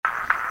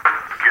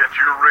Get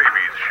your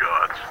rabies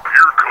shots.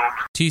 Here comes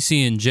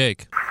TC and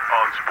Jake.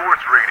 on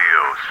Sports Radio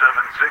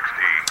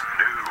 760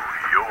 New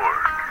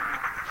York.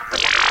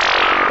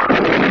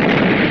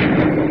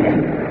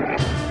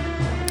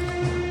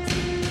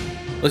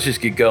 Let's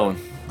just get going.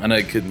 I know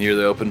you couldn't hear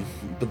the open,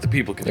 but the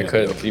people can hear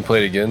Okay, the can you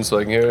play it again so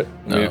I can hear it?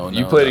 No,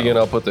 you no, play it no. again,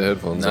 I'll put the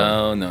headphones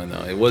on. No.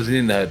 It wasn't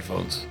in the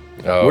headphones.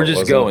 Oh, We're just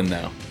wasn't? going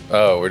now.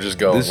 Oh, we're just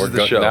going. This is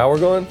the show. Now we're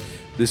going?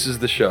 This is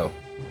the show.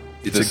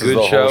 It's This a good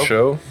is the show. whole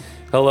show?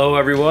 Hello,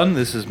 everyone.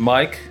 This is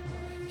Mike.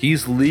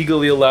 He's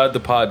legally allowed to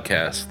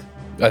podcast.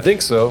 I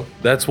think so.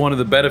 That's one of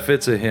the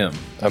benefits of him.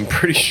 I'm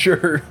pretty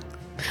sure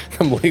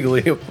I'm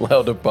legally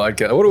allowed to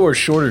podcast. I would have wore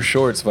shorter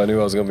shorts if I knew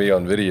I was going to be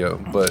on video,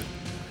 but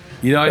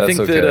You know, I That's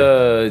think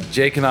that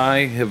Jake and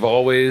I have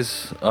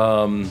always,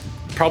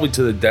 probably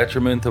to the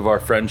detriment of our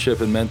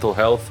friendship and mental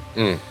health,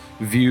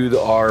 viewed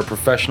our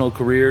professional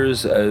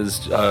careers as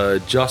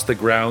just the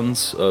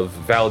grounds of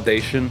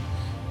validation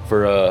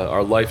for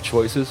our life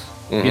choices.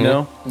 You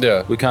know,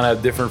 yeah. we kind of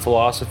have different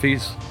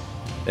philosophies,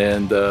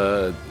 and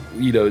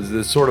you know,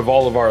 the sort of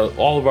all of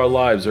our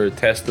lives are a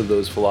test of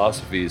those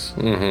philosophies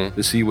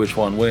to see which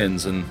one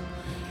wins. And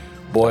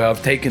boy,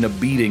 I've taken a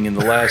beating in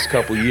the last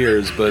couple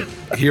years, but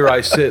here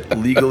I sit,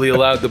 legally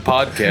allowed to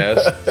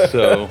podcast.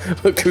 So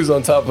Look who's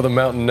on top of the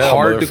mountain now,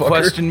 hard to motherfucker.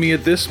 question me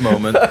at this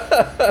moment.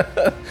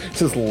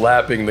 Just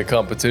lapping the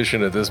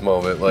competition at this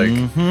moment. Like,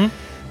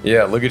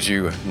 yeah, look at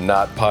you,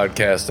 not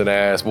podcasting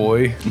ass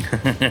boy.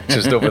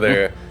 Just over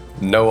there,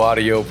 no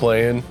audio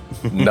playing,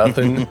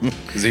 nothing,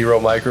 zero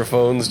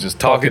microphones, just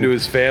Talking to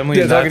his family.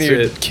 yeah, and talking that's to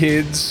your it.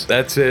 kids,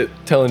 That's it.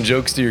 telling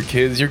jokes to your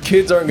kids. Your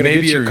kids aren't going to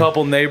Maybe get a your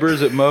couple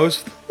neighbors at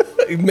most.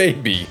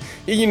 Maybe.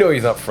 You know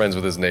he's not friends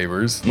with his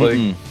neighbors.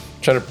 Like,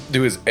 trying to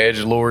do his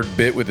edgelord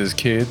bit with his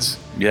kids.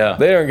 Yeah.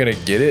 They aren't going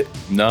to get it.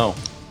 No.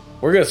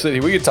 We're going to sit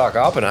here. We could talk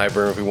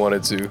Oppenheimer if we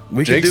wanted to.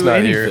 We could Jake's do not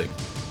anything. here.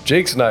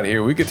 Jake's not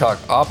here. We could talk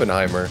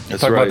Oppenheimer.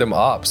 That's talk right. about them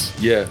ops.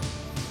 Yeah.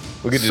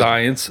 We could just,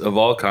 Science of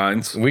all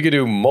kinds. we could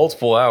do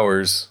multiple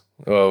hours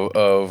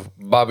of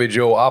Bobby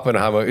Joe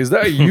Oppenheimer. Is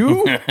that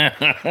you?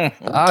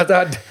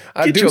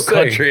 I Get do your say,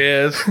 country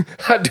ass.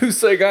 I do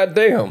say,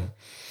 goddamn,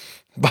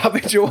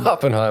 Bobby Joe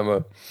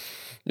Oppenheimer.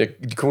 Yeah,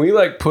 can we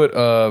like put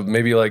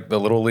maybe like the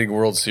Little League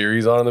World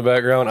Series on in the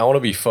background? I want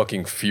to be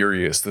fucking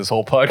furious this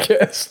whole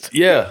podcast.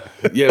 Yeah,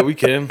 we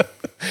can.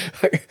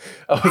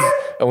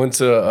 I went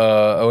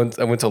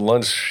to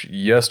lunch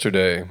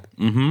yesterday.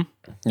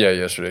 Yeah,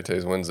 yesterday.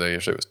 Today's Wednesday.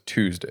 Yesterday was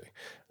Tuesday.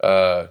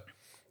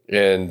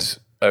 And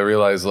I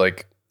realized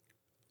like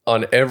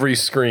on every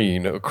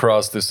screen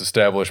across this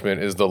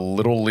establishment is the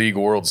Little League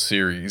World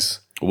Series.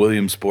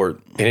 Williamsport.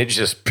 And it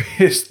just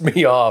pissed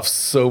me off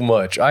so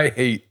much. I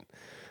hate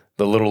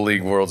the Little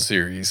League World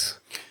Series.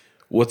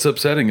 What's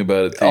upsetting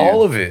about it to you?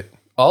 All of it.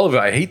 All of it.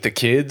 I hate the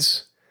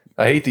kids.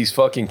 I hate these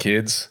fucking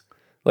kids.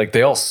 Like,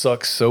 they all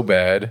suck so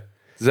bad.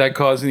 Does that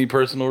cause any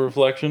personal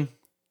reflection?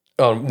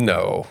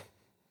 No.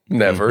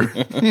 Never.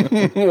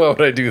 Why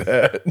would I do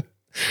that?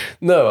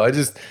 No, I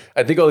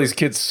think all these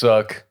kids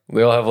suck.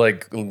 They all have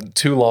like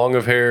too long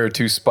of hair or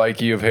too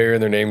spiky of hair,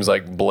 and their name's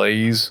like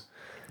Blaze.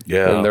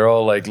 Yeah. And they're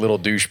all like little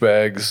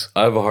douchebags.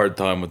 I have a hard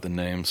time with the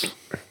names.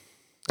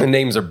 The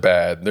names are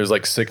bad. There's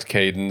like 6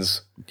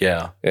 Cadens,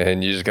 Yeah.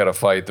 and you just got to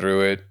fight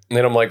through it. And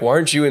then I'm like, why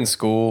aren't you in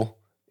school?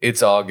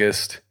 It's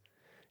August.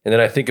 And then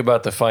I think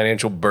about the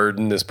financial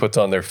burden this puts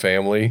on their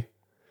family,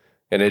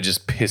 and it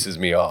just pisses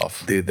me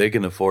off. Dude, they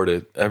can afford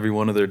it. Every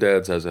one of their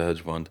dads has a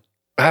hedge fund.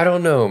 I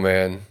don't know,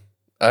 man.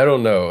 I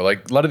don't know.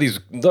 Like a lot of these,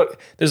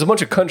 there's a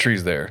bunch of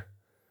countries there.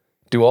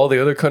 Do all the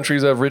other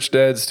countries have rich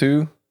dads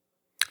too?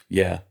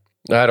 Yeah.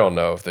 I don't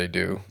know if they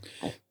do.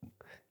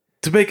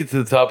 To make it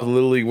to the top of the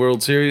Little League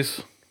World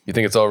Series, You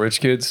think it's all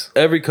rich kids?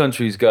 every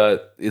country's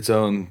got its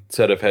own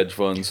set of hedge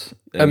funds.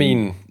 I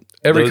mean,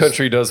 every those-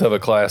 country does have a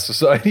class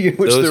society in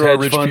which those there are hedge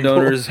rich fund people.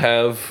 owners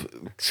have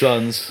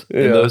sons,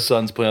 Yeah. and those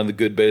sons play on the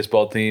good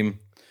baseball team.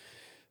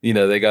 You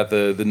know, they got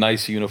the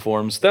nice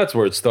uniforms. That's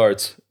where it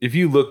starts. If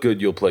you look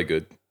good, you'll play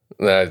good.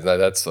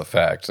 That's a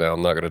fact. Now,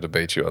 I'm not going to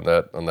debate you on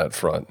that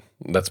front.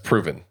 That's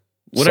proven.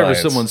 Whenever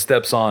Science. someone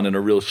steps on in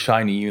a real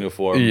shiny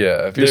uniform,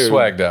 Yeah, if you're they're-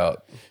 swagged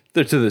out.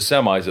 they're to the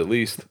semis at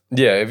least.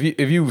 Yeah,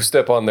 if you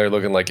step on there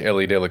looking like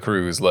Ellie De La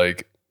Cruz,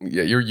 like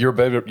yeah, you're a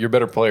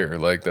better player.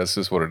 Like that's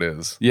just what it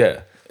is.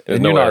 Yeah, There's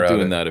and no you're way not around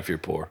doing it. that if you're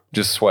poor.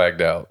 Just swagged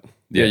out.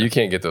 Yeah, Yeah. you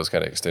can't get those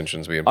kind of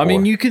extensions being I poor.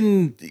 mean, you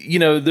can, you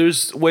know,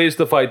 there's ways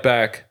to fight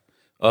back.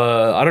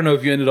 I don't know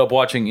if you ended up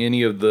watching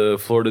any of the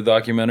Florida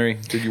documentary.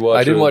 Did you watch?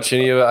 I didn't watch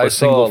any of it. I saw a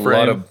Single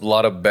Frame?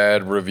 lot of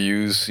bad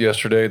reviews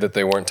yesterday that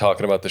they weren't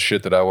talking about the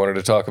shit that I wanted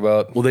to talk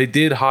about. Well, they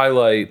did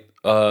highlight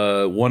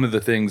one of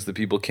the things that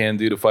people can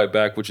do to fight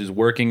back, which is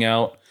working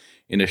out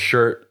in a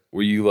shirt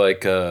where you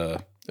like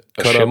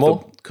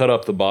cut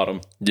up the bottom,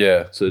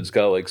 Yeah, so it's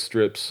got like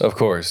strips. of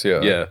course.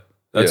 Yeah, Yeah,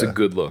 that's Yeah. a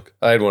good look.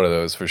 I had one of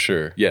those for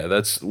sure. Yeah,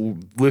 that's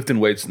lifting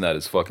weights and that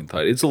is fucking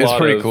tight. It's It's lot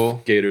pretty of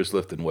cool. Gators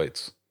lifting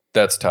weights.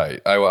 That's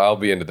tight. I'll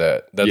be into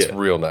that. That's Yeah.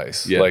 real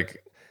nice. Yeah.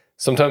 Like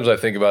sometimes I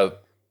think about.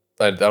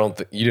 I don't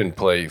think you didn't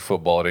play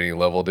football at any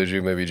level, did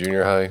you? Maybe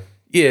junior high.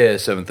 Yeah,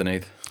 7th and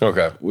 8th.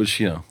 Okay. which,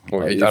 you know,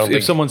 Well, I if, don't if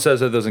think- someone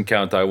says that doesn't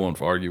count, I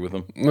won't argue with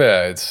them.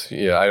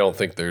 Yeah, I don't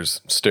think there's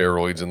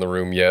steroids in the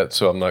room yet,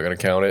 so I'm not going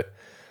to count it.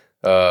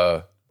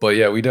 But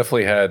yeah, we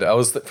definitely had.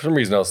 For some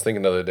reason I was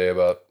thinking the other day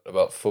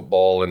about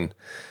football and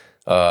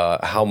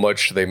how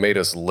much they made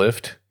us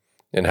lift,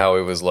 and how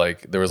it was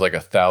like there was like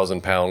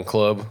 1,000-pound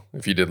club.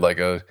 If you did like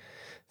a,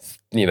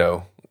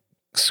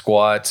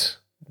 squat,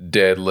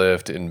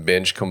 deadlift, and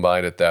bench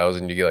combined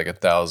 1,000, you get like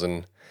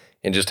 1,000,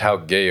 and just how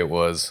gay it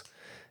was,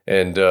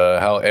 and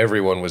how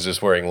everyone was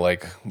just wearing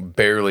like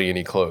barely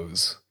any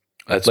clothes.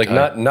 That's Like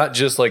tight. not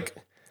just like.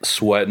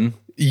 Sweating.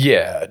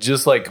 Yeah,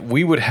 just like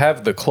we would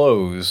have the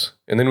clothes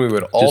and then we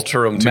would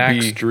alter them to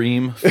Max be.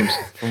 Dream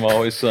from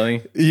Always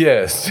Sunny.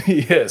 Yes,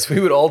 yes.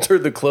 We would alter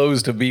the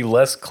clothes to be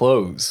less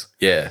clothes.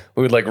 Yeah.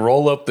 We would like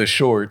roll up the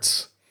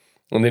shorts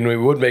and then we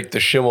would make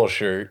the shimmel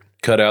shirt.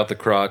 Cut out the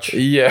crotch.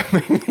 Yeah,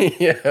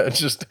 yeah.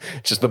 Just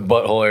the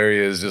butthole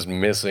area is just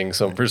missing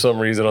for some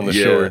reason on the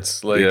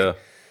shorts. Like yeah.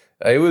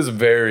 it was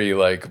very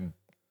like, and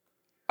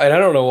I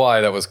don't know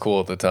why that was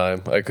cool at the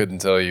time. I couldn't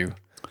tell you.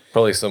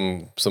 Probably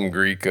some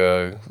Greek,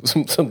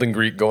 something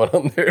Greek going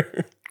on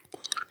there.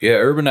 Yeah,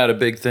 Urban had a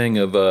big thing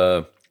of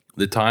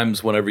the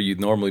times whenever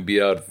you'd normally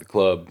be out at the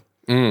club,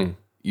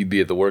 you'd be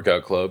at the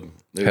workout club.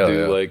 They'd Hell do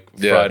yeah. like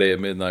Yeah. Friday at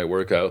midnight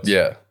workouts.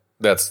 Yeah,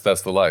 that's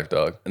the life,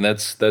 dog. And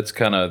that's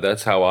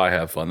how I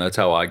have fun. That's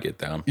how I get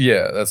down.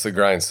 Yeah, that's the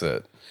grind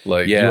set.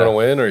 Like, Yeah. you want to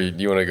win or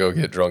you want to go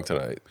get drunk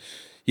tonight?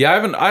 Yeah, I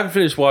haven't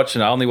finished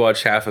watching. I only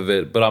watched half of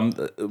it, but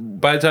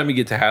by the time you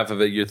get to half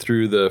of it, you're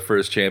through the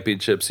first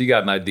championship, so you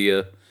got an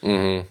idea.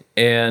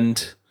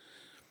 And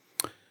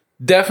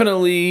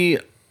definitely,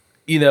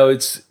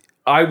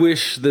 I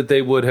wish that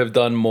they would have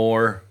done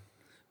more,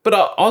 but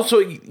also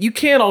you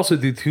can't also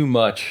do too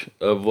much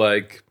of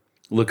like,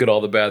 look at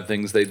all the bad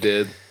things they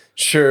did.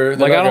 Sure.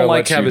 Like, I don't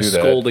like to have a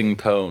scolding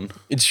tone,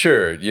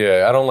 Sure,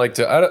 yeah. I don't like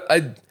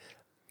to.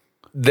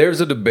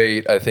 There's a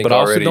debate, I think, but I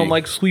also already. don't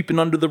like sweeping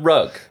under the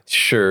rug.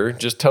 Sure,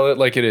 just tell it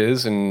like it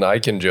is, and I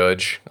can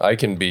judge. I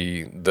can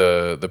be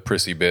the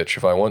prissy bitch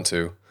if I want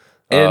to.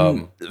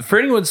 And for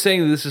anyone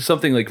saying that this is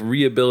something like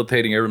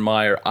rehabilitating Urban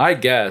Meyer, I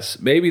guess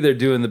maybe they're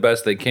doing the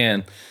best they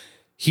can.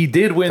 He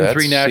did win That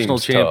 3 national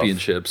seems tough.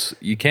 championships.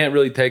 You can't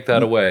really take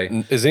that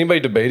away. Is anybody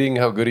debating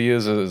how good he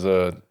is as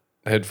a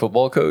head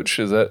football coach?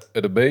 Is that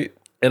a debate?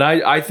 And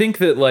I think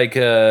that like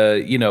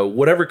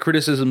whatever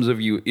criticisms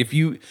of you, if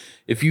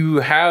you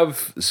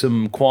have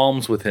some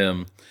qualms with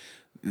him,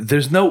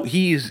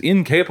 he's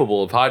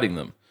incapable of hiding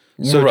them.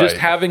 So just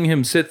Right. having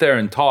him sit there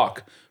and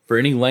talk for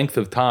any length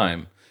of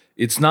time,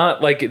 it's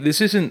not like this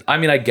isn't. I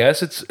mean, I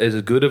guess it's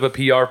as good of a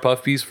PR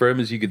puff piece for him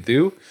as you could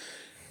do.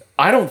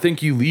 I don't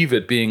think you leave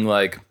it being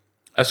like,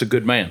 that's a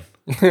good man.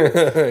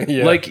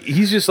 Yeah. Like,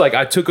 he's just like,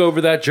 I took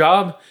over that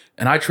job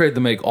and I tried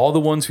to make all the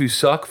ones who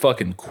suck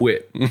fucking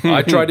quit.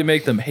 I tried to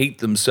make them hate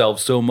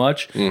themselves so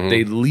much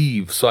they'd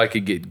leave so I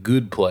could get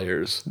good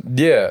players.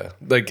 Yeah,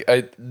 like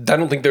I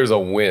don't think there's a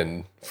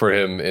win for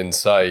him in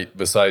sight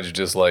besides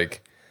just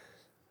like,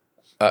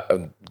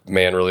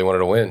 man really wanted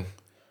to win.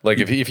 Like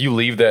if you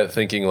leave that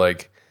thinking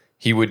like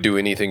he would do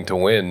anything to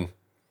win,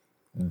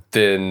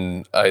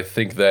 then I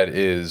think that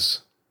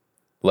is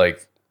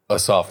like a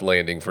soft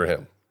landing for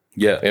him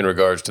Yeah. in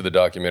regards to the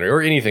documentary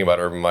or anything about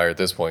Urban Meyer at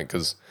this point.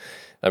 Because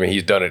I mean,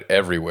 he's done it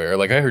everywhere.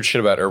 Like I heard shit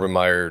about Urban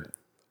Meyer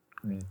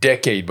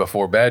decade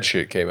before Bad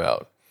Shit came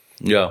out.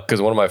 Yeah.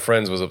 Because one of my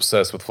friends was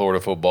obsessed with Florida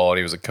football and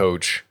he was a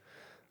coach,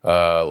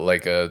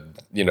 like a,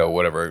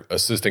 whatever,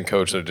 assistant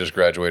coach that just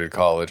graduated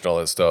college and all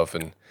that stuff.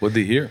 And What'd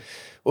they hear?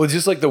 well,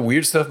 just like the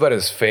weird stuff about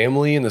his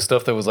family and the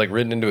stuff that was like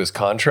written into his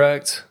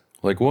contract.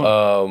 Like what?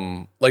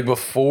 Like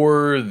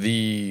before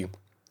it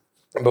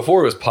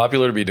was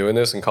popular to be doing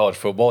this in college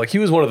football, like he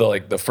was one of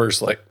the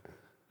first like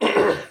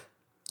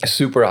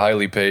super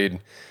highly paid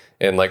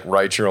and like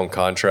write your own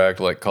contract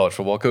like college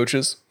football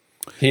coaches.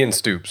 He and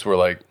Stoops were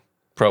like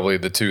probably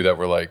the two that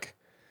were like,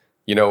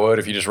 you know what,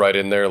 if you just write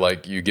in there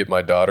like you get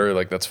my daughter,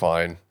 like that's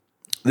fine.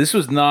 This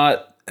was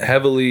not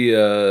heavily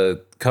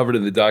covered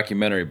in the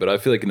documentary, but I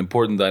feel like an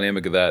important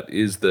dynamic of that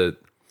is that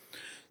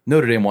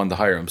Notre Dame wanted to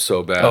hire him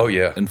so bad. Oh,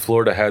 yeah. And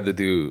Florida had to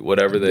do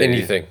whatever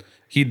Anything.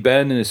 He'd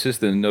been an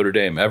assistant in Notre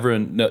Dame.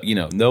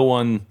 No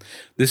one.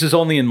 This is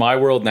only in my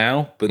world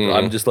now, but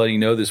I'm just letting you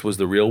know this was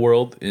the real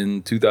world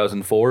in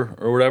 2004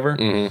 or whatever.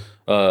 And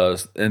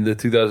the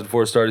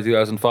 2004 started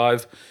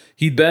 2005.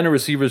 He'd been a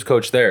receivers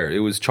coach there. It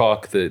was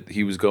chalk that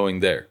he was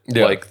going there.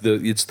 Yeah. Like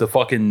it's the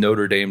fucking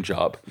Notre Dame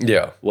job.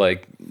 Yeah.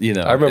 Like,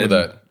 I remember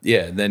that.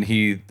 Yeah. Then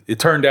it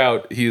turned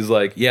out he's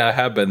like, yeah, I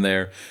have been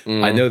there.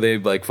 I know they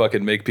like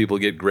fucking make people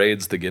get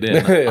grades to get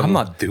in. I'm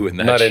not doing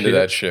that. Not shit. into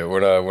that shit.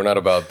 We're not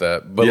about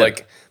that. But Yeah.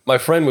 like my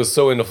friend was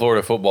so into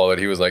Florida football that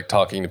he was like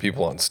talking to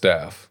people on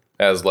staff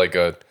as like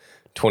a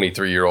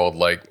 23-year-old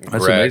like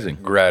amazing.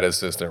 grad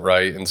assistant,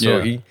 right? And so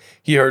Yeah.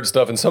 he heard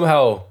stuff and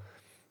somehow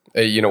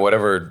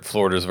whatever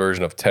Florida's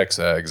version of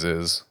Texags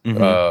is,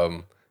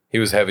 he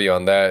was heavy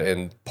on that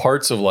and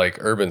parts of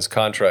like Urban's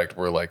contract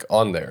were like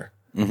on there.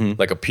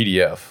 Like a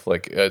PDF.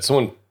 Like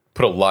someone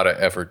put a lot of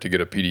effort to get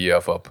a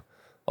PDF up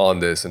on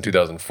this in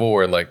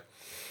 2004, and like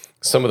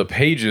some of the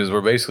pages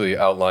were basically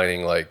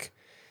outlining like,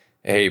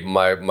 hey,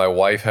 my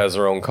wife has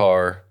her own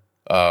car.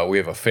 We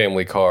have a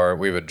family car.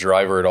 We have a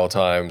driver at all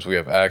times. We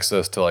have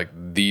access to like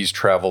these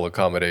travel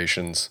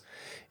accommodations.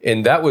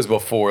 And that was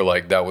before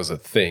like that was a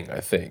thing,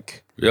 I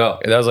think. Yeah.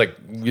 And that was like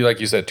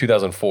you said,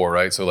 2004,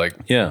 right? So like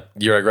Yeah.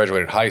 year I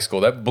graduated high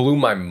school. That blew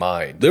my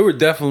mind. There were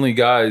definitely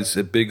guys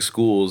at big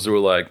schools that were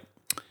like,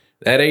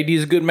 that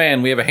AD's a good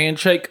man. We have a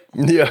handshake.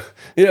 Yeah.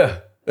 Yeah.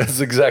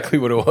 That's exactly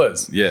what it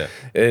was. Yeah.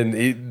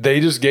 And they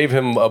just gave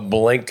him a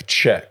blank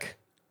check.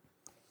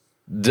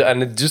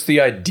 And just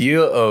the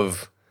idea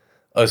of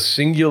a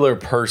singular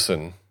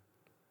person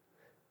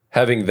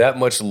having that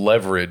much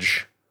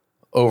leverage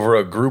over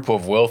a group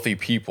of wealthy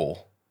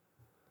people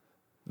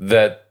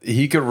that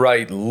he could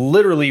write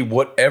literally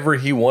whatever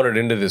he wanted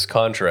into this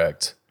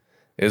contract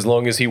as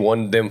long as he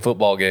won them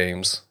football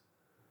games.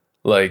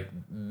 Like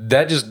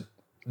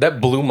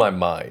that blew my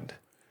mind.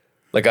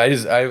 Like I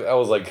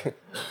was like,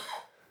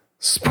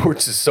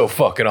 sports is so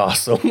fucking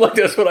awesome. Like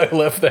that's what I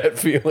left that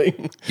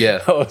feeling.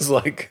 Yeah. I was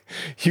like,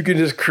 you can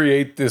just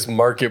create this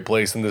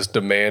marketplace and this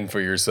demand for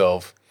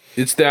yourself.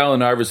 It's the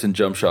Allen Iverson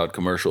jump shot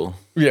commercial.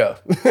 Yeah.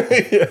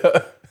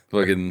 Yeah.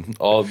 Fucking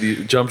all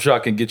the jump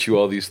shot can get you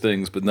all these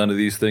things, but none of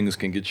these things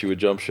can get you a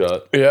jump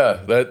shot. Yeah.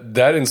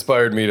 That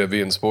inspired me to be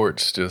in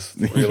sports. Just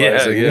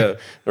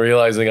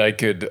realizing I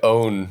could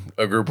own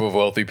a group of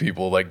wealthy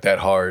people like that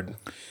hard.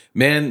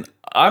 Man,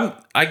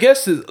 I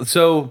guess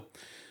so.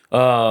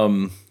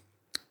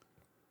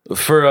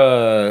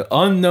 For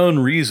unknown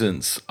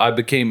reasons, I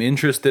became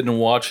interested in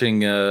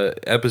watching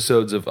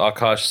episodes of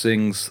Akash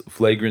Singh's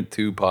Flagrant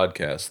 2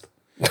 podcast.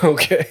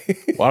 Okay.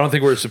 Well, I don't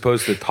think we're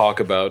supposed to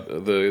talk about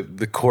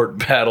the court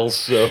battles.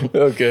 So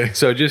Okay.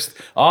 So just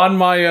on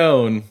my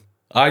own,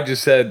 I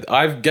just said,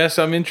 I guess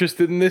I'm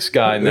interested in this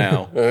guy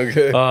now.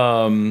 Okay.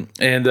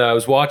 And I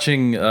was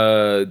watching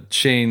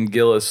Shane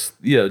Gillis,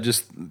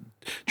 just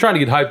trying to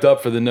get hyped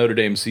up for the Notre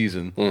Dame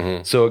season.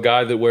 Mm-hmm. So a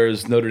guy that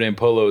wears Notre Dame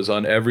polos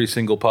on every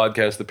single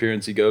podcast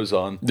appearance he goes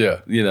on. Yeah.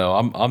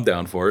 I'm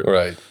down for it.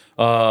 Right.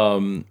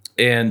 And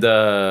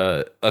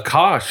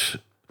Akash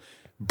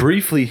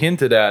briefly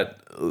hinted at,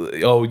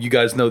 you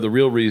guys know the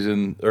real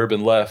reason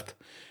Urban left.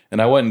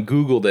 And I went and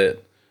Googled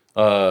it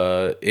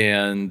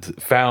and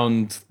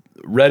found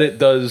Reddit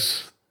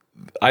does,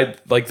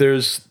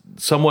 there's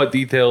somewhat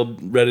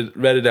detailed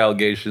Reddit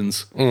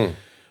allegations.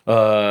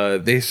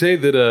 They say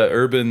that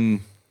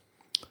Urban,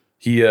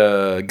 he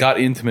got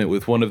intimate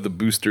with one of the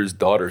boosters'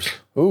 daughters.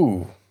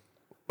 Ooh.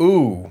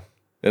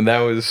 And that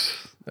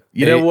was,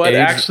 you know what?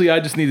 Actually, I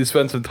just need to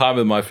spend some time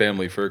with my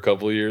family for a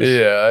couple of years.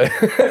 Yeah.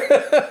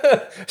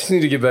 I just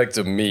need to get back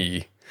to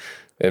me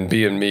and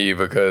being me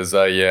because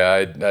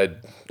I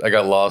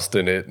got lost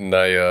in it and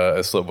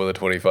I slept with a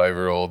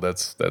 25-year-old.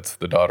 That's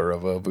the daughter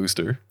of a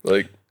booster.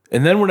 Like,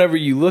 and then whenever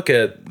you look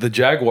at the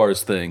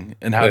Jaguars thing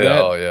and how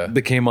that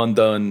became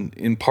undone,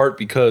 in part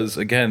because,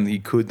 again, he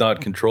could not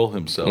control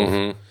himself.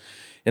 Mm-hmm.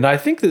 And I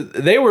think that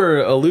they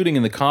were alluding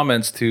in the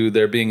comments to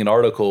there being an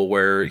article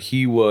where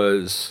he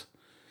was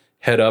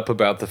head up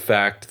about the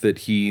fact that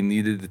he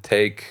needed to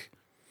take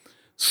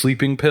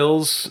sleeping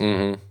pills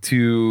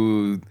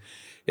to...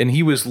 And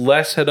he was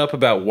less head up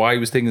about why he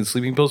was taking the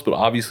sleeping pills, but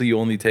obviously you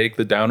only take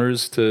the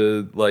downers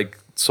to,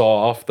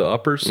 saw off the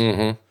uppers.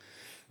 Mm-hmm.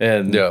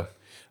 And... yeah.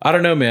 I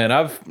don't know,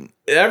 man.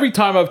 Every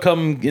time I've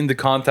come into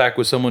contact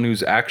with someone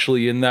who's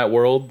actually in that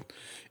world,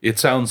 it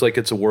sounds like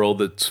it's a world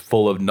that's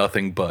full of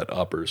nothing but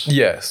uppers.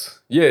 Yes.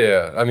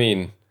 Yeah. I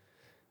mean,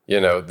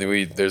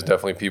 there's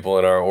definitely people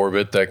in our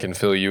orbit that can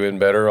fill you in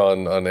better on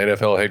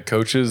NFL head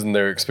coaches and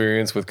their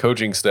experience with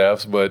coaching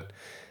staffs, but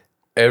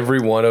every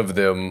one of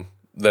them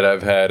that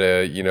I've had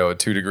a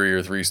 2-degree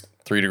or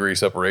 3-degree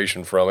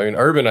separation from. I mean,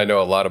 Urban I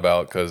know a lot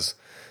about because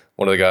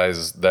one of the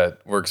guys that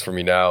works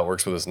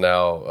with us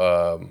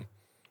now,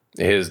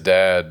 his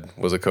dad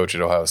was a coach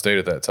at Ohio State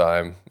at that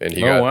time, and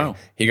he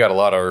got a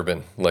lot of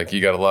Urban. Like,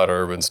 he got a lot of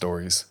Urban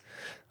stories.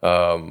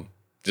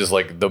 Just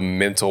like the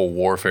mental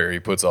warfare he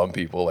puts on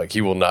people. Like,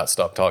 he will not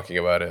stop talking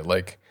about it.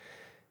 Like,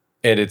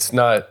 and it's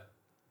not,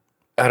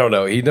 I don't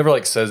know. He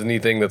never says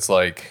anything that's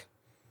like,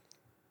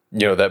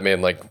 that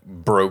man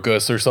broke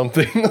us or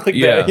something like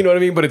that. You know what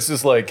I mean? But it's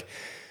just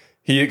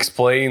he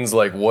explains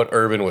what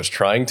Urban was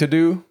trying to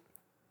do.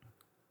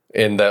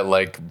 And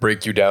that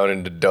break you down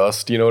into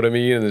dust, you know what I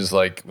mean? And it's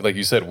like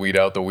you said, weed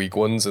out the weak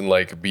ones and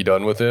be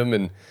done with him.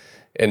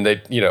 And they,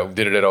 did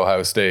it at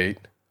Ohio State.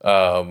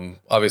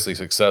 Obviously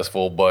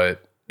successful,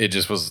 but it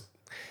just was,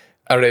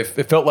 I don't know,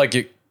 it felt like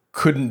it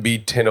couldn't be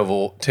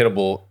tenable. Did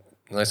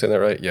I say that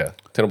right? Yeah.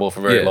 Tenable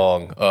for very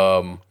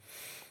long.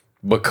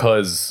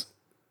 Because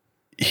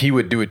he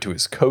would do it to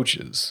his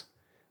coaches.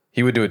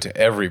 He would do it to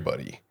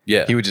everybody.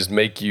 Yeah. He would just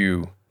make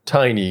you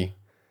tiny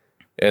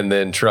and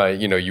then try,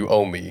 you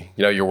owe me,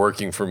 you're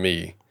working for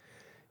me.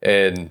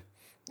 And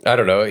I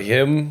don't know,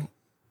 him,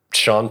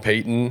 Sean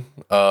Payton,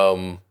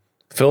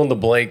 fill in the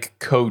blank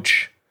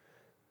coach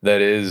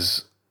that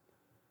is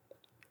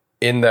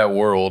in that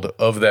world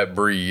of that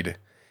breed.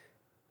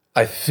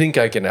 I think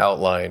I can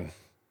outline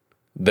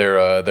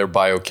their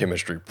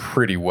biochemistry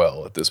pretty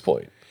well at this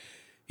point.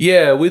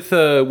 Yeah, with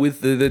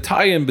the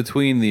tie-in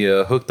between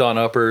the hooked on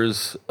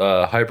uppers,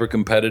 hyper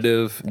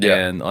competitive, Yeah.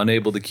 and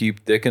unable to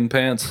keep dick in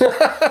pants,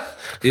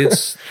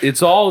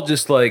 it's all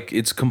just like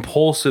it's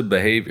compulsive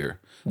behavior.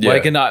 Yeah.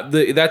 Like, and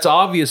that's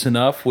obvious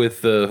enough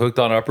with the hooked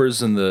on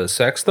uppers and the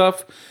sex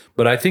stuff.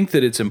 But I think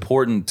that it's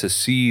important to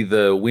see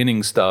the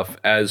winning stuff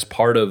as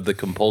part of the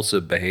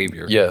compulsive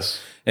behavior.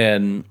 Yes.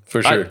 And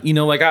For sure.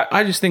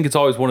 I just think it's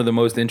always one of the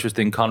most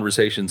interesting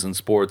conversations in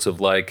sports of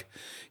like,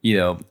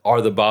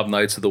 are the Bob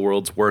Knights of the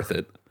world's worth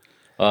it?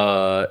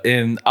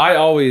 And I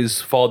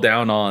always fall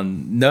down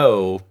on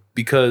no,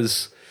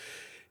 because,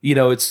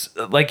 it's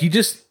like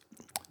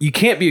you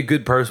can't be a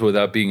good person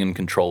without being in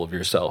control of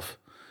yourself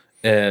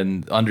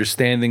and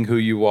understanding who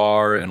you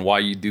are and why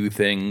you do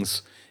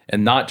things,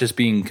 and not just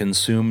being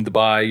consumed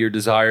by your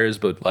desires,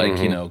 but like,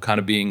 kind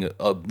of being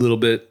a little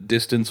bit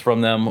distanced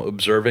from them,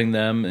 observing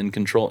them and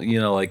control,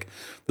 like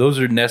those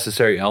are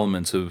necessary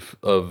elements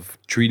of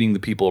treating the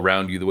people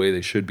around you the way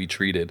they should be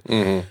treated.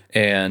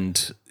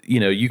 And,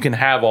 you can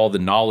have all the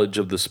knowledge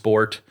of the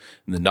sport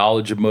and the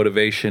knowledge of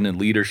motivation and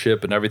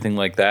leadership and everything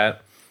like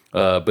that.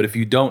 But if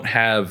you don't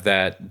have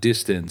that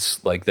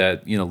distance, like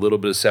that, little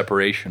bit of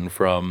separation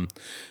from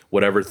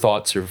whatever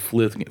thoughts are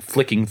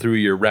flicking through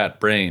your rat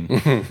brain,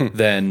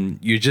 then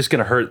you're just going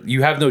to hurt.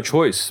 You have no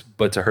choice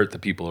but to hurt the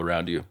people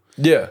around you.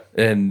 Yeah.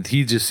 And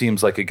he just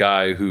seems like a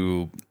guy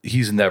who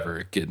he's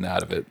never getting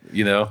out of it,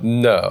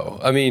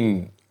 No. I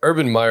mean,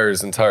 Urban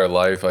Meyer's entire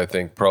life, I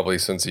think, probably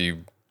since he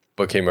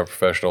became a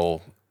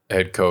professional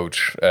head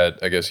coach at,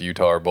 I guess,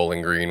 Utah or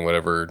Bowling Green,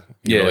 whatever.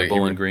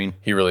 Bowling Green.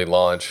 He really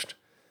launched,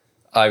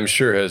 I'm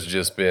sure has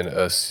just been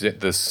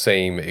the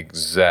same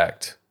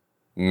exact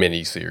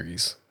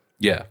mini-series.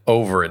 Yeah.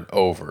 Over and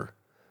over.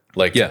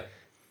 Like,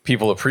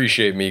 people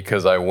appreciate me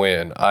because I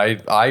win.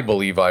 I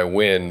believe I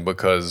win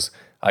because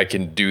I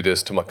can do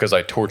this because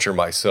I torture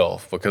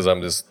myself, because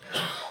I'm this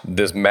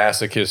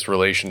masochist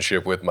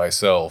relationship with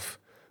myself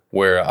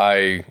where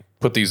I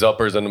put these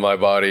uppers into my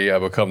body. I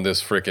become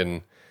this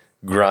freaking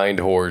grind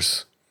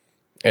horse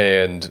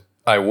and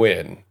I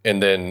win.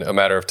 And then a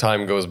matter of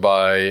time goes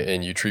by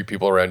and you treat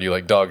people around you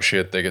like dog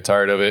shit. They get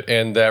tired of it.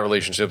 And that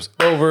relationship's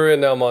over.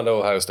 And now I'm on to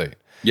Ohio State.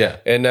 Yeah.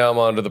 And now I'm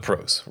on to the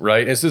pros,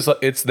 right? It's just like,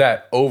 it's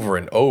that over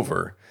and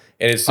over.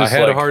 And it's just I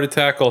had a heart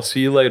attack. I'll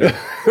see you later.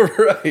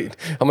 Right.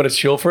 I'm going to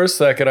chill for a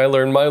second. I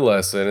learned my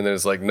lesson. And then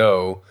it's like,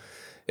 no,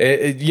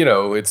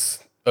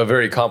 it's a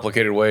very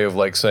complicated way of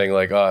like saying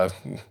like, got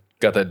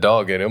that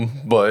dog in him.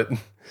 But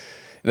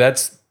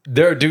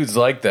there are dudes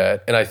like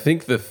that. And I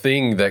think the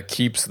thing that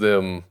keeps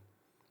them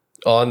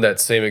on that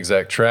same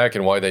exact track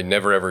and why they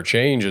never ever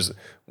change is,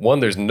 one,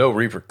 there's no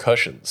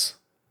repercussions.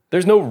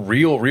 There's no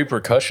real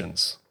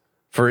repercussions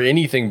for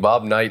anything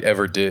Bob Knight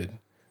ever did,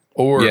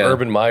 or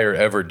Urban Meyer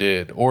ever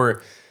did,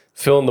 or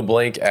fill in the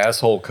blank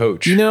asshole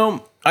coach. I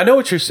know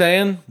what you're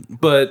saying,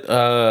 but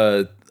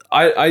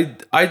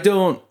I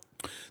don't.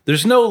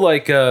 There's no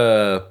like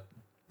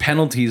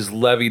penalties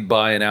levied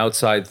by an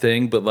outside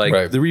thing, but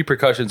like the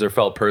repercussions are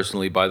felt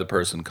personally by the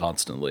person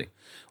constantly.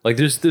 Like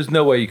there's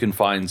no way you can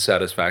find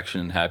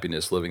satisfaction and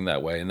happiness living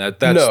that way, and that's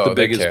the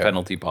biggest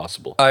penalty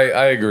possible. I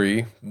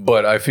agree,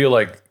 but I feel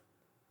like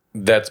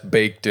that's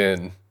baked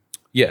in.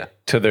 Yeah.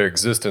 To their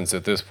existence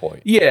at this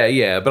point.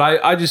 Yeah.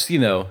 But I just,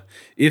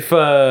 if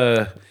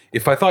I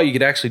thought you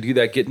could actually do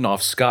that getting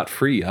off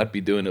scot-free, I'd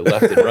be doing it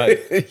left and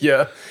right.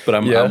 Yeah. But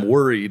I'm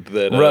worried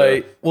that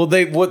right. Well,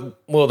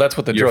 that's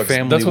what the drugs.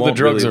 That's what the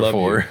drugs are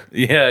for.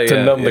 Yeah.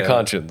 To numb the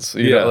conscience.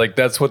 You know, like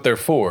that's what they're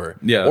for.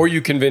 Yeah. Or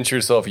you convince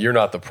yourself you're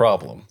not the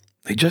problem.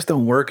 They just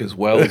don't work as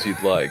well as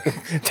you'd like.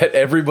 That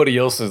everybody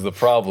else is the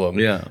problem.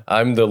 Yeah.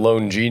 I'm the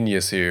lone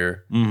genius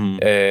here,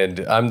 and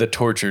I'm the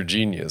tortured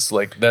genius.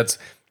 Like that's.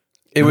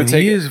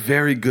 He is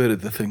very good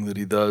at the thing that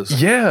he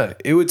does. Yeah,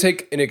 it would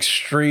take an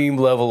extreme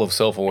level of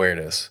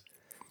self-awareness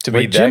to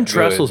be that Jim good.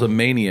 Tressel's a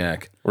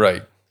maniac,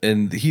 right?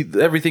 And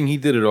everything he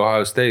did at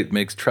Ohio State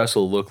makes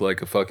Tressel look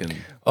like a fucking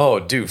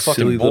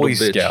fucking Boy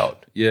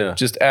Scout. Yeah,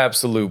 just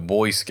absolute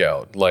Boy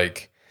Scout.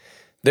 Like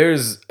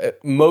there's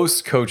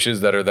most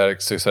coaches that are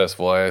that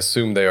successful. I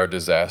assume they are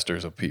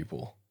disasters of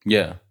people.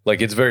 Yeah, like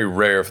it's very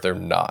rare if they're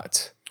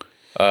not.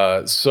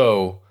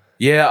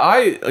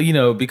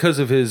 Yeah, because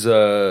of his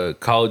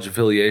college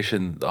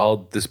affiliation, I'll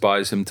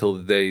despise him till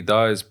the day he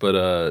dies.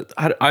 But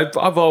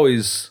I've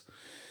always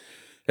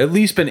at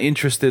least been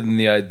interested in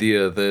the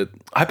idea that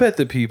I bet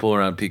the people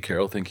around Pete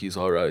Carroll think he's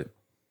all right.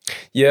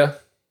 Yeah,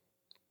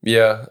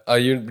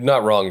 you're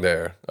not wrong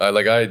there.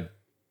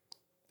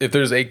 If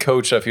there's a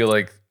coach I feel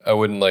like I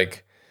wouldn't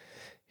like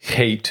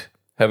hate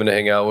having to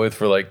hang out with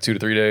for like 2 to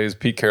 3 days,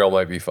 Pete Carroll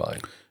might be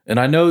fine. And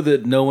I know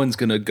that no one's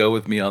gonna go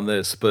with me on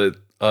this, but.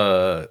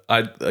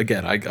 I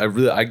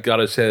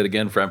gotta say it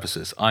again for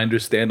emphasis. I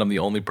understand I'm the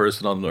only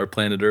person on our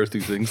planet Earth who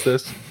thinks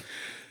this,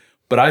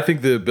 But I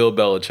think that Bill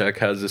Belichick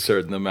has a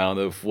certain amount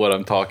of what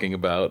I'm talking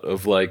about,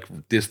 of like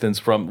distance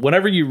from.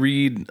 Whenever you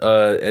read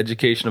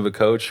Education of a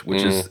Coach,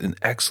 which is an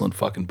excellent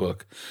fucking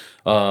book,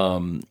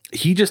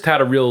 he just had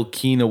a real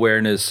keen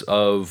awareness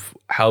of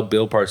how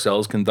Bill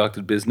Parcells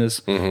conducted business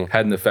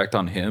had an effect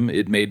on him.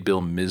 It made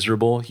Bill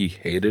miserable. He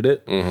hated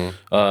it.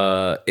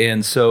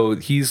 And so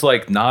he's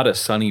like not a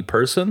sunny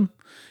person.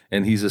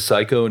 And he's a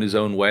psycho in his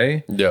own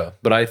way. Yeah.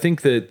 But I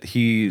think that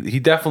he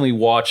definitely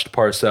watched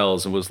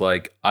Parcells and was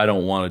like, I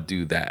don't want to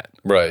do that.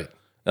 Right.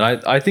 And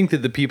I think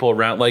that the people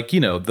around, like, you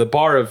know, the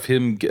bar of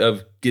him,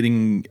 of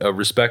getting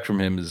respect from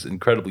him is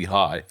incredibly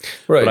high.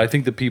 Right. But I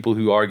think the people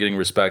who are getting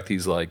respect,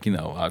 he's like, you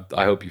know,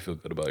 I hope you feel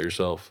good about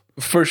yourself.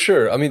 For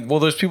sure. I mean, well,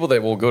 there's people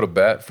that will go to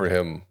bat for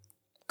him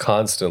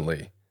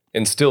constantly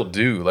and still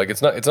do. Like,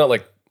 it's not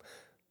like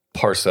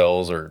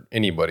Parcells or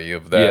anybody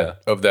of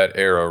that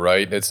era,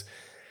 right? It's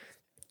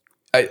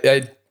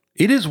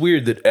It is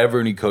weird that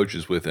ever he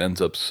coaches with ends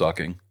up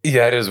sucking.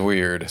 yeah, it is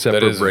weird. Except that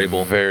for is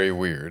Vrabel. very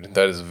weird.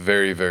 That is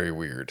very, very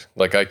weird.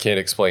 Like, I can't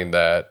explain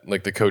that.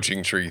 Like, the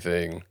coaching tree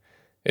thing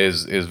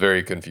is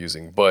very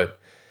confusing. But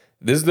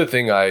this is the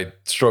thing I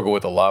struggle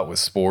with a lot with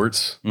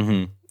sports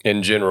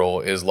in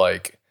general is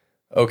like,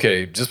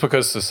 okay, just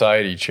because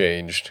society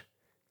changed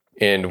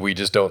and we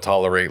just don't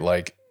tolerate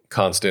like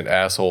constant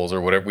assholes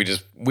or whatever,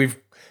 we've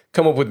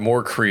come up with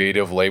more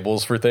creative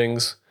labels for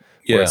things.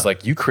 Where Yeah. it's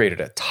like, you created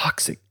a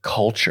toxic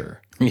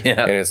culture.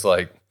 Yeah. And it's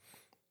like,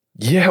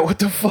 yeah, what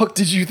the fuck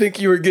did you think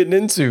you were getting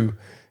into?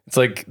 It's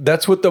like,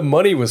 that's what the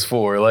money was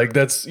for. Like,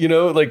 that's, you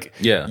know, like,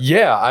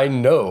 Yeah. I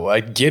know. I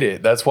get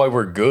it. That's why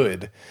we're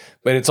good.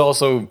 But it's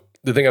also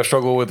the thing I've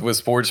struggled with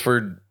sports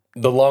for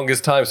the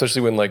longest time,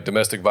 especially when like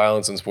domestic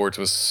violence in sports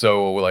was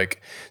so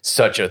like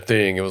such a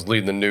thing. It was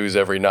leading the news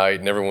every night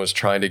and everyone was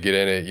trying to get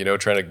in it, you know,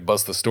 trying to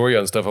bust the story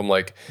on stuff. I'm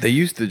like, They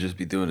used to just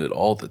be doing it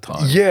all the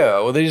time. yeah,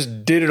 well, they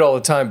just did it all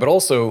the time. But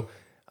also,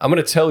 I'm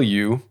going to tell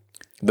you,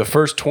 the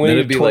first 20 Then to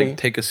it'd be 20 like,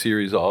 take a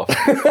series off.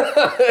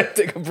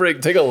 take a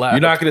break, take a lap.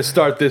 You're not going to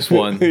start this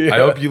one. Yeah. I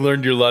hope you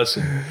learned your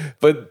lesson.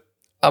 But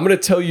I'm going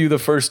to tell you the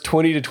first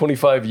 20 to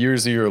 25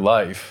 years of your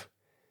life,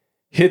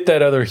 hit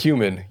that other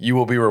human, you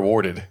will be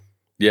rewarded.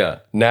 Yeah.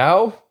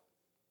 Now,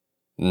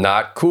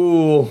 not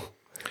cool.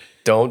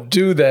 Don't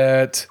do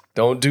that.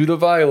 Don't do the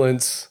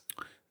violence.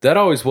 That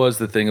always was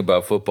the thing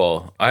about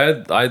football.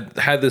 I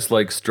had this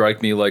like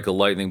strike me like a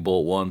lightning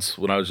bolt once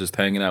when I was just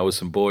hanging out with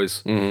some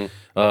boys.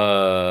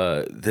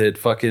 That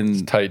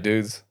fucking Tight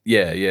dudes.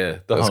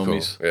 the That's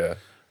homies. cool.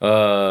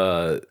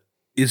 Yeah.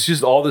 It's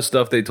just all the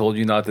stuff they told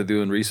you not to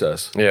do in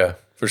recess. Yeah,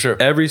 for sure.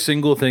 Every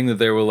single thing that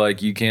they were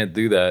like, you can't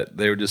do that.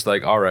 They were just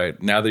like, all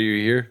right, now that you're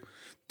here,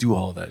 do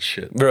all that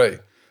shit. Right.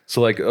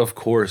 So like, of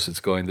course, it's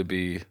going to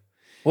be.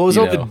 Well, it was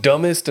You all the know.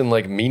 dumbest and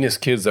like meanest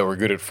kids that were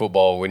good at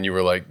football when you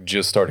were like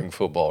just starting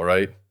football,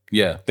 right?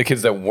 Yeah. The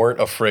kids that weren't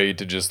afraid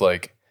to just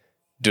like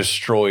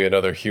destroy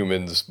another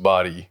human's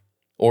body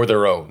or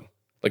their own.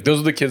 Like those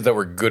are the kids that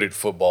were good at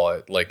football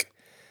at like,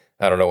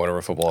 I don't know,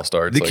 whenever football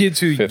starts. The like kids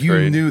who fifth you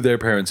grade. knew their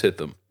parents hit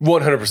them.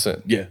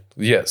 100%. Yeah.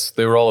 Yes,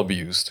 they were all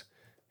abused.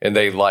 And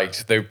they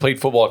played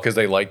football because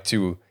they liked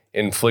to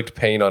inflict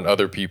pain on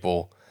other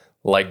people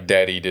like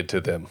daddy did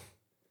to them.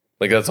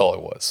 Like that's all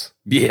it was.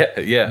 Yeah.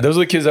 Yeah. Those are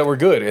the kids that were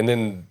good. And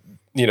then,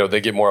 you know,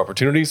 they get more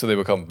opportunities, so they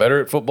become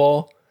better at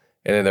football.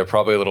 And then they're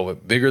probably a little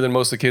bit bigger than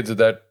most of the kids at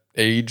that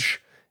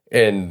age.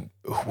 And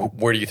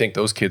where do you think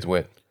those kids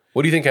went?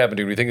 What do you think happened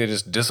to them? Do you think they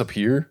just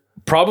disappear?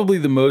 Probably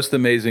the most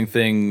amazing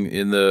thing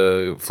in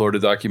the Florida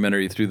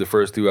documentary through the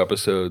first 2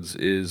 episodes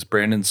is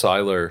Brandon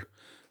Seiler.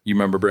 You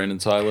remember Brandon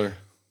Seiler?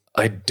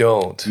 I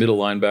don't. Middle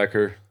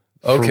linebacker.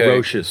 Okay.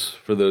 Ferocious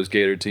for those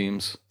Gator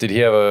teams. Did he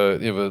have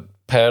a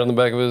pad on the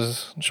back of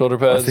his shoulder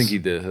pads? I think he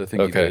did. Okay.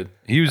 He did.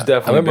 He was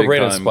definitely remember big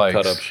Brandon time Spikes.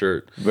 cut up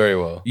shirt. Very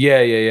well.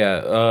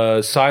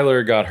 Yeah.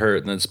 Seiler got hurt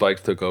and then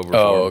Spikes took over.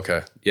 Oh, for him.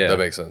 okay. Yeah. That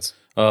makes sense.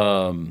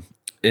 And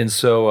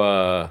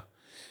so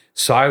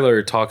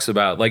Seiler talks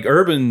about, like,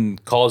 Urban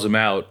calls him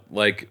out,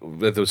 like,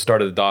 at the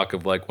start of the doc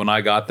of, like, when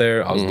I got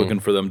there, I was looking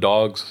for them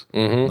dogs.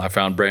 I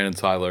found Brandon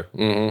Seiler,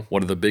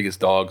 one of the biggest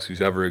dogs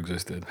who's ever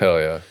existed. Hell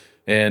yeah.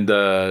 And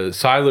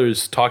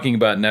Seiler's talking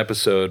about an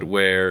episode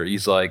where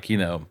he's like, you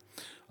know,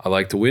 I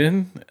like to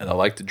win and I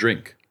like to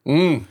drink.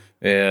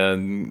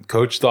 And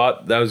coach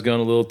thought that was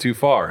going a little too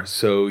far.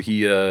 So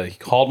he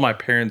called my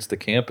parents to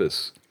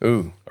campus,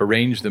 Ooh,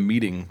 arranged a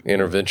meeting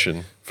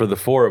intervention. for the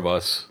 4 of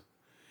us.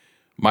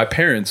 My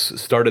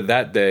parents started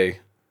that day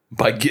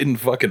by getting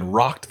fucking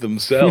rocked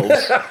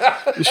themselves.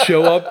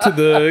 Show up to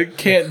the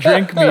can't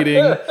drink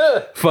meeting,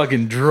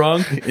 fucking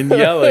drunk and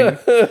yelling.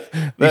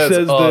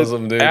 That's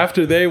awesome, dude.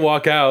 After they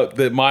walk out,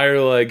 that Meyer,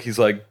 like, he's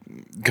like,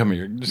 come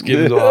here, just give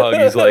him a hug.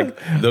 He's like,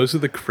 those are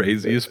the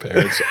craziest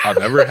parents I've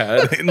ever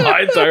had in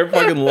my entire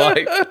fucking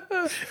life.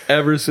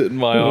 Ever sit in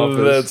my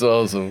office. That's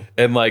awesome.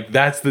 And like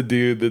that's the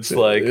dude that's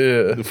like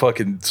Yeah.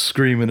 fucking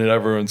screaming in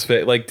everyone's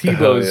face. Like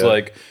Tebow's yeah.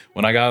 like,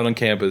 when I got on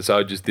campus,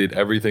 I just did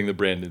everything that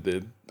Brandon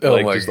did. Oh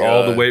like my just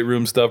all the God. weight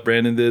room stuff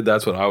Brandon did.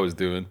 That's what I was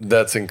doing.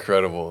 That's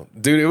incredible.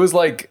 Dude, it was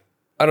like,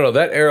 I don't know,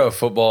 that era of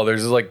football,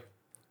 there's just like,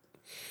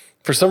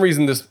 For some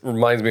reason, this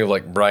reminds me of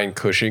like Brian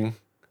Cushing,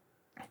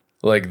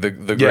 like the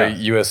great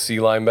USC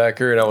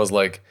linebacker, and I was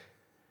like,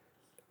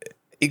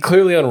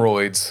 clearly on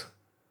roids.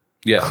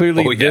 Yeah.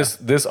 Clearly,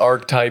 this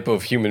archetype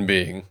of human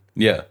being.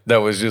 Yeah. That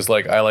was just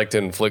like, I like to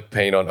inflict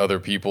pain on other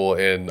people,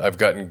 and I've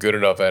gotten good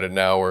enough at it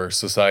now where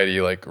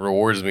society like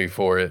rewards me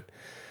for it.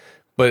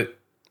 But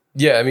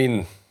yeah, I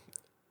mean,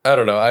 I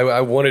don't know.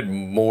 I wanted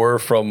more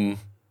from.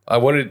 I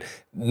wanted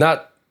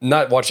not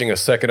watching a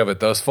second of it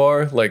thus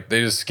far. Like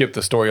they just skipped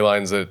the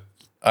storylines that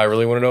I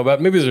really want to know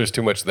about. Maybe there's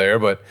too much there,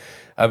 but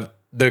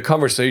the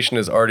conversation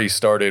has already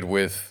started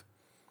with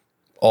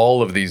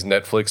all of these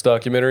Netflix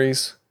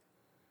documentaries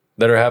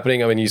that are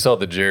happening. I mean, you saw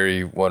the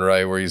Jerry one,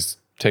 right, where he's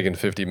taking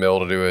 50 mil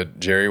to do a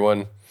Jerry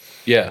one.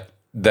 Yeah.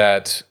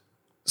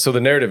 So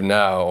the narrative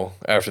now,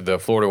 after the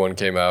Florida one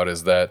came out,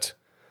 is that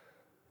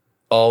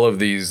all of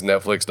these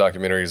Netflix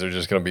documentaries are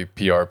just going to be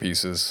PR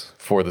pieces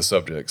for the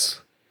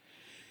subjects.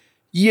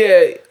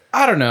 Yeah,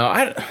 I don't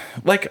know.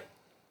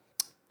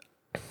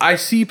 I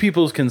see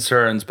people's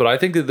concerns, but I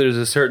think that there's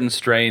a certain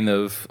strain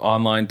of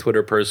online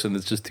Twitter person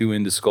that's just too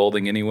into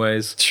scolding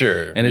anyways.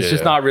 Sure. And it's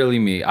just not really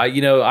me. I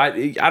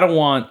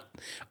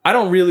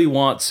don't really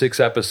want 6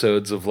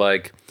 episodes of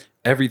like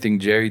everything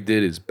Jerry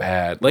did is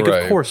bad. Like,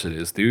 Right. Of course it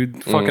is,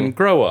 dude. Fucking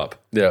grow up.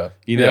 Yeah.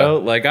 You know,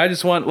 like I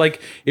just want,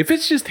 like, if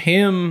it's just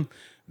him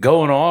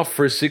going off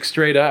for 6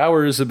 straight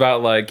hours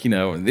about like,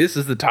 this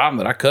is the time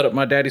that I cut up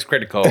my daddy's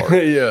credit card.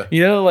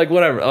 Yeah. Like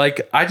whatever.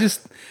 Like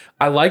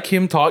I like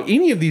him talk.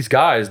 Any of these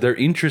guys, they're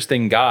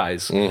interesting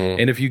guys.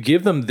 And if you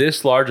give them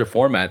this large a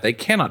format, they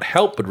cannot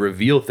help but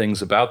reveal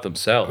things about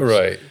themselves.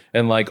 Right.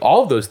 And like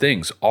all of those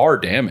things are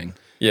damning.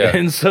 Yeah.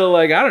 And so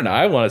like, I don't know,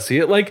 I want to see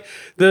it. Like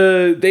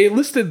they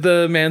listed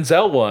the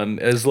Manziel one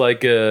as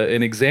like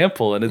an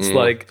example. And it's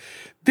like,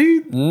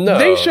 dude, No.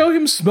 they show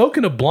him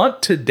smoking a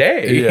blunt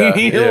today.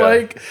 Yeah.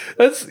 Like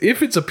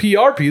if it's a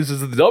PR piece,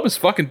 it's the dumbest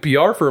fucking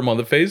PR firm on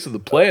the face of the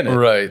planet.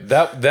 Right.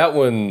 That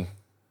one's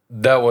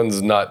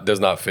does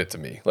not fit to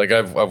me. Like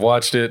I've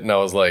watched it and I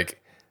was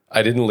like,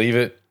 I didn't leave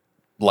it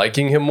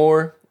liking him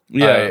more.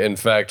 Yeah. I, in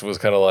fact, was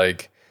kind of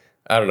like,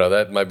 I don't know,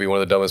 that might be one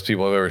of the dumbest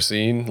people I've ever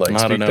seen. Like I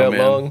speak don't know, that man.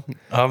 long.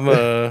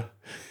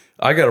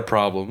 I got a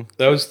problem.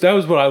 That was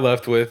what I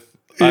left with.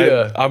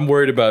 Yeah. I'm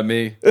worried about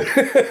me.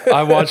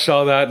 I watched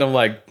all that and I'm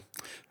like,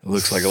 it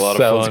looks like a lot of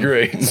fun. Sounds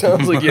great.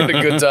 Sounds like you had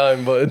a good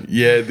time, bud.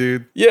 Yeah,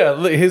 dude. Yeah,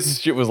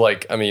 his shit was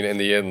like, I mean, in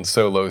the end,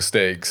 so low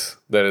stakes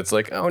that it's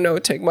like, oh no,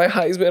 take my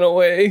Heisman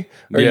away.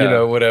 Or,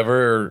 Yeah.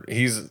 whatever. Or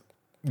he's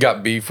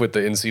got beef with the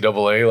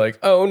NCAA, like,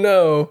 oh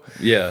no.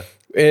 Yeah.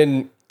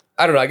 And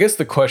I don't know, I guess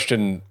the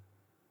question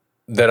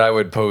that I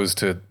would pose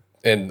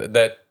and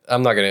that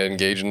I'm not going to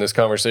engage in this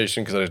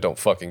conversation because I just don't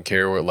fucking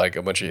care what like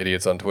a bunch of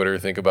idiots on Twitter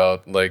think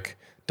about like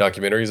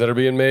documentaries that are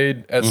being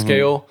made at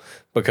scale,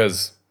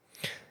 because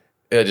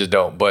I just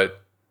don't.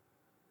 But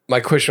my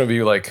question would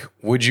be like,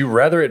 would you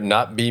rather it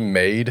not be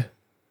made?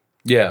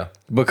 Yeah.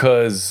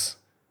 Because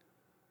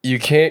you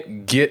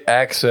can't get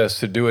access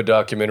to do a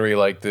documentary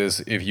like this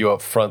if you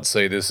up front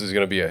say this is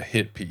going to be a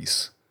hit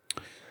piece.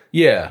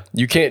 Yeah.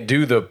 You can't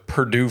do the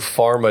Purdue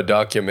Pharma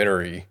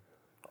documentary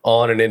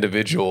on an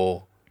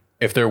individual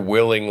if they're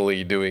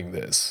willingly doing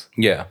this.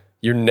 Yeah.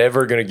 You're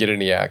never going to get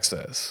any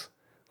access.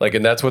 Like,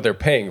 and that's what they're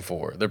paying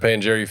for. They're paying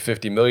Jerry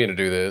 $50 million to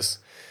do this,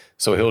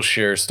 so he'll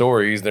share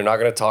stories. They're not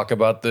going to talk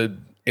about the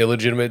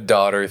illegitimate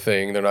daughter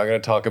thing. They're not going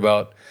to talk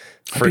about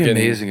It'd be freaking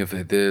amazing if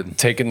they did.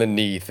 taking the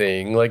knee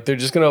thing. Like, they're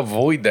just going to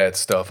avoid that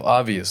stuff,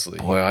 obviously.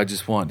 Boy, I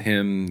just want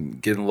him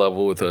getting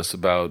level with us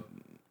about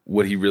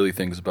what he really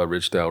thinks about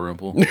Rich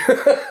Dalrymple.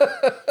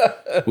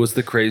 What's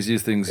the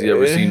craziest things you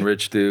ever seen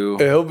Rich do?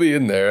 He'll be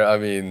in there. I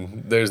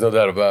mean, there's no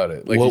doubt about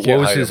it. Like, you What can't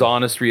was hide his him.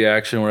 honest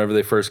reaction whenever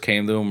they first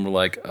came to him? We're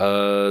like,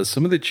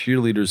 some of the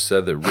cheerleaders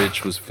said that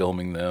Rich was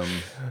filming them.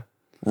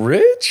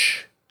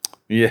 Rich?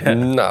 Yeah.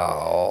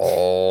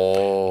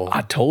 No.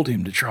 I told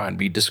him to try and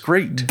be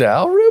discreet.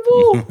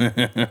 Dalrymple?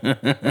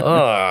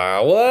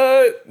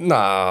 What?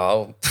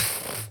 No.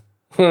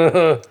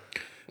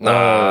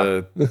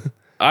 Nah.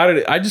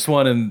 I just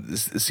want to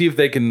see if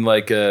they can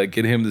like get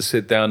him to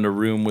sit down in a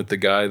room with the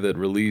guy that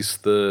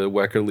released the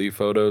Weckerly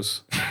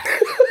photos.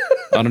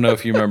 I don't know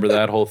if you remember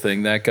that whole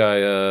thing. That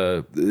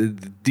guy,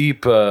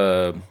 deep.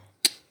 I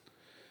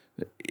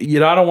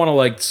don't want to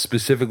like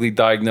specifically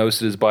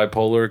diagnose it as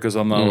bipolar because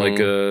I'm not like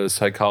a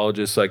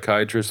psychologist,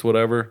 psychiatrist,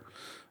 whatever.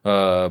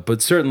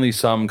 But certainly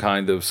some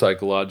kind of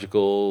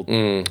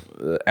psychological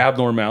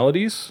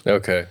abnormalities.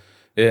 Okay.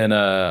 And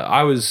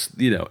I was,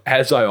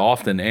 as I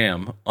often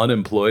am,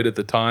 unemployed at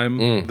the time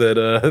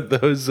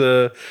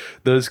that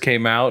those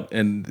came out,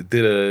 and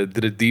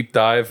did a deep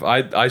dive.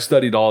 I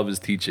studied all of his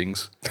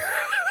teachings.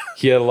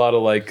 He had a lot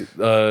of like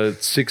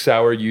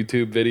 6-hour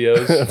YouTube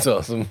videos That's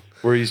awesome.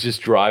 where he's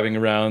just driving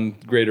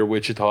around greater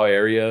Wichita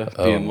area,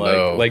 being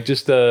no. like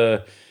just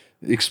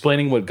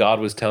explaining what God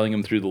was telling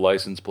him through the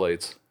license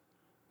plates.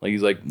 Like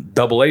he's like,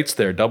 8's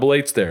there,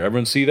 8's there.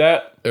 Everyone see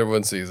that?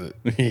 Everyone sees it.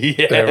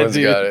 Yeah, Everyone's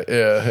dude. got it.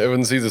 Yeah.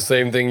 Everyone sees the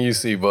same thing you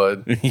see,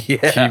 bud.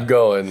 Yeah. Keep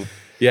going.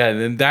 Yeah, and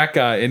then that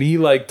guy, and he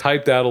like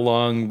typed out a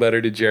long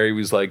letter to Jerry. He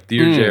was like,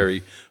 "Dear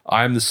Jerry,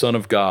 I'm the son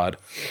of God.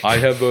 I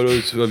have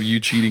photos of you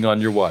cheating on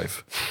your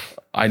wife.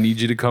 I need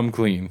you to come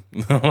clean."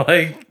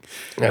 Like,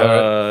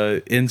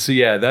 and so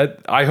yeah, that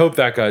I hope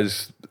that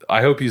guy's.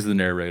 I hope he's the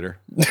narrator.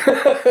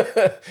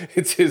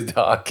 It's his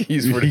doc.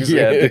 He's producing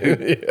Yeah,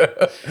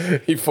 it. Yeah.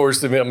 He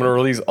forced him. I'm going to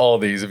release all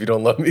these if you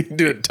don't let me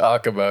do a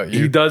talk about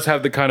you. He does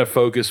have the kind of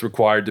focus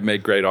required to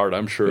make great art,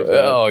 I'm sure.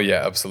 Oh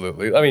yeah,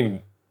 absolutely. I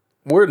mean,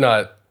 we're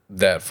not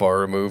that far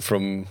removed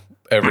from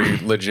every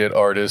legit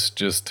artist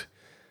just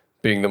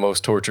being the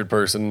most tortured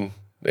person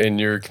in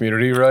your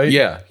community, right?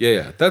 Yeah.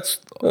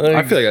 That's.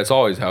 I feel like that's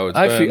always how it's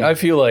been. I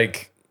feel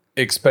like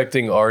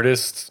expecting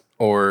artists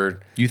or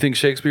You think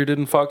Shakespeare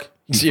didn't fuck?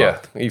 He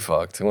fucked. he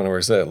fucked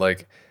 100%.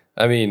 Like,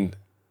 I mean,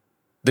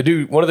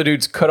 one of the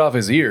dudes cut off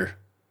his ear.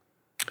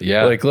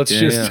 Yeah. Like, let's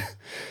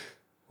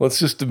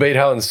just debate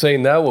how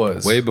insane that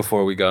was. Way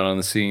before we got on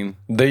the scene.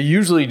 They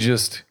usually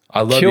just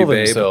I love kill you,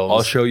 babe. themselves.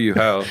 I'll show you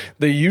how.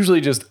 They usually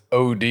just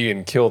OD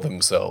and kill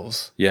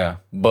themselves. Yeah.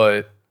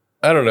 But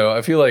I don't know.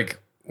 I feel like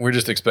we're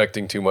just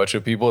expecting too much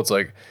of people. It's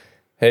like,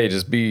 hey,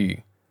 just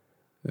be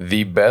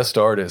the best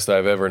artist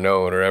I've ever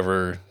known or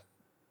ever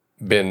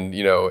been,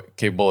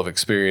 capable of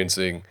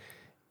experiencing.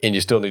 And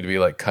you still need to be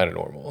like kind of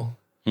normal.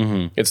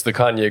 Mm-hmm. It's the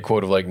Kanye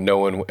quote of like, no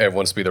one ever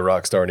wants to be the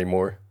rock star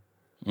anymore.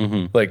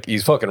 Mm-hmm. Like,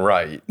 he's fucking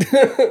right.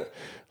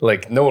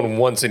 Like, no one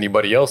wants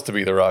anybody else to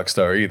be the rock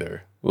star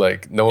either.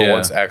 Like, no one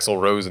wants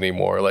Axl Rose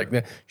anymore.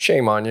 Like,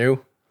 shame on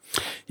you.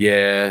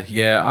 Yeah.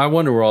 I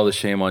wonder where all the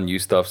shame on you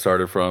stuff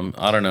started from.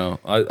 I don't know.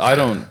 I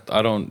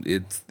don't.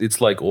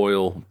 It's like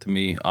oil to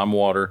me. I'm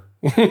water.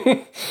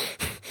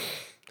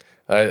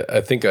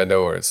 I think I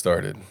know where it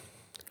started.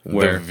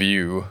 Where? The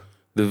View.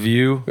 The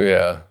View?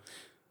 Yeah.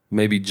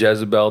 Maybe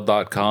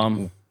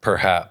Jezebel.com?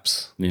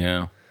 Perhaps.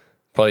 Yeah.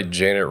 Probably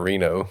Janet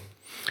Reno.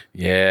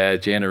 Yeah,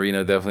 Janet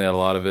Reno definitely had a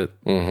lot of it.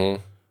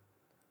 Mm-hmm.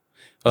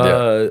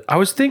 I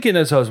was thinking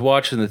as I was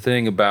watching the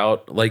thing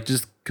about like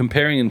just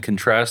comparing and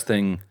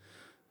contrasting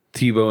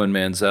Tebow and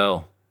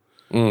Manziel.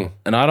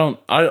 And I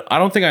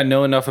don't think I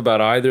know enough about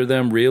either of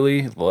them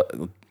really.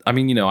 I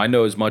mean, I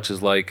know as much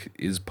as like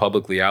is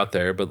publicly out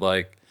there, but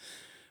like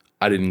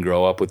I didn't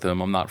grow up with them.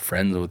 I'm not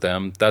friends with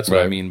them. That's what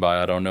I mean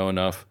by I don't know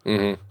enough.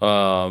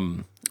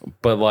 Mm-hmm.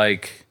 But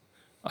like,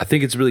 I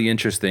think it's really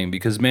interesting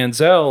because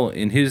Manziel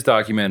in his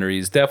documentary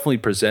is definitely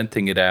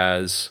presenting it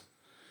as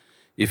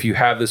if you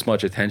have this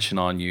much attention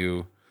on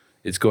you,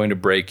 it's going to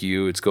break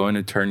you. It's going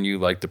to turn you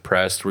like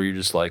depressed where you're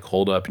just like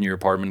holed up in your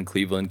apartment in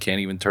Cleveland, can't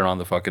even turn on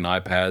the fucking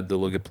iPad to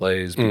look at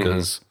plays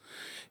because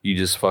you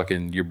just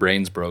fucking, your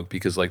brain's broke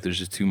because like there's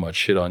just too much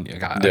shit on you.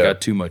 I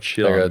got too much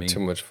shit on me. I got too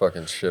much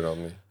fucking shit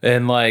on me.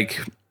 And like,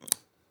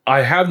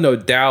 I have no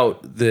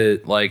doubt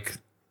that like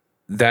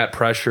that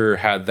pressure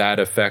had that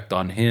effect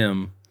on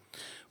him,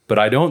 but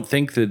I don't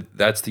think that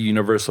that's the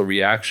universal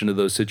reaction to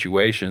those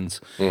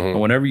situations. And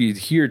whenever you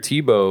hear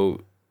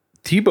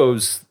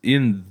Tebow's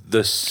in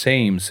the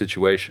same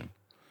situation.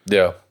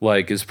 Yeah.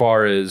 Like as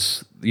far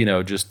as,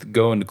 just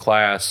going to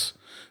class.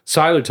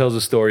 Siler tells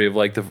a story of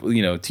like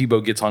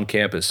Tebow gets on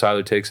campus.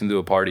 Siler takes him to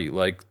a party.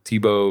 Like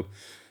Tebow,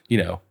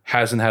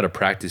 hasn't had a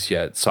practice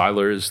yet.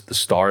 Siler is the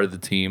star of the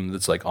team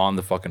that's like on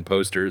the fucking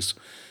posters.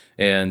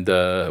 And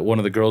one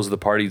of the girls at the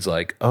party's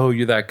like, "Oh,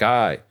 you're that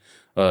guy,"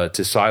 to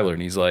Siler.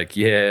 And he's like,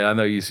 "Yeah, I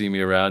know you see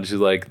me around." She's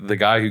like, "The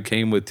guy who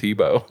came with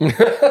Tebow."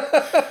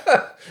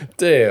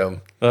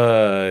 Damn.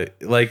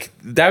 Like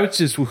that was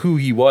just who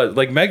he was.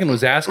 Like Megan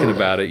was asking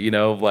about it,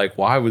 like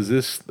why was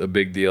this a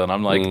big deal? And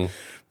I'm like,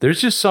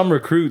 there's just some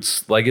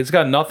recruits, like it's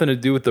got nothing to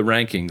do with the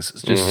rankings.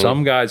 It's just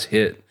some guys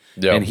hit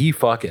and he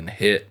fucking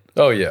hit.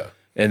 Oh yeah.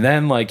 And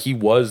then like he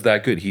was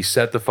that good. He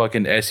set the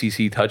fucking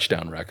SEC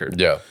touchdown record.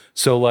 Yeah.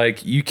 So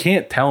like you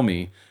can't tell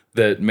me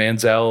that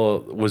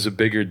Manziel was a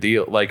bigger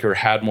deal, like or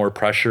had more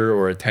pressure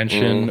or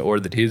attention, or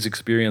that his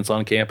experience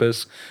on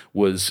campus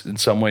was in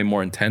some way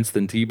more intense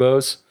than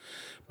Tebow's.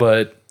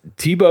 But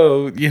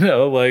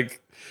Tebow,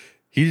 like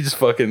he just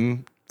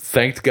fucking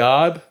thanked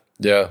God.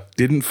 Yeah.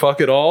 Didn't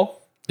fuck at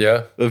all.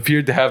 Yeah.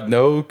 Appeared to have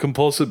no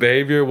compulsive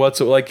behavior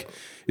whatsoever. Like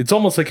it's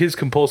almost like his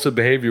compulsive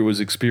behavior was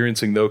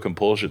experiencing no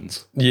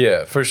compulsions.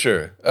 Yeah, for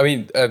sure. I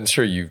mean, I'm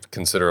sure you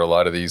consider a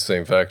lot of these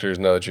same factors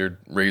now that you're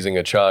raising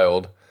a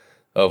child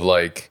of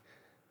like,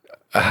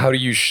 how do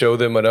you show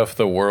them enough of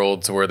the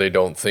world to where they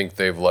don't think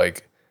they've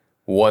like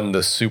won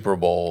the Super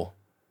Bowl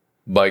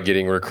by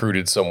getting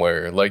recruited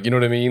somewhere? Like, you know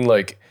what I mean?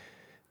 Like,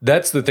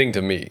 that's the thing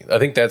to me. I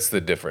think that's the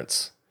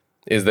difference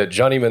is that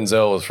Johnny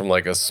Manziel is from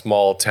like a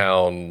small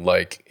town,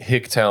 like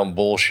hick-town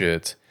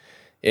bullshit.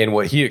 And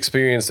what he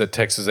experienced at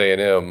Texas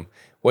A&M,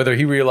 whether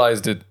he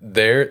realized it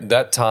there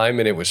that time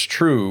and it was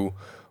true,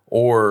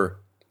 or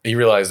he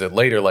realized it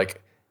later,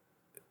 like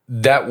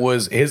that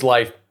was his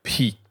life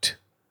peaked.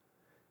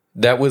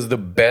 That was the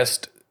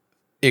best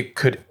it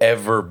could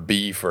ever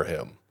be for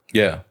him.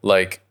 Yeah.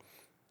 Like,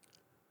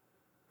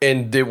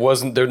 and there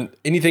wasn't there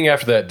anything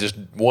after that just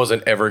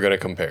wasn't ever going to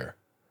compare.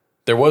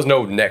 There was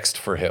no next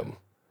for him.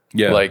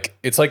 Yeah. Like,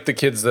 it's like the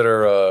kids that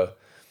are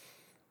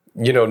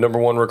number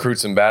one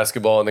recruits in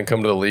basketball and then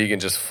come to the league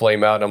and just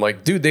flame out. And I'm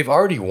like, dude, they've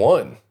already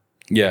won.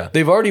 Yeah.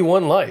 They've already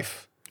won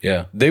life.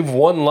 Yeah. They've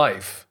won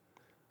life.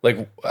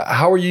 Like,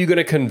 how are you going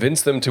to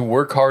convince them to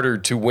work harder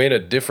to win a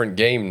different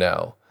game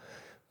now?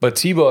 But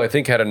Tebow, I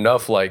think, had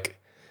enough, like,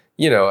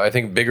 I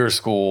think bigger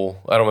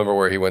school. I don't remember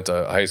where he went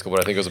to high school, but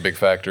I think it was a big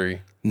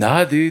factory.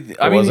 Nah, dude.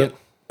 I was mean, it?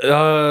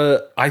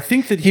 I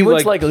think that he Went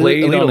to, like like,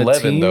 played Elite on a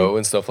 11, team. though,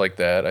 and stuff like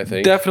that, I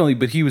think. Definitely,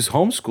 but he was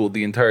homeschooled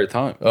the entire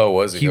time. Oh,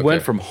 was he? He Okay.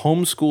 went from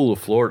homeschool to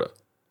Florida.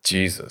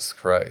 Jesus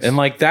Christ. And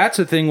like that's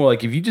a thing where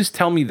like if you just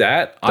tell me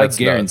that, That's I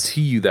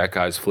guarantee you that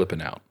guy's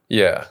flipping out.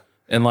 yeah.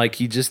 And like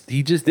he just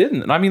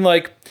didn't. And I mean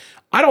like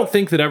I don't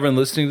think that everyone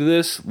listening to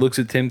this looks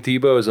at Tim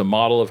Tebow as a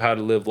model of how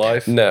to live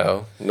life.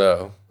 No.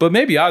 But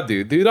maybe I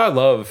do. Dude, I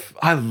love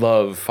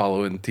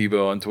following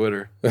Tebow on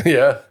Twitter.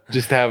 Yeah.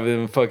 Just have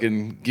him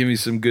fucking give me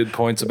some good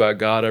points about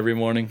God every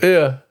morning.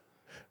 Yeah.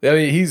 I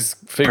mean, he's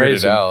figured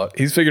Praise it him. out.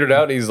 He's figured it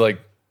out, and he's like,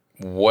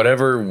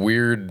 whatever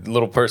weird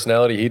little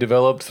personality he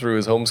developed through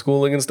his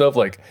homeschooling and stuff,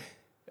 like,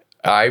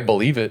 I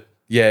believe it.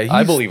 Yeah,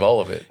 I believe all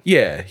of it.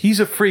 Yeah, he's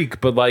a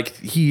freak, but like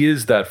he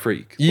is that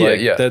freak. Yeah, Like,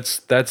 yeah.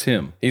 That's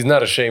him. He's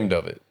not ashamed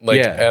of it, like,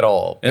 Yeah. at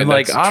all. And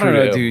like that's I don't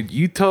true know, to him. dude.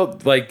 You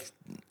told like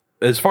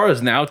as far as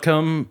an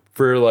outcome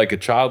for like a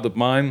child of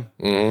mine,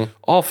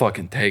 I'll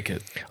fucking take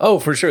it. Oh,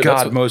 for sure. God,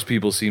 That's what, most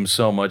people seem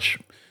so much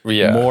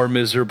Yeah. more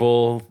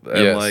miserable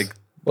and yes. like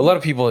a lot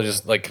of people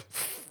just like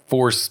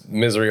force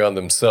misery on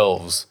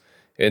themselves,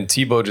 and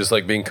Tebow just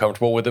like being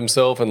comfortable with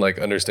himself and like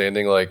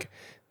understanding like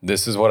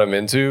this is what I'm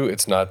into.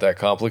 It's not that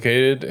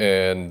complicated,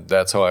 and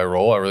that's how I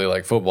roll. I really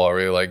like football. I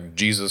really like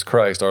Jesus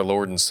Christ, our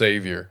Lord and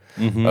Savior,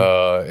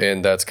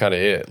 and that's kind of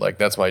it. Like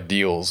that's my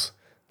deals.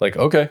 Like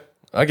okay,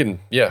 I can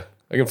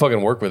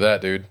fucking work with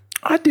that, dude.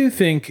 I do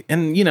think,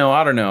 and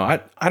I don't know.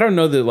 I don't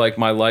know that like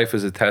my life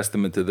is a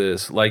testament to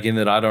this, like in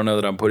that I don't know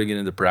that I'm putting it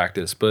into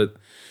practice, but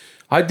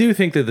I do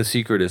think that the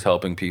secret is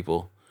helping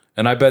people.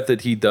 And I bet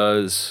that he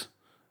does.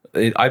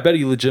 I bet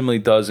he legitimately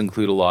does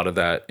include a lot of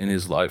that in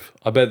his life.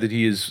 I bet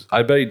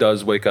he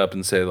does wake up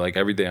and say like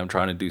every day I'm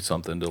trying to do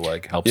something to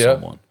like help Yeah,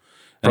 someone.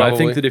 And I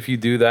probably. think that if you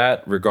do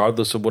that,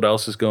 regardless of what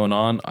else is going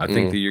on, I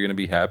think that you're going to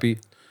be happy.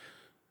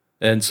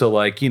 And so,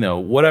 like,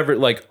 whatever,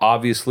 like,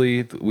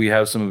 obviously, we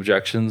have some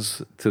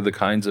objections to the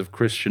kinds of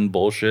Christian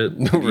bullshit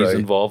he's Right.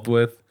 involved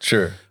with.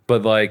 Sure.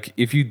 But, like,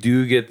 if you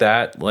do get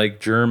that, like,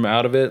 germ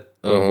out of it,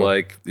 of,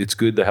 like, it's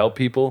good to help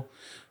people,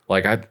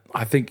 like,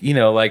 I think,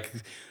 like,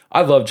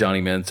 I love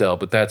Johnny Manziel,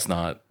 but that's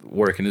not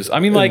working. I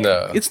mean, like,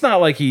 No. it's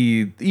not like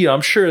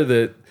I'm sure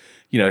that,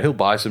 he'll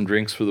buy some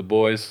drinks for the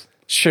boys.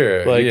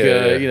 Sure. Like,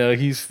 yeah.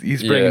 he's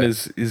bringing Yeah.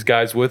 his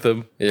guys with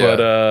him. Yeah.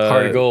 But,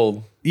 Heart of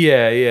gold.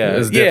 yeah,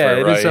 It's yeah,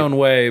 different, in its right? own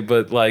way,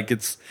 but like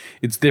it's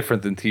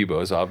different than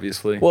Tebow's,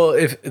 obviously. Well,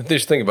 if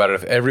just think about it,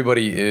 if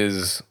everybody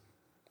is,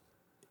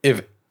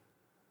 if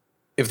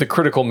the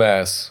critical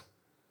mass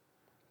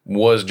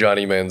was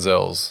Johnny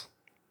Manziel's,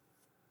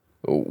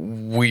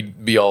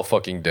 we'd be all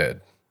fucking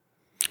dead.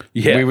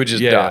 yeah, We would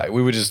just die.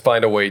 We would just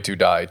find a way to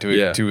die,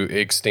 Yeah. to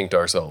extinct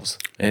ourselves.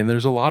 And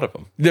there's a lot of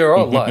them. There are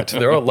a lot.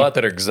 There are a lot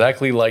that are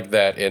exactly like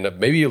that, and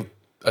maybe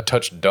a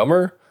touch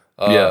dumber.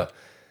 Yeah.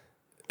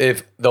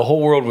 If the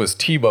whole world was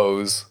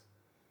Tebow's,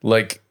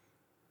 like,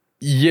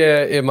 yeah,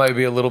 it might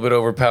be a little bit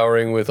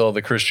overpowering with all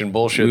the Christian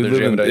bullshit they're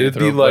jamming down your It'd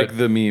be throat, like but-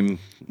 the meme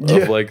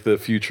of like the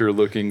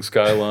future-looking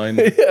skyline.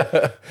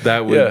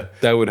 That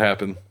would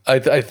happen. I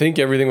think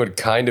everything would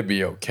kind of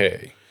be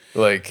okay.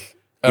 Like,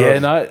 I Yeah,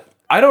 don't and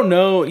I don't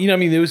know. I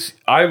mean,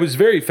 I was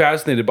very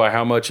fascinated by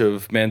how much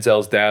of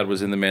Manziel's dad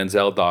was in the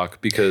Manziel doc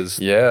because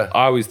Yeah.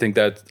 I always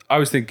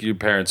think your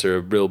parents are a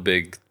real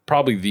big,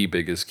 probably the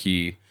biggest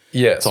key.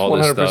 yes, all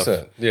this 100%.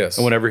 stuff. Yes.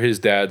 And whenever his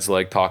dad's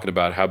like talking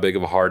about how big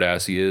of a hard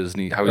ass he is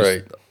and how he's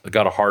Right.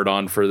 got a hard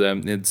on for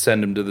them and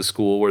send him to the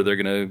school where they're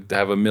going to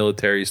have a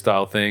military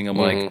style thing. I'm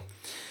Mm-hmm. like,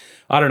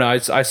 I don't know.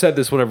 I said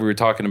this whenever we were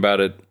talking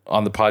about it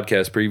on the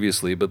podcast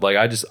previously, but like,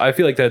 I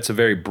feel like that's a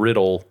very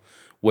brittle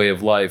way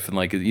of life. And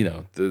like,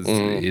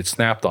 it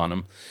snapped on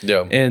him.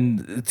 Yeah.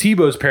 And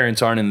Tebow's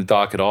parents aren't in the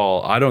doc at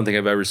all. I don't think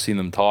I've ever seen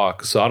them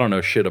talk, so I don't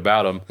know shit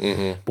about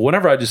them. But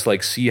whenever I just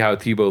like see how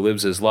Tebow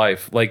lives his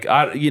life, like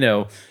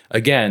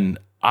again,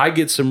 I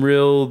get some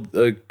real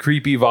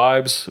creepy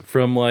vibes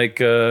from like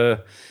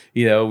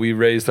we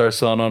raised our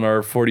son on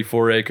our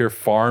 44-acre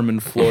farm in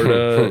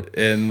Florida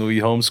and we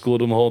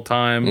homeschooled him the whole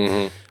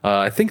time.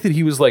 I think that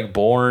he was like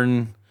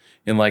born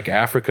in like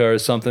Africa or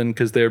something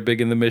because they're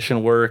big in the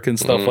mission work and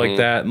stuff like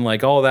that and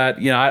like all that.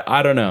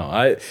 I don't know.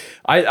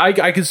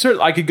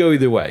 I could go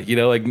either way.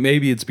 Like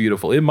maybe it's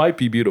beautiful. It might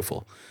be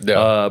beautiful.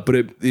 Yeah. But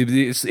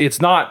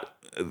it's not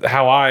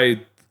how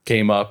I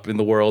came up in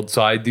the world.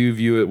 So I do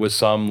view it with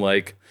some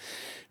like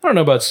I don't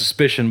know about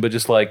suspicion, but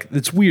just like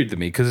it's weird to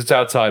me because it's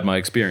outside my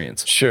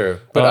experience. Sure,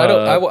 but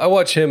I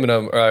watch him,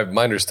 and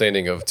my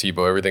understanding of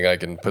Tebow, everything I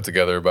can put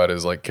together about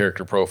his like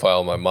character profile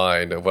in my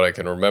mind of what I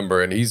can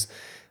remember, and he's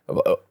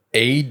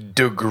a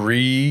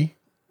degree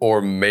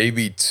or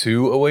maybe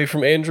two away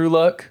from Andrew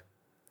Luck,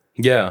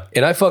 Yeah.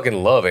 and I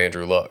fucking love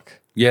Andrew Luck.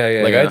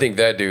 Yeah. Like yeah. I think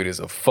that dude is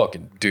a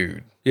fucking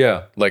dude.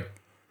 Yeah. Like,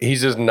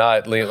 he's just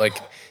not, like,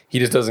 he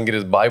just doesn't get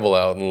his Bible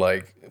out and,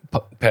 like,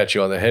 pat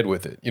you on the head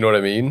with it. You know what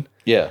I mean?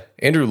 Yeah.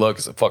 Andrew Luck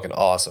is fucking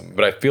awesome,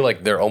 but I feel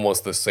like they're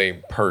almost the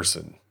same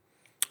person.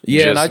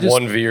 Yeah, Just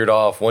one veered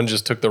off, one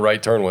just took the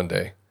right turn one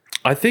day.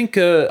 I think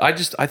I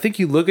think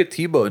you look at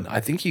Tebow and I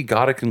think you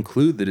got to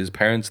conclude that his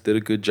parents did a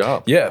good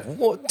job. Yeah,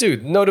 well,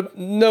 dude, no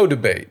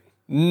debate.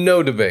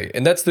 No debate.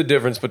 And that's the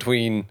difference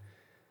between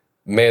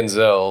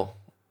Manziel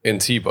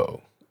and Tebow.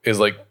 Is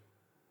like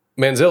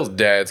Manziel's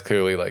dad's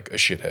clearly like a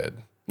shithead.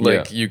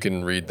 Like you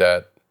can read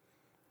that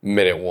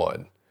minute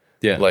one.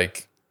 Yeah.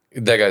 Like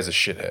that guy's a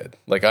shithead.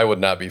 Like I would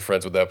not be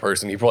friends with that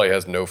person. He probably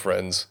has no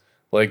friends.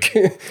 Like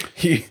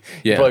he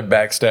probably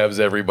backstabs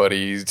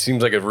everybody. He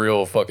seems like a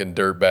real fucking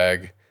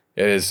dirtbag.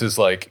 And it's just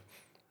like,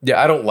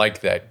 yeah, I don't like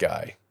that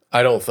guy.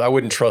 I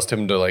wouldn't trust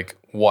him to like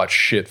watch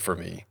shit for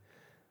me.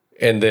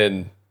 And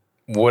then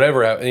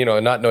whatever happened, you know,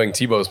 not knowing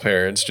Tebow's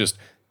parents, just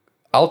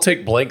I'll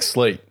take blank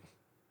slate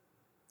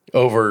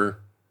over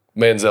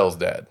Manziel's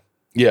dad.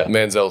 Yeah.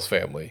 Manziel's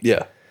family.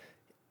 Yeah.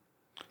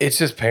 It's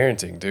just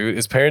parenting, dude.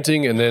 It's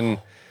parenting. And then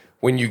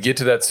when you get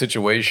to that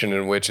situation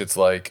in which it's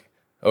like,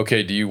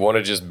 okay, do you want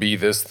to just be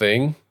this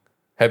thing?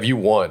 Have you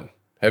won?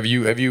 Have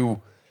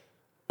you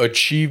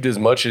achieved as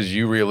much as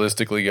you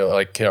realistically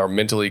like are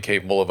mentally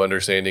capable of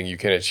understanding you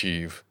can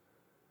achieve?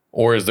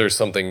 Or is there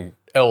something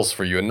else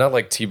for you? And not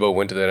like Tebow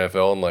went to the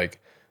NFL and like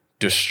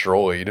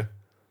destroyed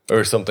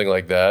or something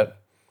like that.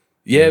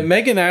 Yeah,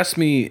 Megan asked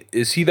me,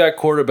 is he that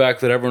quarterback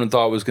that everyone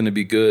thought was going to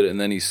be good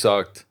and then he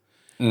sucked?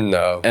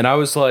 No. And I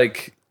was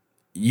like,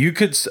 you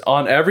could,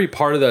 on every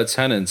part of that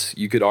sentence,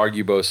 you could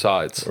argue both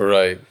sides.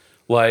 Right.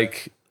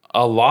 Like,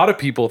 a lot of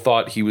people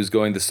thought he was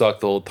going to suck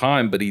the whole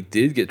time, but he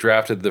did get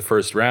drafted the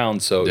first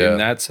round. So in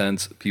that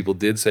sense, people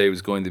did say he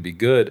was going to be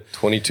good.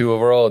 22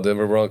 overall,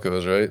 Denver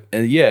Broncos, right?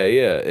 And yeah.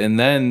 And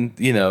then,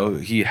 you know,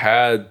 he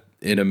had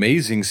an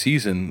amazing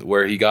season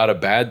where he got a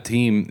bad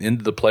team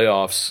into the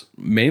playoffs,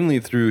 mainly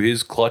through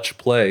his clutch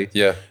play.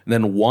 Yeah. And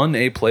then won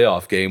a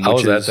playoff game. I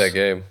was at that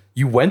game.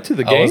 You went to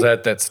the game? I was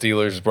at that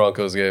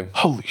Steelers-Broncos game.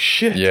 Holy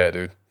shit. Yeah,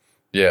 dude.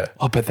 Yeah.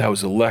 I'll bet that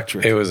was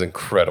electric. It was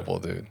incredible,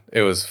 dude.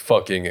 It was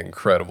fucking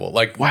incredible.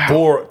 Like,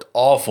 Wow.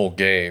 awful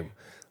game.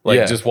 Like,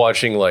 Yeah. just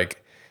watching,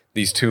 like,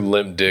 these two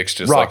limp dicks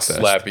just, Rock like, fest.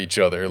 slap each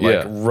other, like,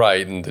 Yeah.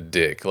 right in the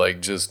dick.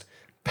 Like, just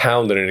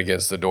pounding it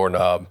against the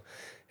doorknob.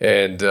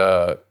 And,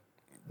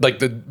 like,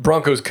 the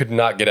Broncos could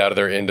not get out of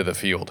their end of the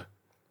field.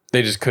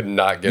 They just could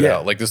not get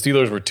out. Like, the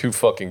Steelers were too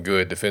fucking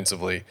good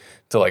defensively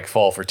to, like,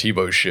 fall for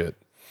Tebow's shit.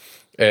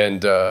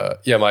 And,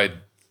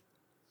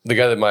 the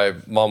guy that my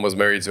mom was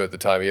married to at the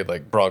time, he had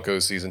like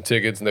Broncos season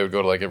tickets and they would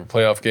go to like every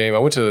playoff game. I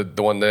went to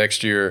the one the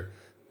next year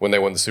when they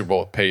won the Super Bowl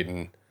with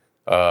Peyton,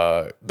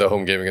 the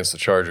home game against the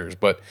Chargers.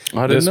 But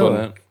I didn't know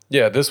that.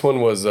 Yeah, this one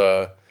was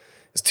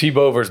it's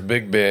Tebow versus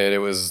Big Ben. It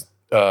was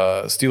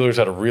Steelers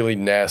had a really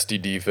nasty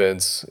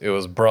defense. It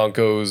was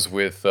Broncos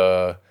with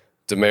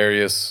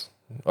Demarius,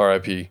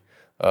 RIP,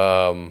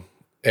 and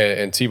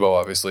Tebow,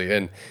 obviously.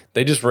 And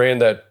they just ran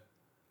that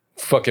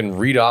fucking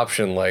read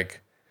option like,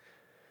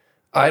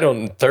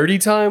 30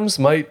 times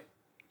might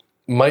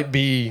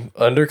be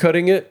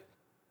undercutting it.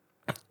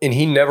 And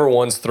he never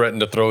once threatened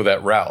to throw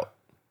that route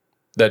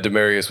that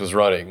Demarius was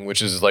running,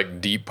 which is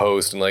like deep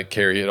post and like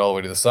carry it all the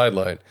way to the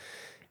sideline.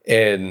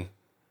 And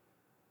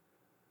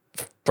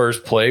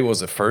first play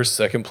was the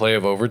second play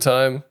of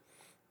overtime.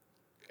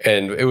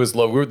 And it was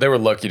low. They were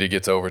lucky to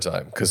get to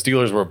overtime because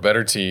Steelers were a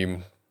better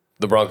team.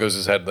 The Broncos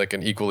just had like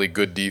an equally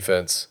good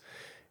defense.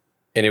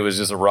 And it was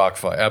just a rock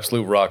fight,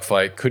 absolute rock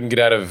fight. Couldn't get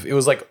out of it.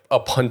 Was like a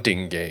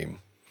punting game.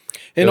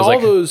 And was all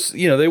like- those,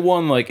 you know, they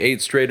won like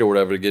 8 straight or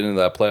whatever to get into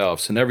that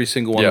playoffs. And every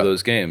single one of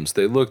those games,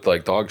 they looked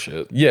like dog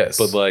shit. Yes.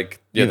 But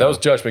like, Yeah, you that know, was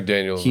Josh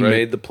McDaniels, he right?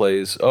 made the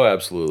plays. Oh,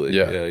 absolutely.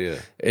 Yeah.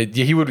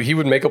 He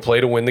would make a play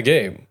to win the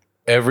game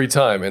every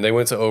time. And they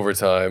went to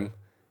overtime.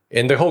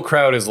 And the whole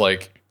crowd is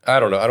like,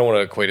 I don't know. I don't want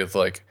to equate it to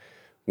like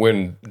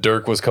when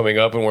Dirk was coming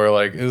up and we're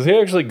like, is he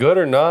actually good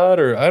or not?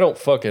 Or I don't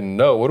fucking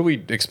know. What are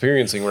we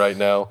experiencing right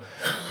now?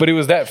 But it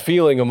was that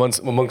feeling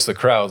amongst the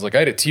crowds. Like I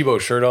had a Tebow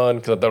shirt on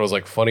because I thought it was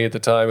like funny at the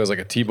time. It was like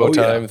a Tebow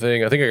time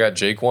thing. I think I got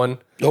Jake one.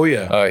 Oh,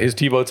 yeah. His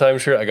Tebow time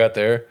shirt I got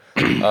there.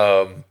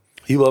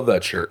 He loved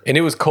that shirt. And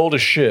it was cold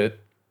as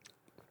shit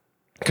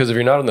because if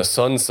you're not on the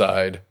sun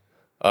side,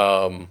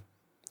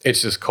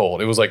 it's just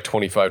cold. It was like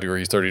 25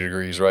 degrees, 30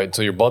 degrees, right?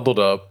 So you're bundled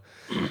up.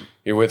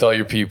 You're with all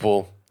your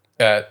people.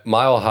 At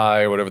Mile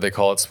High, or whatever they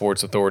call it,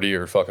 Sports Authority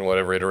or fucking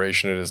whatever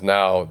iteration it is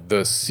now,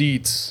 the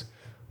seats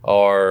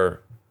are,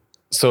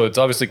 so it's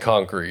obviously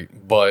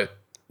concrete, but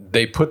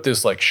they put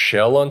this like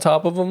shell on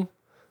top of them,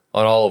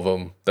 on all of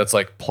them, that's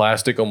like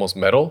plastic, almost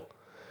metal.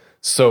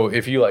 So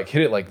if you like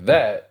hit it like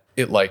that,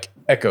 it like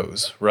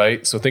echoes,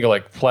 right? So think of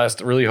like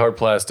plastic, really hard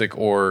plastic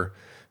or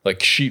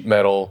like sheet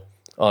metal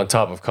on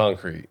top of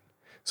concrete.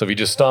 So if you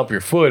just stomp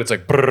your foot, it's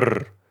like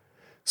brrr.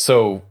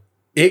 So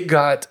it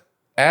got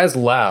as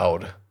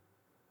loud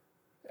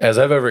as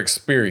I've ever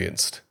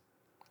experienced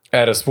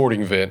at a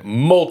sporting event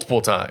multiple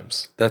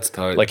times. That's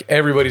tight. Like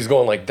everybody's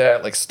going like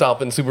that, like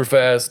stomping super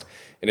fast,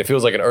 and it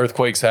feels like an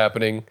earthquake's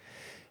happening.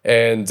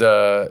 And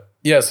so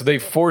they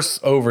force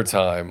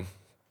overtime.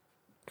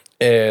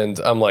 And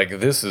I'm like,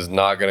 this is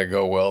not going to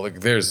go well. Like,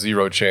 there's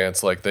zero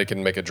chance like they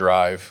can make a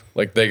drive.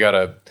 Like, they got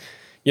to,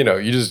 you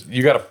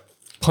got a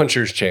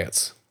puncher's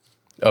chance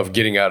of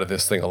getting out of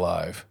this thing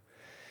alive.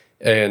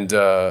 And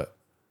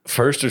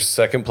first or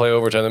second play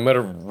overtime, they might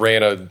have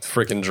ran a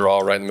freaking draw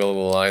right in the middle of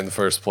the line the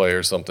first play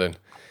or something.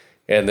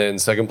 And then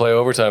second play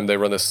overtime, they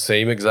run the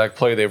same exact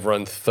play they've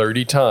run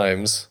 30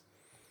 times.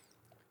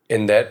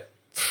 And that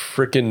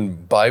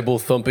freaking Bible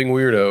thumping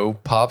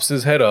weirdo pops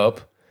his head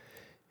up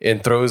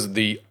and throws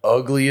the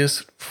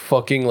ugliest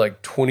fucking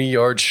like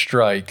 20-yard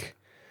strike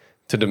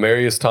to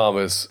Demaryius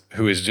Thomas,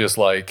 who has just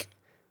like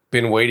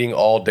been waiting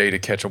all day to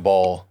catch a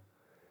ball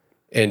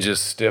and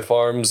just stiff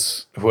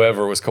arms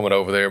whoever was coming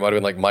over there. It might have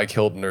been like Mike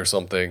Hilton or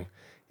something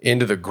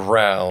into the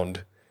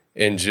ground.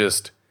 And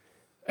just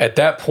at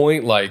that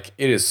point, like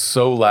it is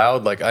so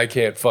loud, like I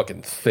can't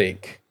fucking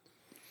think.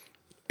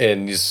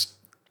 And just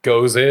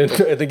goes in.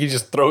 I think he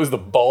just throws the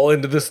ball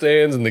into the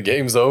stands and the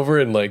game's over.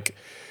 And like,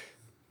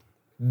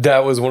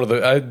 that was one of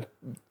the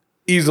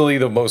easily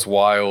the most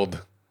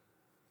wild,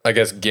 I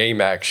guess,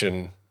 game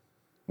action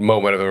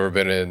moment I've ever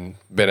been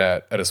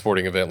at a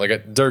sporting event. Like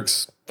at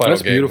Dirk's final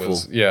That's game beautiful.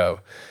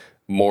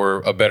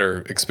 was a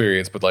better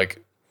experience, but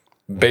like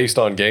based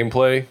on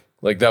gameplay,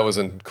 like that was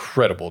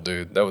incredible,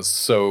 dude. That was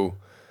so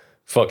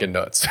fucking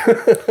nuts.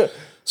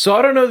 So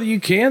I don't know that you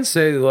can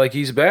say like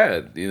he's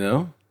bad, you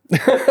know?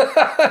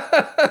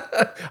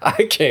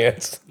 I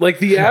can't. Like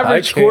the I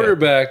average can't.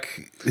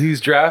 quarterback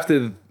who's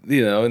drafted,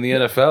 you know, in the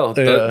NFL,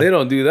 Yeah. they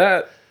don't do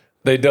that.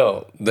 They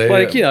don't. They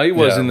Like, you know, he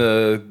wasn't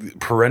a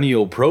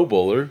perennial Pro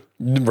Bowler,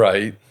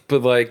 right.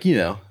 but like, you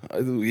know,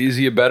 he's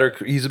a better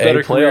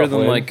playoff career than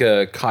win.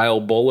 like Kyle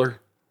Bowler,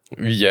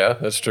 Yeah,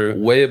 that's true.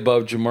 way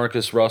above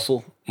Jamarcus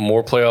Russell,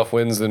 More playoff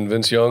wins than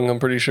Vince Young, I'm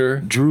pretty sure.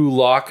 Drew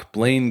Lock,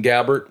 Blaine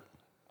Gabbert.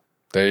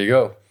 There you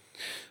go.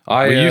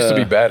 We used to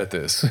be bad at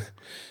this.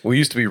 We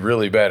used to be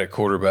really bad at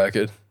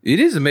quarterbacking. It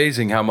is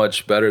amazing how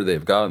much better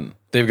they've gotten.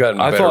 They've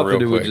gotten I better thought real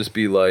that it would quick. just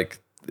be like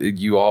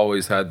you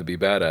always had to be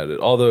bad at it.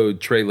 Although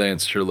Trey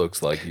Lance sure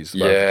looks like he's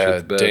about to Yeah, shit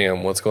the bed.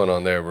 damn, what's going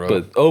on there, bro?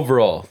 But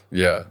overall,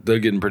 yeah, they're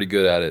getting pretty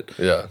good at it.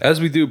 Yeah.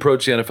 As we do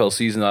approach the NFL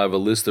season, I have a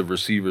list of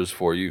receivers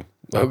for you.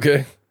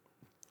 okay,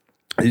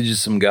 These are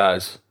just some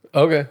guys: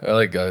 okay. I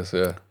like guys.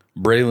 Yeah,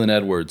 Braylon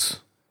Edwards,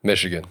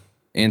 Michigan,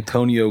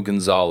 Antonio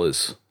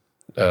Gonzalez.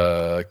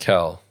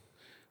 Cal.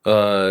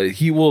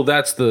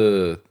 That's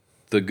the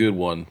good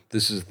one.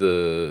 This is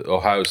the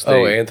Ohio State.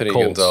 Oh, Anthony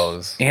Colts.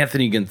 Gonzalez.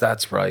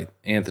 That's right.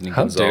 Anthony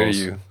How Gonzalez.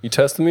 dare you? You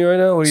testing me right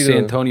now? What are you doing?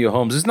 Santonio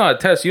Holmes. It's not a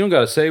test. You don't got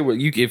to say where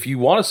you if you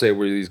want to say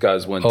where these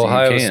guys went to.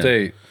 Ohio you can.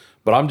 State.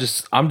 But I'm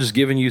just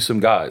giving you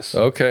some guys.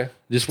 Okay.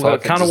 Just Talking-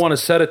 kind of just- want to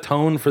set a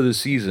tone for the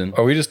season.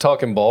 Are we just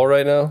talking ball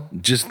right now?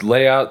 Just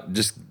lay out.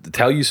 Just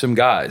tell you some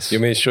guys. You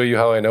want me to show you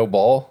how I know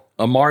ball?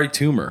 Amari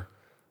Toomer.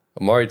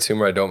 Amari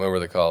Toomer, I don't remember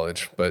the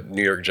college, but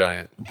New York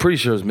Giant. Pretty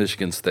sure it's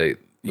Michigan State.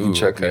 You can Ooh,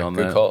 check me okay, on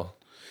good that. call.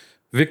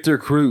 Victor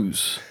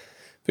Cruz.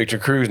 Victor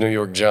Cruz, New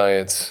York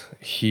Giants.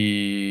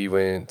 He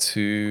went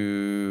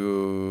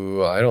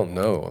to, I don't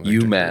know. Victor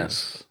Cruz.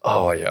 UMass.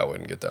 Oh, yeah, I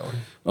wouldn't get that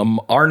one.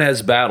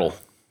 Arnaz Battle.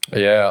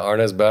 Yeah,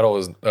 Arnaz Battle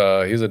was,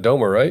 he's a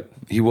domer, right?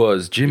 He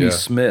was. Jimmy Yeah.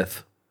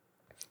 Smith.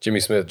 Jimmy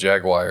Smith,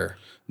 Jaguar.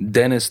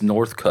 Dennis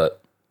Northcutt.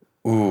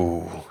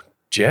 Ooh,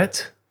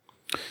 Jet?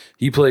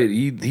 He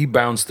played. He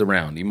bounced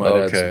around. He might have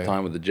had Okay. some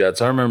time with the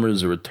Jets. I remember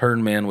as a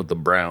return man with the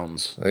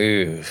Browns.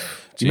 Ew,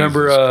 Do you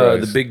remember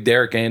the big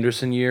Derek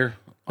Anderson year?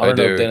 I don't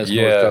know do, if Dennis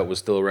yeah. Northcutt was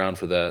still around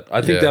for that.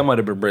 I think Yeah. that might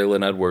have been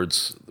Braylon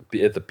Edwards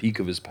at the peak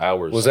of his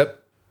powers. Was that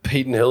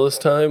Peyton Hillis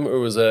time, or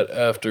was that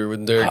after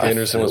when Derek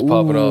Anderson was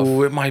popping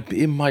off? It might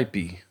be. It might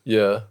be.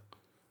 Yeah.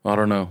 I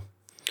don't know.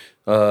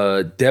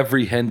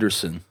 Devery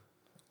Henderson,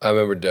 I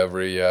remember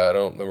Devery. Yeah, I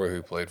don't remember who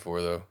he played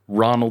for, though.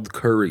 Ronald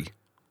Curry,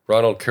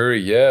 Ronald Curry,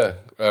 yeah.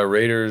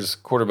 Raiders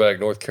quarterback,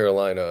 North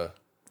Carolina.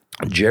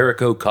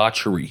 Jericho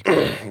Cotchery,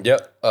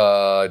 Yep.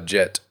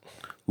 Jet.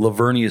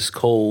 Lavernius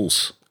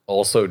Coles,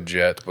 Also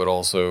Jet, but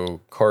also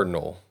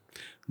Cardinal.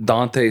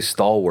 Dante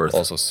Stallworth,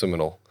 Also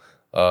Seminole.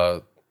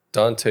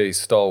 Dante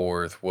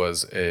Stallworth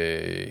was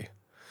he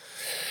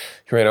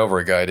ran over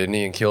a guy, didn't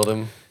he, and killed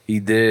him? he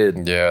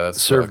did. Yeah, that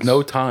Served sucks.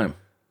 no time.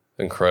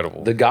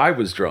 Incredible. The guy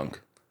was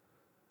drunk.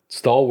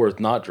 Stallworth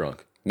not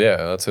drunk. Yeah,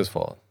 that's his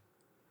fault.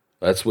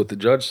 That's what the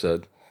judge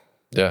said.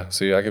 Yeah,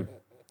 see, I could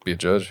be a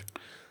judge.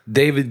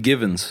 David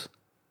Givens.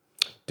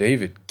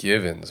 David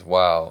Givens,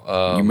 wow.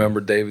 You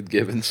remember David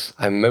Givens?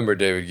 I remember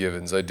David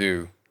Givens, I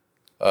do.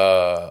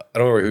 I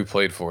don't remember who he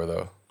played for,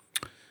 though.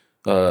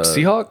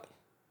 Seahawk?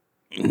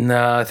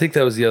 Nah, I think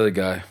that was the other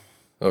guy.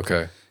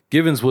 Okay.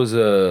 Givens was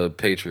a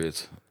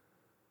Patriots.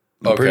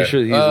 I'm Okay. pretty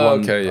sure he's Oh,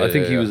 one. okay, yeah, I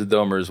think yeah, he yeah. was a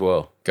domer as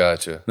well.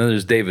 Gotcha. Then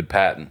there's David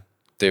Patton.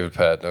 David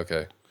Patton,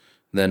 okay.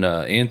 Then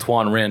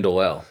Antoine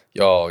Randall L.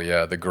 Oh,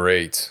 yeah, the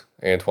great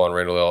Antoine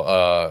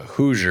Randall.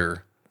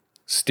 Hoosier,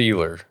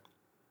 Steeler,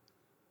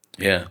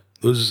 Yeah,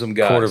 those are some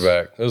guys.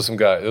 quarterback. Those are some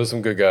guys. Those are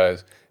some good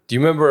guys. Do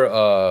you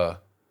remember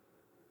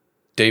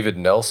David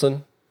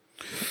Nelson?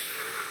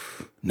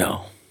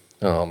 No.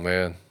 Oh,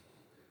 man.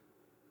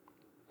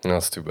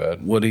 That's too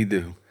bad. What'd he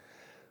do?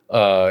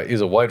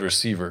 He's a wide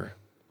receiver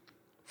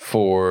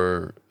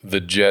for the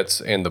Jets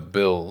and the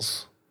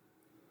Bills.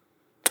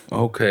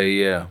 Okay,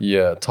 yeah.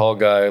 Yeah, tall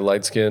guy,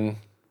 light skin.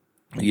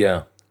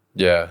 Yeah.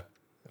 Yeah.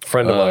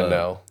 Friend of mine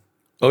now.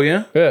 Oh,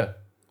 yeah? Yeah.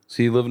 Does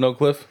he live in Oak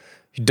Cliff?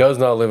 He does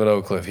not live in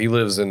Oak Cliff. He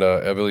lives in,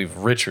 I believe,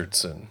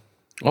 Richardson.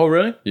 Oh,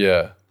 really?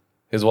 Yeah.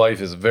 His wife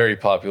is very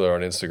popular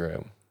on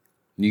Instagram.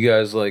 You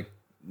guys, like,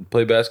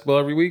 play basketball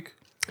every week?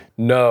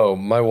 No,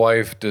 my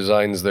wife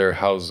designs their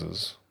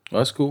houses. Oh,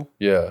 that's cool.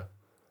 Yeah.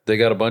 They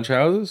got a bunch of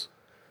houses?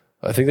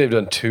 I think they've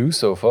done 2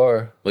 so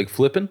far. Like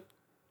flipping?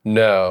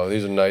 No,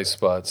 these are nice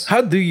spots.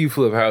 How do you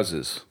flip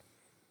houses?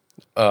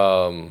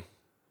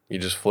 You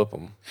just flip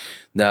them.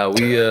 Now,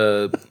 we,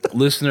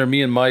 listener,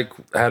 me and Mike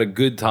had a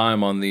good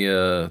time on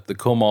the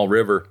Comal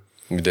River.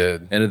 We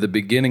did. And at the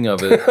beginning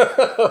of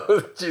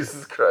it,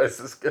 Jesus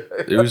Christ, this guy.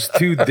 there was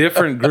 2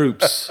 different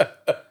groups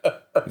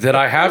that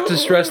I have to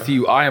stress to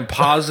you, I am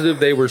positive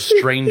they were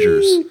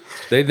strangers.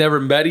 They'd never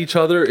met each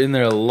other in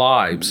their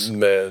lives.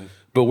 Man.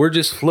 But we're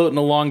just floating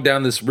along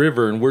down this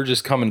river, and we're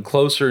just coming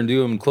closer and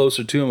doing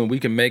closer to him, and we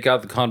can make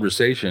out the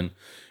conversation.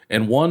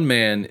 And one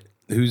man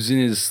who's in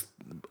his,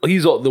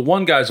 the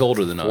one guy's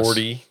older than us.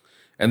 40.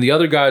 And the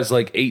other guy's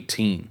like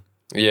 18.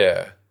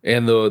 Yeah.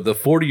 And the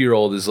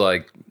 40-year-old is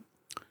like,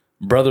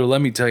 brother, let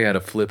me tell you how to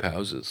flip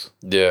houses.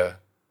 Yeah.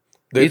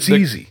 It's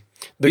easy.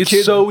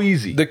 It's so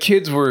easy. The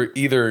kids were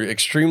either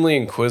extremely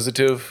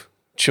inquisitive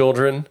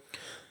children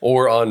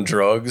or on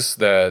drugs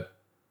that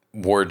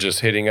were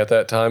just hitting at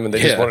that time, and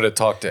they just wanted to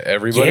talk to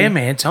everybody. Yeah,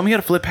 man, tell me how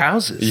to flip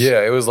houses.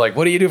 Yeah, it was like,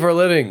 what do you do for a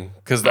living?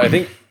 Because I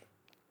think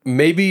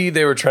maybe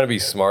they were trying to be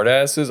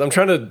smartasses. I'm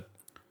trying to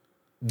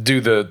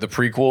do the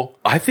prequel.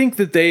 I think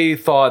that they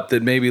thought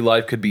that maybe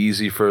life could be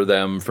easy for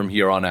them from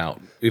here on out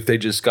if they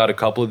just got a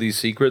couple of these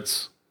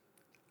secrets.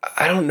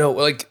 I don't know.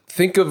 Like,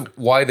 think of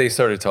why they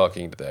started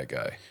talking to that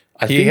guy.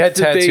 He think had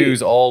that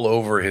tattoos all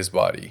over his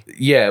body.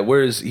 Yeah,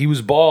 whereas he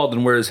was bald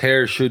and where his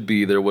hair should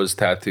be, there was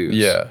tattoos.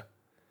 Yeah.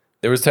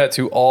 There was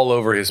tattoo all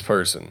over his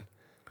person.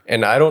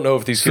 And I don't know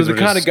if these So kids the were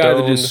kind just of guy that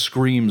stoned. just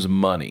screams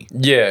money.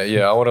 Yeah.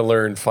 I want to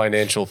learn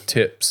financial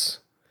tips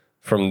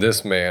from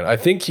this man. I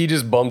think he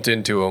just bumped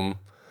into him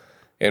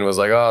and was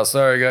like, "Oh,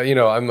 sorry, guy. You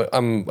know,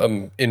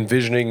 I'm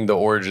envisioning the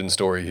origin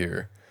story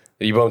here."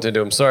 He bumped into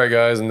him, "Sorry,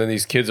 guys," and then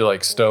these kids are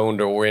like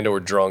stoned or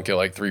drunk at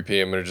like 3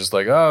 p.m. and are just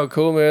like, "Oh,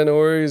 cool, man, no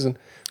worries." And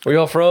where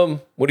y'all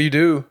from? What do you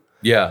do?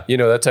 Yeah. You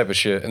know, that type of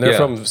shit. And they're Yeah.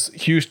 from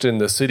Houston,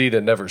 the city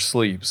that never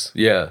sleeps.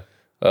 Yeah.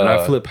 And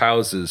I flip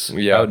houses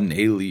out in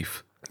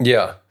A-Leaf.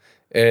 Yeah.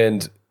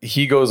 And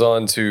he goes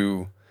on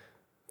to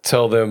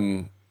tell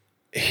them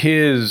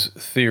his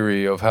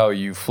theory of how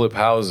you flip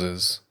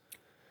houses,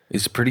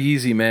 It's pretty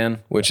easy, man.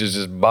 which is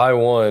just buy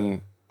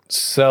one,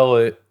 sell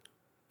it,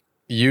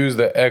 use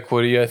the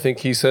equity. I think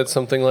he said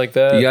something like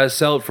that. You guys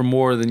sell it for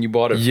more than you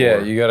bought it Yeah,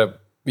 for. you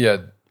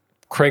gotta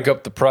crank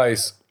up the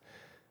price,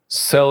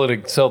 sell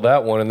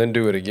that one, and then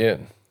do it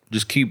again.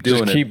 Just keep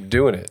doing Just it. keep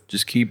doing it.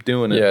 Just keep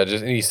doing it. Yeah,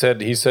 and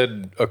he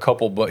said a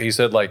couple, but he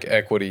said like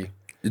equity.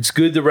 It's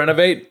good to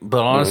renovate,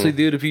 but honestly,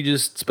 dude, if you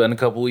just spend a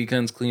couple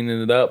weekends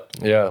cleaning it up,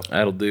 Yeah,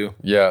 that'll do.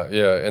 yeah,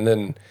 and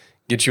then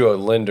get you a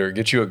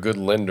good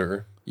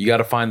lender. You got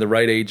to find the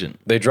right agent.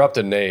 They dropped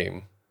a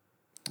name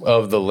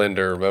of the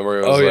lender. Remember,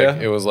 it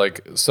was it was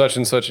like such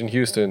and such in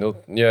Houston.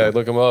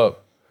 Look him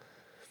up.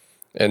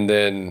 And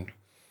then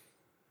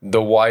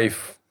the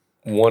wife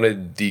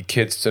wanted the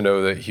kids to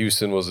know that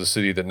Houston was a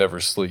city that never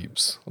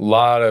sleeps.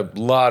 Lot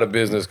of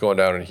business going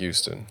down in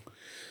Houston.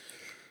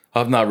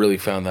 I've not really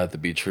found that to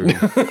be true.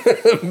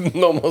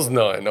 Almost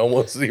none.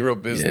 Almost zero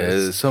Yeah,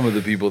 business. some of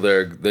the people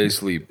there, they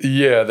sleep.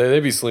 Yeah, they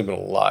be sleeping a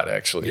lot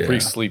actually. Yeah.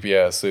 Pretty sleepy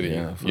ass city.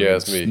 Yeah,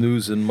 it's me.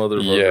 Snoozing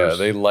motherfuckers. Yeah,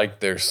 they like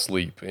their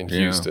sleep in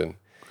Houston.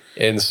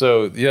 And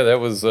so that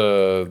was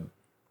that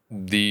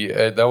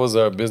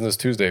was Business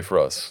Tuesday for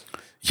us.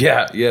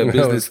 Yeah,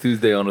 Business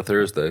Tuesday on a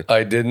Thursday.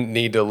 I didn't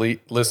need to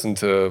listen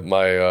to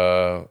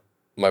my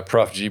my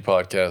Prof G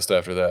podcast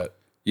after that.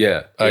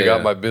 Yeah. I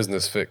got my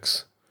business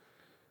fix.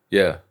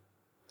 Yeah.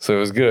 So it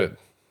was good.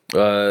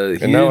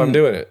 And now I'm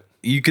doing it.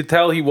 You could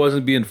tell he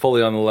wasn't being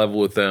fully on the level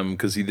with them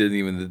because he didn't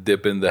even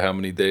dip into how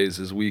many days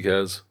his week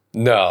has.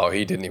 No,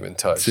 he didn't even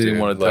touch. So he didn't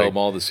dude. want to tell them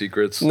all the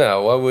secrets.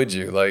 No, why would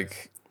you?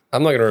 Like,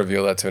 I'm not going to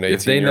reveal that to an 18-year-old.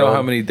 If they know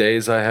how many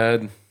days I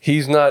had,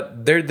 he's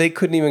not there. They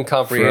couldn't even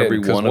comprehend every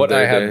because one of what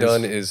I their have days.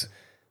 done is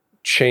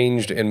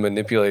changed and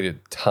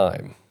manipulated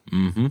time.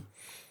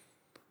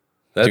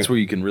 that's where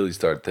you can really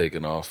start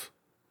taking off.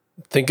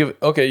 Think of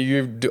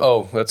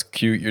that's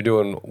cute. You're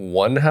doing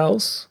one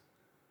house.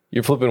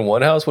 You're flipping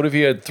one house. What if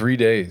you had 3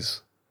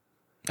 days?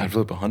 I'd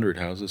flip 100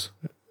 houses.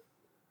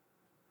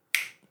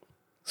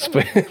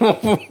 Span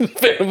of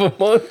a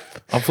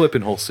month. I'm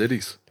flipping whole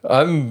cities.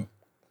 I'm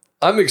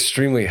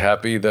extremely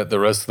happy that the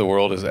rest of the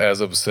world is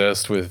as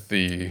obsessed with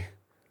the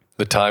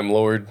Time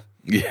Lord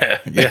Yeah.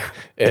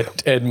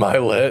 Ed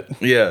Milet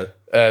Yeah.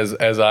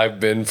 as I've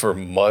been for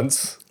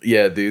months.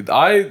 Yeah, dude.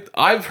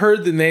 I've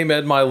heard the name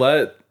Ed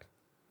Milet,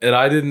 and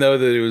I didn't know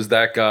that it was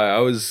that guy. I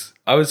was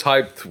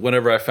hyped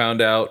whenever I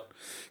found out,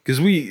 because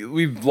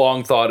we've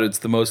long thought it's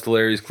the most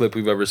hilarious clip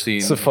we've ever seen.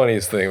 It's the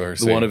funniest thing I've ever The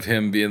seen. one of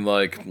him being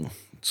like,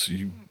 so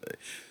you,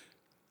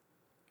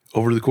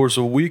 over the course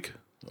of a week,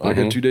 I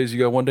got 2 days, you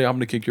got 1 day, I'm going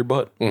to kick your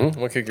butt. I'm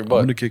gonna kick your I'm butt.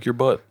 going to kick your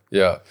butt.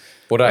 Yeah.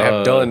 What I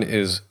have done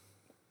is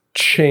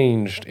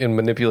changed and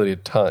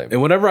manipulated time.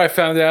 And whenever I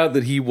found out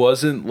that he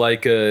wasn't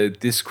like a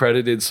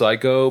discredited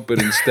psycho,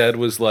 but instead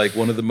was like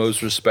one of the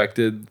most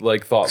respected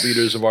like thought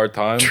leaders of our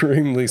time,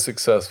 Extremely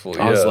successful.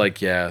 I was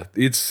like, yeah,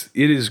 it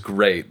is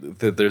great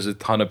that there's a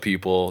ton of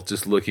people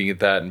just looking at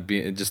that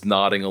and just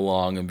nodding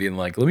along and being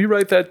like, let me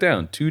write that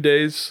down. 2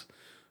 days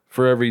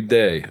for every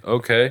day.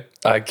 Okay.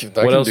 I What can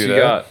else do you that.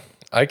 got?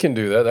 I can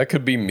do that. That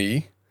could be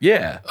me.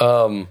 Yeah.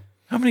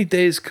 How many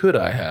days could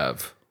I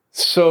have?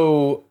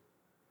 So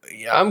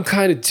I'm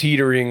kind of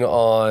teetering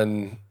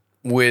on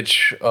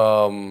which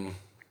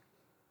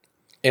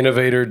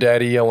innovator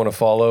daddy I want to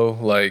follow.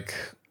 Like,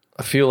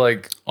 I feel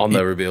like I'll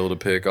never be able to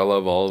pick. I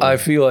love all of them. I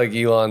feel like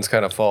Elon's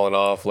kind of fallen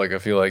off. Like, I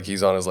feel like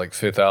he's on his like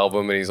 5th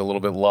album and he's a little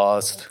bit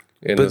lost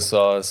in the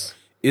sauce.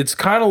 It's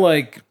kind of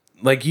like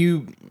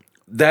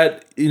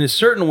that in a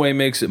certain way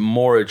makes it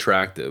more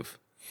attractive.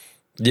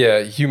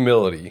 Yeah,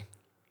 humility.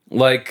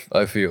 Like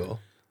I feel.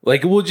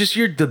 well, just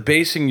you're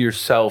debasing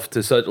yourself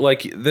to such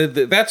like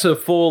that's a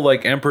full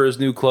like Emperor's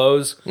New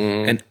Clothes,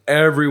 and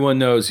everyone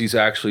knows he's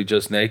actually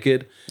just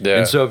naked. Yeah.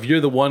 And so if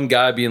you're the one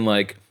guy being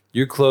like,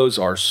 your clothes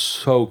are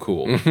so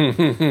cool,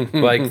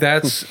 like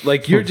that's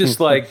like you're just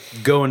like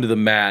going to the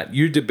mat.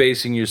 You're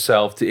debasing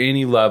yourself to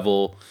any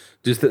level.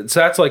 Just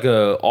that's like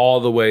a all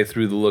the way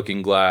through the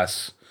Looking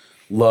Glass.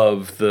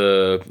 Love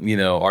the,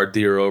 our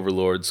dear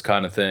overlords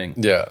kind of thing.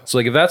 Yeah. So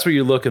like if that's what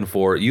you're looking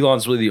for,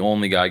 Elon's really the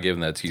only guy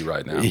giving that to you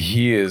right now.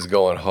 He is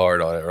going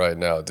hard on it right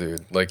now,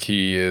 dude. Like,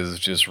 he is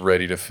just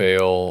ready to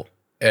fail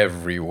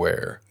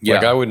everywhere. Yeah.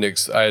 Like, I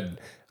wouldn't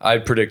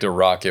I'd predict a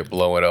rocket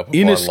blowing up on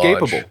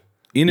launch.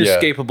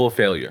 Inescapable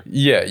failure.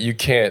 Yeah, you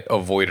can't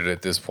avoid it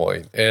at this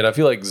point. And I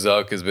feel like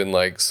Zuck has been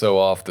like so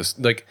off this.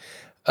 Like,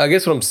 I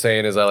guess what I'm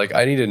saying is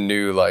I need a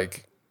new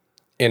like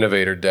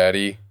innovator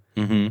daddy.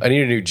 I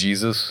need a new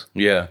Jesus.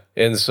 Yeah.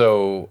 And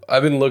so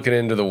I've been looking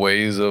into the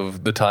ways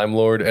of the Time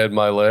Lord Ed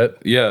Milet.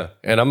 Yeah.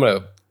 And I'm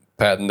gonna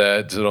patent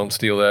that so don't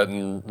steal that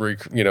and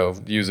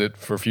use it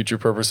for future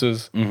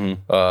purposes. When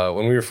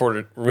we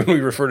refer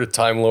to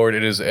Time Lord,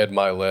 it is Ed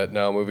Milet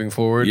now moving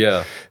forward.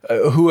 Yeah.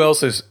 Who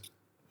else has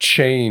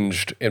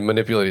changed and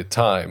manipulated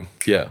time?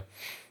 Yeah.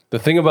 The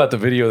thing about the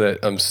video that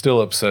I'm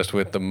still obsessed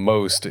with the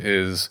most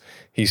is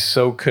he's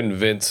so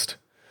convinced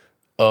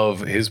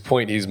of his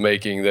point he's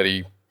making that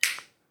he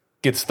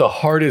gets the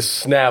hardest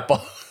snap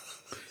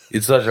off.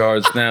 It's such a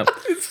hard snap.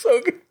 It's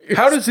so good.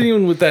 How does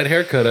anyone with that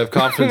haircut have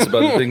confidence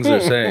about the things they're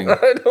saying?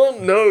 I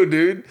don't know,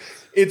 dude.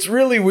 It's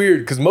really weird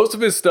because most of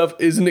his stuff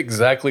isn't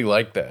exactly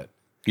like that.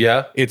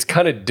 Yeah. It's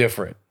kind of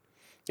different.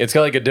 It's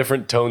got like a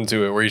different tone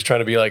to it where he's trying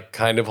to be like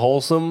kind of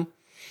wholesome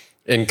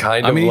and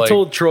kind of I mean, like... he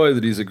told Troy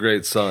that he's a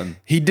great son.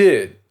 He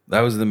did. That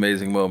was an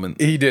amazing moment.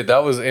 He did.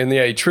 That was... And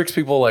yeah, he tricks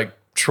people like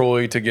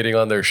Troy to getting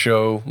on their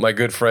show. My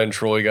good friend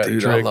Troy got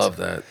Dude, tricked. I love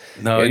that.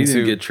 No, he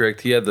didn't get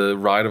tricked. He had the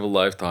ride of a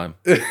lifetime.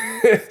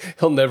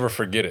 He'll never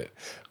forget it.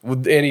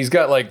 And he's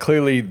got like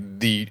clearly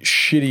the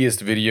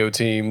shittiest video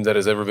team that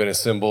has ever been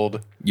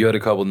assembled. You had a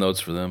couple notes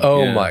for them.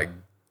 Oh Yeah. my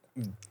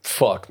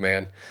fuck,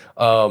 man.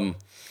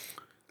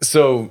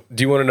 So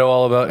do you want to know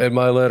all about Ed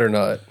Milet or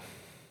not?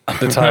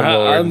 The Time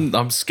Lord.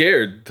 I'm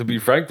scared, to be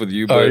frank with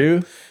you. But, Are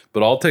you?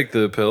 But I'll take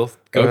the pill.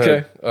 Go Okay.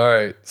 ahead. All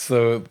right.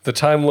 So the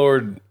Time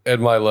Lord Ed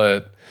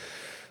Milet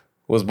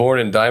was born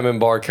in Diamond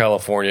Bar,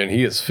 California, and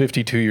he is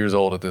 52 years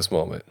old at this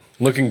moment.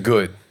 Looking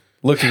good.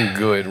 Looking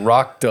good.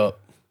 Rocked up.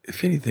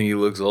 If anything, he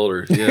looks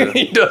older. Yeah.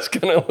 He does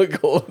kind of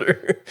look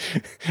older.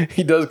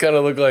 He does kind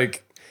of look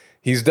like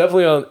he's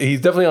definitely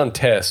on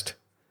test.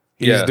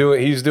 He's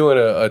doing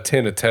a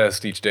 10 a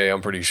test each day,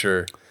 I'm pretty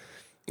sure.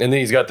 And then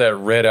he's got that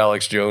red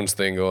Alex Jones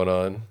thing going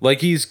on.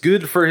 Like he's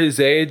good for his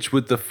age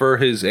with the for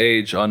his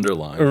age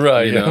underlined.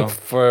 Right, You know?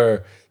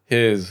 for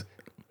his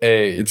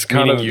age. It's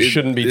kind of you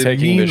shouldn't be it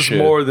taking means this shit.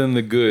 more than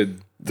the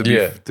good.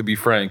 Yeah. To be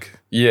frank.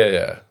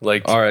 Yeah.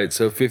 Like All right,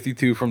 so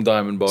 52 from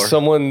Diamond Bar.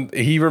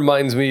 he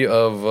reminds me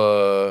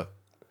of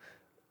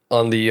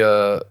on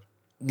the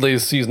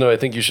latest season of I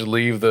Think You Should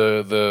Leave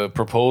the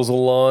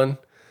proposal on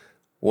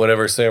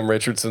whenever Sam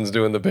Richardson's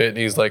doing the bit and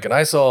he's like, and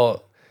I saw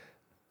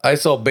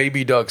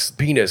Baby Duck's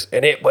penis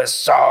and it was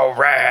so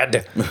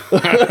red.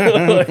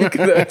 Like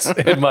that's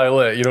in my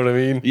lit, you know what I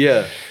mean?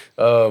 Yeah,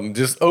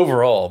 Just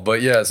overall.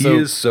 But yeah, so he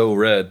is so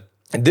red.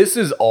 this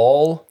is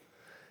all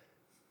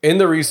in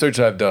the research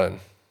I've done,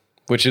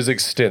 which is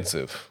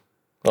extensive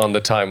on the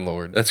Time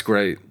Lord, That's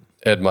great.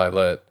 Ed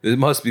Milet. It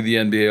must be the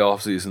NBA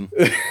offseason.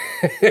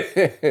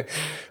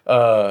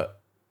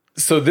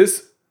 So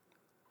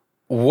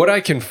what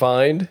I can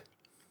find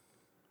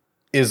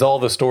is all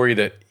the story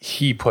that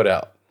he put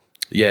out.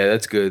 Yeah,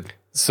 that's good.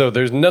 So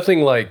there's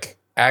nothing like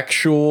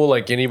actual,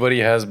 like anybody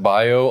has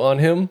bio on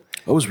him.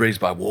 I was raised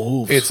by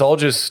wolves. It's all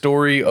just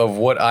story of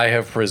what I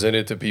have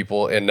presented to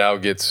people and now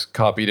gets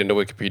copied into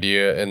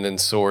Wikipedia and then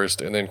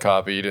sourced and then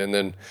copied. And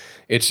then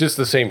it's just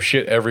the same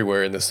shit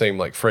everywhere in the same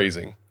like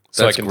phrasing.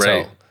 So That's I can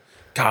great. tell.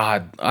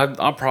 God,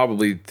 I'm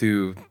probably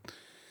too.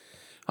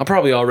 I'm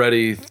probably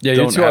already Yeah, you're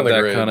don't too have on the that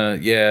grid. kind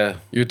of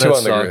You're too that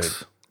on the grid.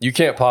 sucks. You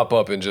can't pop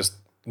up and just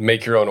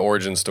make your own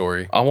origin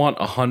story. I want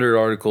 100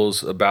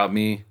 articles about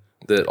me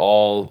that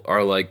all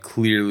are like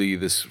clearly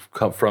this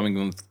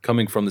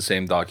coming from the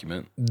same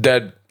document.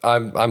 That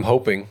I'm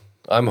hoping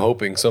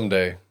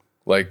someday,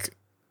 like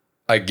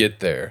I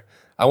get there.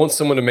 I want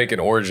someone to make an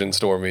origin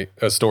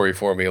story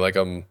for me, like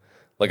I'm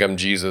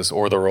Jesus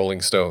or the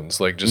Rolling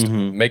Stones. Like just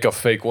make a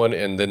fake one,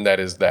 and then that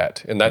is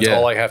that, and that's Yeah.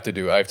 all I have to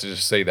do. I have to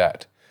just say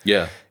that,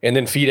 Yeah, and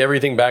then feed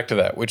everything back to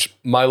that, which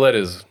Milet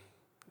is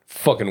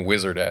fucking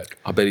wizard at.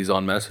 I bet he's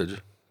on message.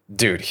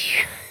 Dude,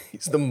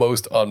 he's the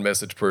most on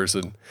message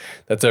person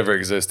that's ever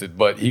existed.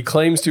 But he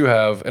claims to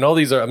have, and all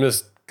these are, I'm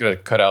just going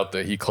to cut out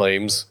the he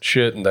claims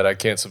shit and that I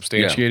can't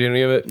substantiate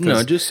any of it. 'cause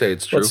No, just say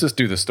it's true. let's just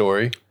do the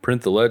story.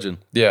 Print the legend.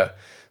 Yeah.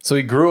 So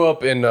he grew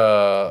up in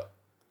a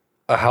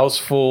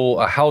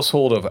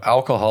household of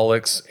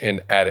alcoholics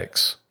and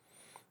addicts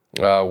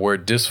where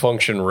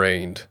dysfunction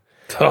reigned.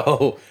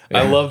 Oh,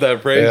 I love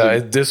that phrase. Yeah,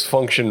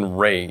 dysfunction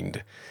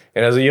reigned.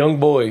 And as a young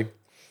boy,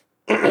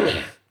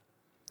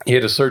 he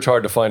had to search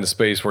hard to find a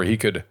space where he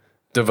could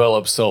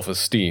develop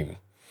self-esteem.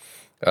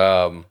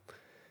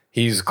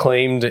 He's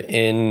claimed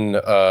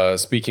in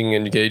speaking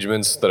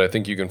engagements that I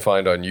think you can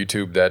find on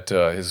YouTube that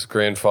his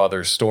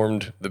grandfather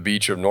stormed the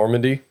beach of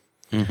Normandy.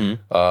 Big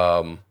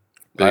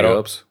I don't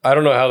ups.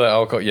 know how the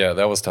alcohol. Yeah,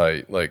 that was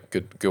tight. Like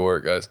good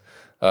work, guys.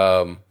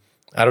 I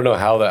don't know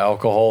how the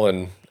alcohol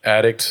and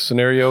addict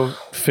scenario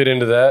fit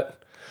into that.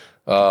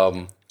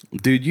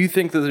 Dude, you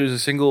think that there's a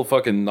single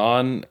fucking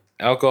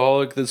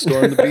non-alcoholic that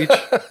stormed the beach?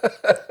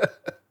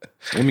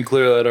 Let me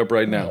clear that up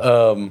right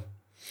now.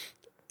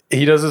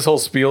 He does this whole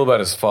spiel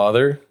about his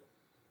father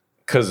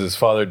because his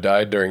father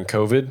died during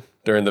COVID,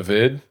 during the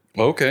vid,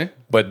 Okay.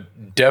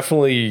 but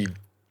definitely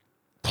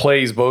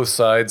plays both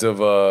sides of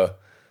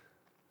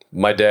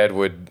my dad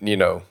would,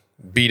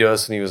 beat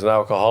us and he was an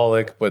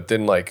alcoholic, but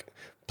then like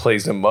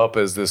plays him up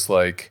as this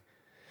like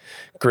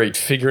great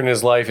figure in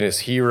his life and his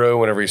hero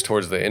whenever he's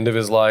towards the end of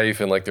his life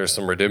and like there's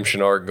some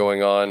redemption arc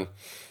going on.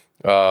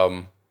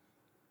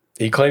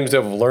 He claims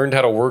to have learned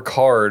how to work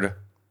hard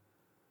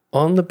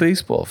on the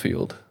baseball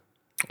field.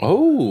 Oh,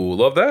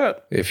 love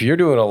that. If you're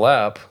doing a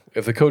lap,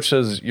 if the coach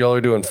says y'all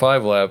are doing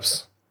 5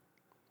 laps,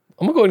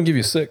 I'm gonna go ahead and give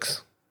you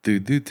 6.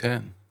 Dude, do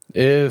 10.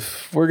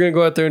 If we're gonna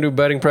go out there and do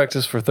batting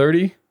practice for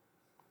 30,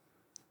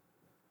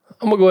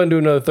 I'm gonna go ahead and do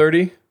another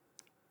 30.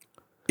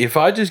 If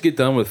I just get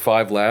done with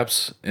 5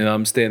 laps and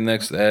I'm standing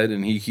next to Ed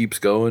and he keeps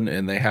going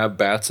and they have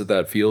bats at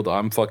that field,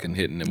 I'm fucking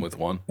hitting him with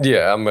one.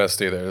 Yeah, I'm gonna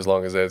stay there as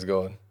long as Ed's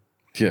going.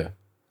 Yeah.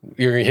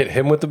 You're gonna hit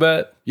him with the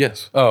bat?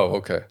 Yes. Oh,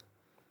 okay.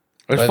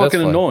 It's Right, fucking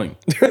that's fine. annoying.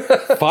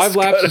 5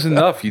 laps is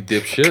enough, you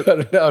dipshit. Cut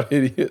it out,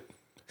 idiot.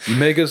 You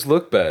make us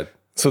look bad.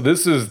 So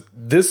this is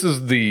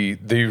the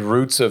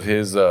roots of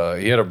his.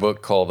 He had a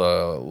book called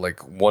like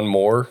One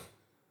More.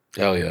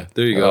 Hell yeah.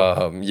 There you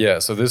go. Yeah.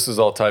 So this is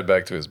all tied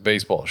back to his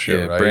baseball shit,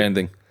 Yeah, right?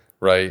 branding.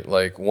 Right.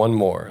 Like one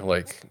more.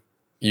 Like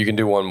you can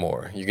do one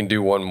more. You can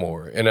do one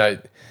more. And I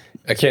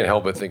can't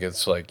help but think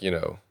it's like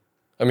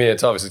I mean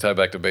it's obviously tied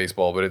back to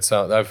baseball, but it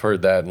sounds. I've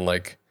heard that in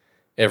like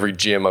every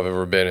gym I've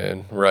ever been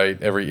in.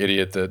 Right. Every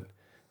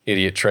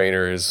idiot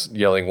trainer is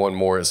yelling one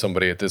more at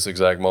somebody at this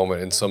exact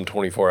moment in some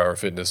 24-hour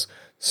fitness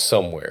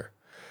somewhere.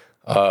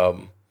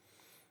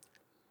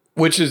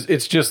 Which is,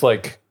 it's just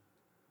like,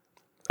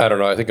 I don't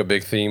know, I think a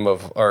big theme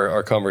of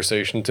our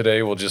conversation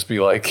today will just be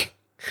like,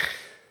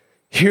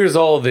 here's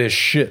all this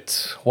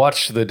shit,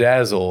 watch the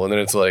dazzle. And then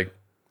it's like,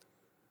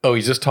 oh,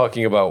 he's just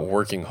talking about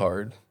working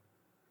hard.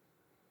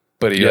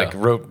 But he like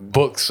wrote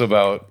books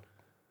about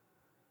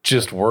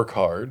just work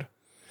hard.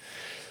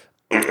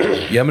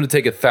 Yeah, I'm going to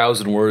take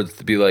 1,000 words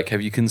to be like,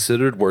 have you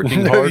considered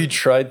working Have hard? you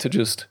tried to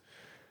just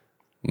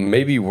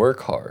maybe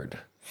work hard?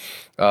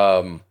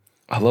 I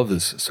love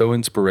this. So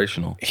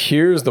inspirational.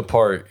 Here's the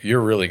part you're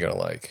really going to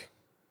like.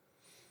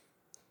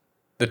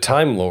 The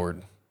Time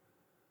Lord,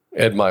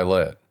 Ed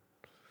Milet,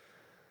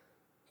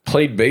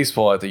 played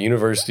baseball at the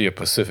University of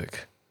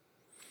Pacific.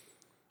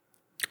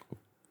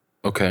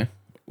 Okay.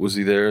 Was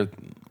he there?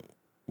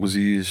 Was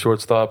he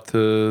shortstop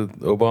to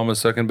Obama's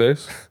second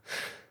base?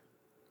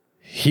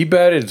 He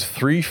batted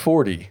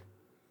 .340,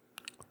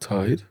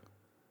 Tied.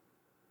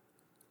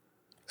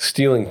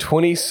 stealing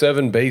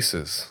 27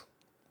 bases,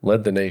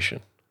 led the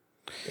nation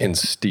in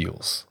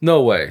steals.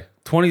 No way.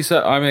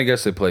 27. I mean, I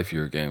guess they play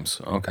fewer games.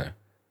 Okay.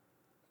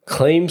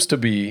 Claims to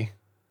be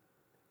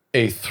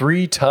a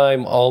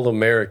 3-time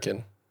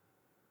All-American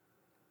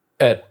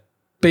at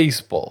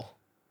baseball.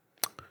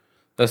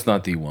 That's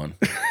not D1.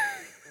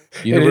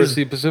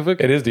 University Pacific?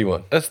 It is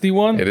D1. That's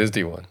D1? It is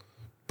D1.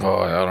 Oh,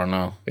 I don't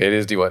know. It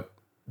is D1.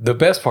 The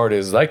best part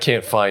is I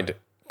can't find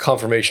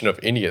confirmation of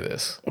any of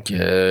this.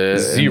 Yeah,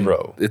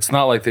 Zero. It's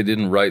not like they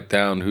didn't write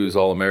down who's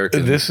all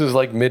American. This is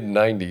like mid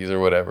 90s or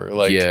whatever.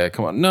 Like, yeah,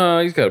 come on. No,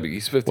 he's got to be.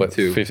 He's 52.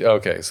 what, 50,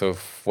 okay, so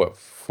what,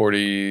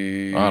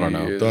 40? I don't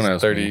know. Don't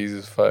ask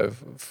 30s,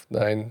 5,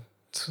 9,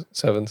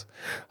 7s.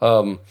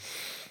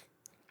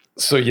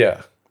 So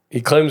yeah,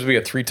 he claims to be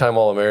a 3-time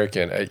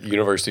All-American at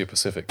University of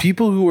Pacific.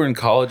 People who were in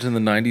college in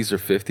the 90s are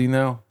 50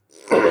 now.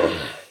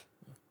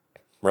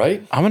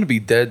 Right? I'm going to be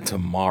dead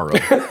tomorrow.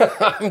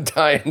 I'm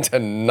dying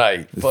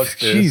tonight. Fuck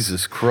this.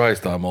 Jesus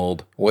Christ, I'm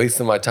old.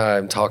 Wasting my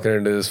time talking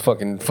into this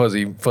fucking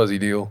fuzzy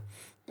deal.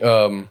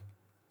 Claims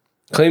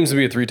to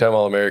be a 3-time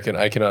All-American.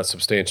 I cannot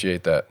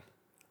substantiate that.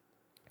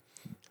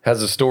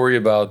 Has a story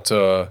about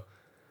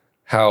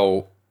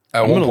how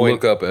at I'm one going to point...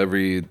 look up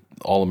every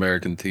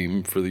All-American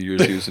team for the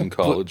years he was in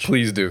college.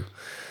 Please do.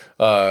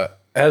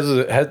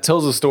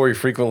 Tells a story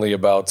frequently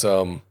about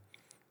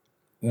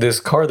this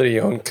car that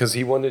he owned because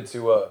he wanted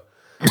to...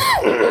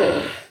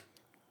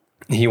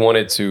 he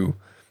wanted to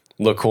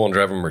look cool and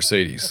drive a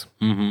Mercedes.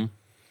 Mm-hmm.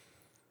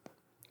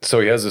 So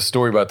he has a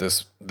story about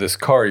this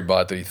car he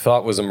bought that he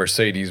thought was a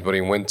Mercedes, but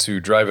he went to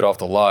drive it off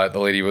the lot. The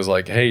lady was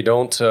like, "Hey,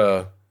 don't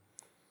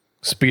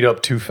speed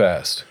up too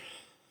fast."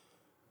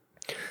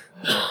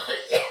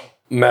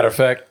 Matter of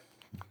fact,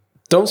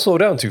 don't slow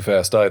down too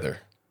fast either,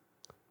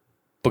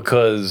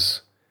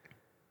 because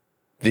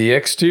the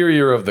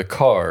exterior of the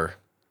car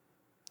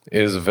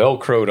is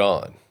Velcroed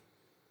on.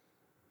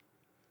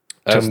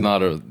 That's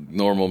not a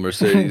normal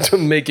Mercedes. To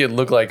make it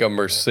look like a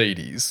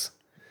Mercedes.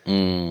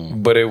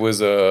 But it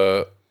was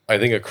I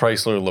think a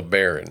Chrysler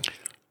LeBaron.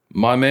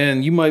 My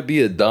man, you might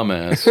be a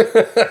dumbass.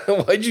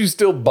 Why'd you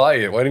still buy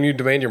it? Why didn't you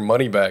demand your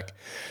money back?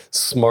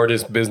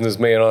 Smartest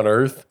businessman on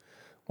earth.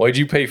 Why'd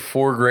you pay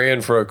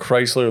 $4,000 for a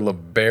Chrysler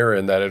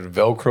LeBaron that had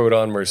Velcroed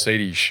on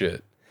Mercedes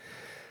shit?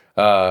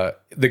 The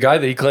guy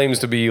that he claims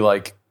to be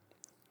like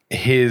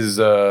his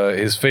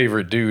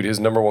favorite dude, his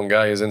number one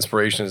guy, his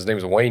inspiration, his name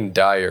is Wayne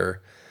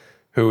Dyer,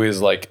 who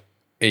is like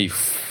a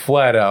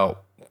flat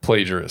out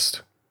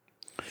plagiarist.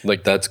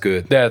 Like, That's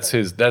good. that's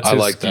his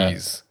like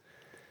skis.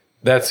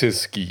 That's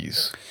his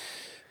skis.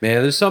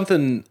 Man, there's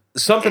something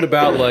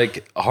about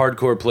like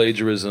hardcore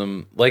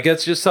plagiarism. Like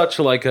it's just such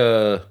like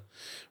a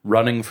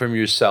running from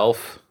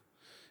yourself.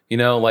 You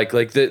know,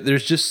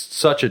 there's just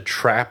such a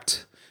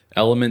trapped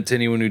element to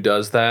anyone who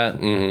does that.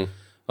 Mm-hmm.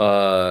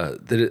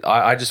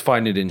 I just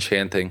find it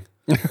enchanting.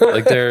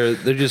 Like they're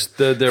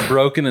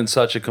broken in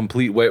such a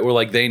complete way, or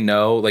like they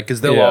know, like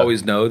because they'll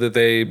always know that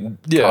they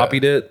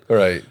copied it,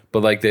 Right.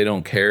 but like they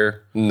don't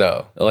care.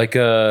 No. Like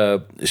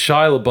Shia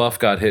LaBeouf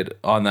got hit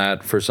on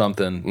that for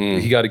something.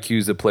 He got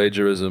accused of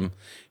plagiarism,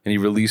 and he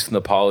released an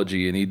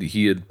apology, and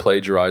he had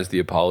plagiarized the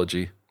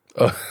apology.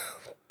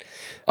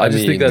 I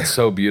just think that's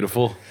so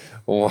beautiful.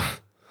 Well,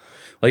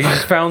 Like he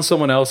just found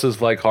someone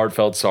else's like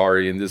heartfelt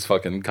sorry and just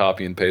fucking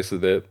copy and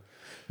pasted it,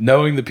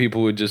 knowing that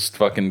people would just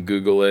fucking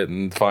Google it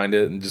and find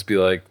it and just be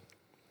like,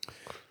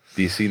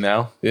 "Do you see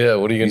now? yeah,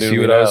 what are you going to do see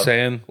to me what now? I was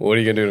saying? What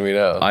are you going to do to me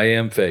now? I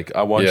am fake.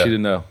 I want Yeah. you to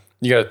know."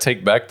 You got to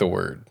take back the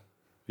word.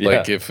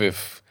 Like Yeah.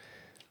 if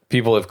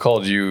people have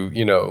called you,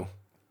 you know,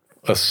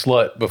 a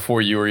slut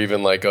before you were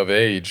even like of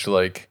age,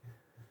 like,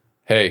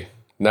 hey,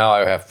 now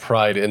I have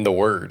pride in the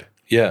word.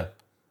 Yeah.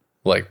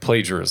 Like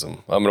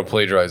plagiarism. I'm going to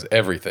plagiarize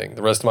everything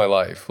the rest of my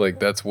life. Like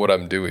that's what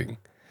I'm doing.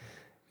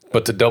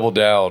 But to double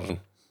down,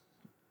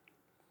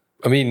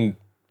 I mean,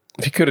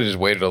 if he could have just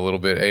waited a little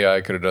bit,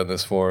 AI could have done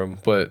this for him,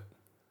 but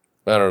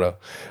I don't know.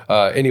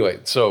 Anyway,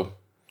 so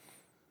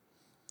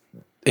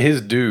his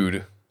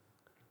dude,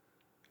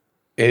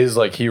 his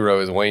like hero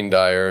is Wayne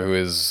Dyer, who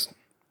is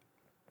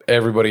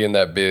everybody in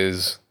that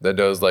biz that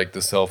does like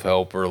the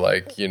self-help or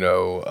like, you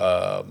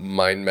know,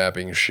 mind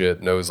mapping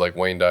shit knows like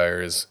Wayne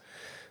Dyer is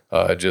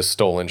just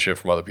stolen shit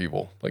from other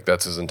people. Like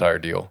that's his entire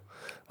deal.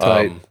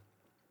 Tight.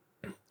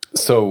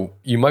 So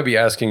you might be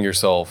asking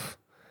yourself,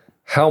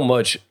 how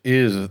much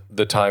is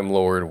the Time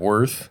Lord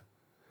worth?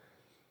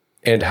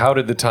 And how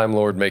did the Time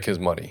Lord make his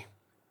money?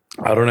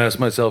 I don't ask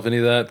myself any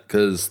of that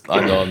because I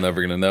know I'm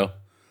never gonna know.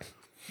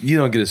 You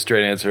don't get a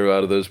straight answer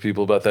out of those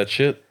people about that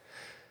shit.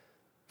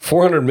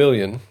 400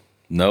 million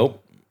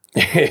Nope.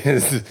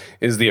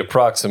 is the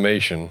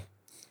approximation.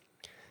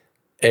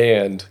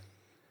 And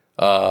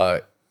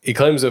he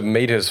claims to have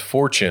made his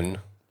fortune,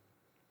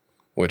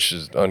 which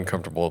is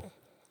uncomfortable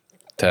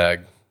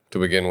tag to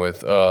begin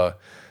with,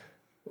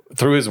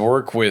 through his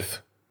work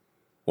with,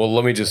 well,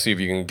 let me just see if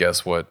you can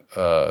guess what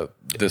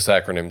this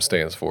acronym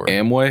stands for.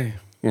 Amway?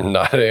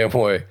 Not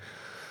Amway.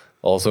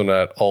 Also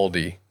not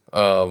Aldi.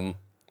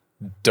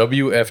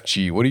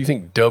 WFG. What do you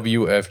think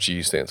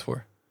WFG stands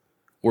for?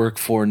 Work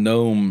for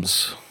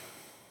gnomes.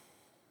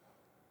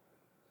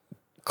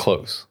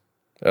 Close.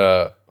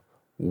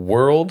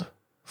 World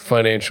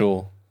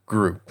Financial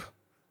Group.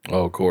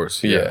 Oh, of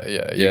course. Yeah.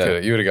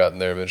 You would have gotten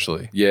there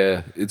eventually.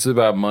 Yeah, it's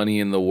about money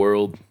in the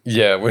world.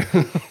 Yeah.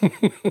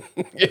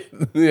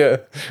 Yeah.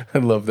 I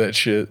love that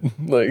shit.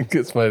 Like,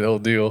 it's my whole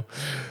deal.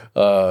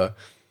 So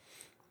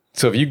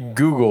if you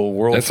Google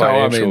World That's how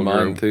I Financial made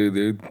mine Group, too,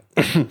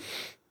 dude.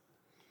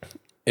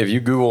 if you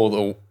Google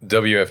the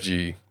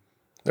WFG,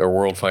 or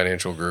World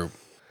Financial Group,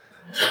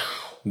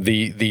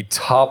 the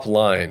top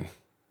line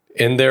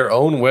in their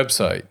own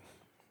website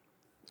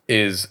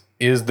is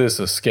this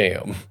a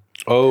scam?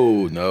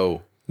 Oh,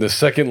 no. The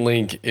second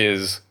link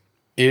is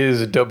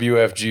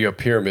WFG a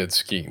pyramid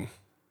scheme?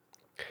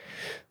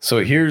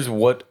 So here's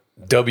what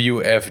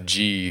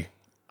WFG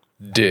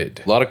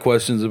did. A lot of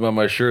questions about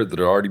my shirt that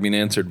are already being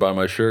answered by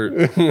my shirt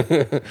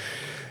that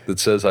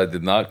says I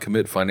did not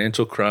commit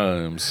financial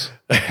crimes.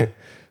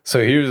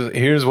 So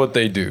here's what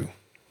they do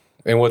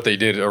and what they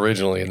did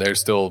originally, and they're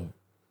still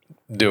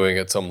doing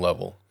at some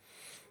level.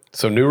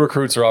 So new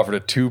recruits are offered a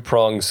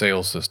two-pronged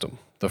sales system.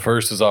 The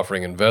first is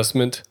offering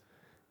investment,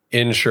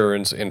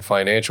 insurance, and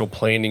financial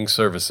planning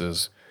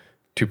services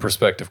to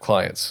prospective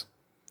clients.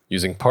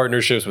 Using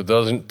partnerships with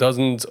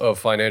dozens of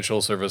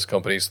financial service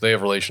companies, they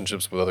have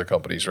relationships with other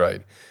companies,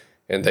 right?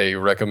 And they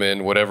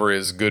recommend whatever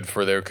is good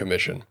for their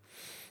commission.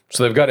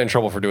 So they've gotten in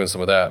trouble for doing some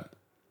of that.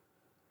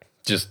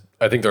 Just,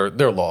 I think there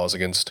are laws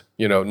against,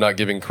 not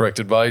giving correct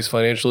advice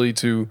financially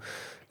to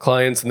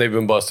clients, and they've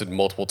been busted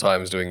multiple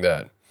times doing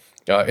that.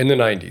 In the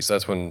 90s,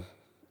 that's when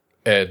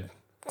Ed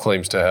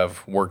claims to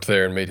have worked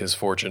there and made his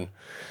fortune.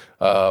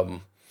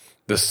 The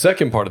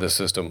second part of the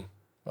system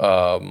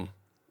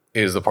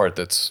is the part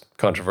that's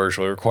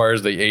controversial. It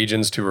requires the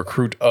agents to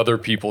recruit other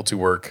people to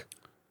work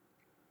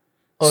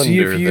under See,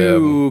 if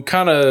you them.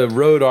 kind of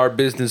wrote our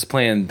business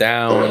plan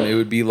down, it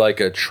would be like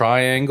a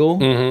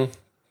triangle.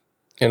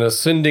 An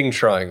ascending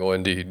triangle,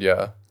 indeed,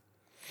 yeah.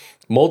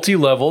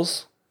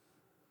 Multi-levels,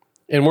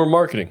 and we're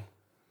marketing.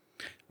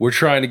 We're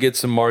trying to get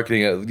some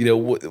marketing.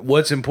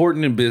 What's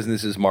important in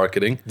business is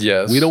marketing.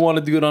 Yes. We don't want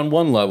to do it on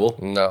one level.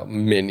 No,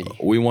 many.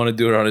 We want to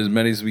do it on as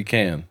many as we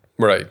can.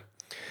 Right.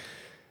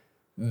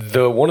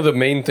 One of the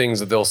main things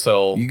that they'll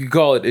sell. You could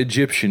call it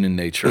Egyptian in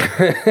nature.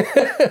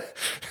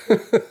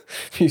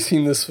 You've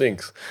seen the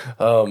Sphinx.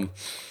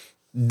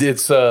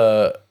 It's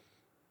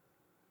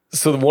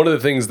so one of the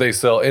things they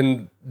sell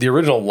in the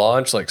original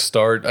launch, like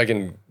start. I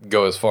can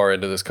go as far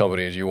into this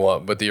company as you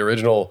want, but the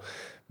original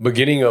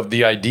beginning of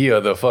the idea,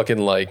 the fucking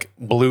like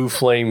blue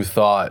flame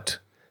thought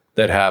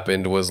that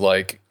happened was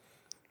like,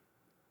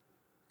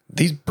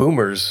 these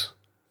boomers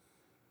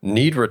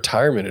need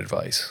retirement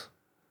advice.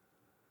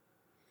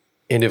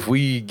 And if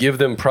we give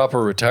them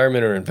proper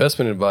retirement or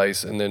investment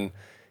advice and then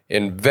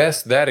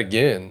invest that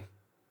again,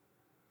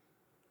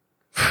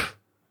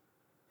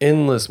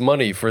 endless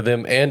money for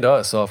them and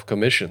us off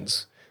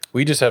commissions.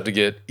 We just have to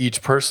get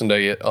each person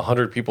to get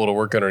 100 people to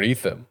work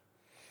underneath them.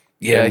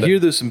 Yeah, And I hear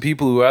there's some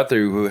people who out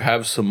there who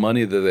have some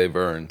money that they've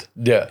earned.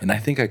 Yeah. And I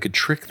think I could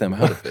trick them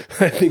out of it.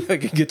 I think I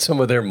could get some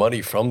of their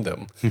money from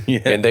them.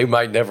 Yeah. And they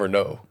might never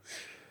know.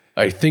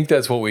 I think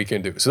that's what we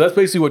can do. So that's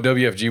basically what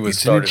WFG was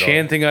It's an started on.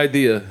 enchanting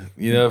idea.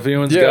 If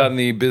anyone's Yeah. got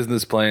any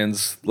business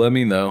plans, let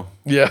me know.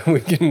 Yeah,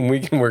 we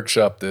can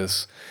workshop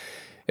this.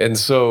 And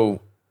so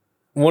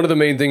one of the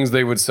main things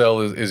they would sell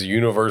is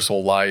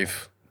universal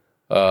life.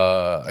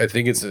 I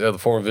think it's the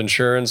form of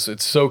insurance.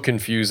 It's so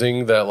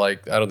confusing that I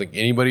don't think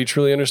anybody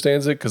truly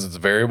understands it because it's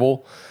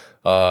variable,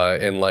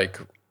 and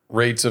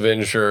rates of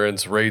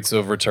insurance, rates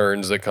of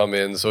returns that come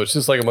in. So it's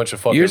just like a bunch of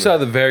fucking Here's how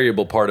the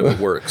variable part of it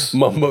works.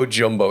 mumbo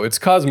jumbo. It's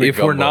cosmic. If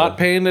we're gumbo. not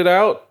paying it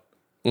out,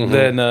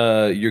 then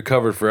you're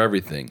covered for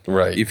everything.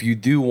 Right. If you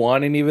do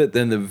want any of it,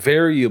 then the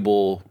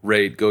variable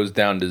rate goes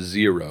down to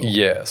zero.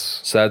 Yes.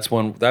 So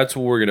that's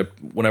what we're gonna.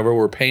 Whenever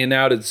we're paying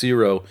out at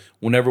zero,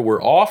 whenever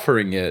we're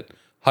offering it,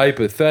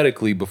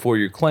 hypothetically before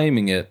you're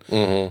claiming it,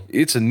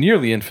 it's a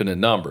nearly infinite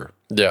number.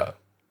 Yeah.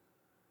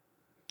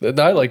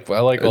 I like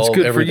good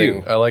for everything.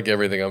 you. I like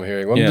everything I'm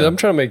hearing. Yeah. I'm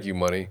trying to make you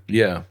money.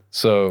 Yeah.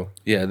 So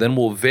Yeah. Then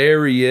we'll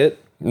vary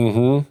it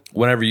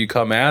whenever you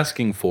come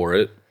asking for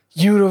it.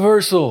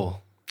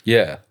 universal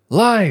Yeah.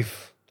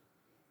 life.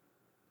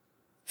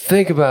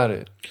 Think about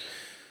it.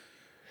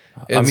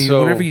 And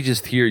so, whenever you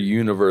just hear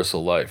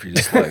universal life, you're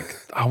just like,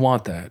 I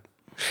want that.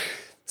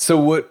 So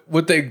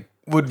what they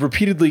would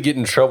repeatedly get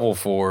in trouble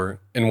for,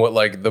 and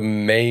what the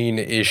main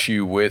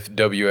issue with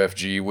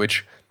WFG,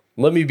 which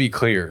let me be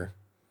clear,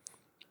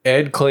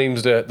 Ed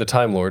claims that the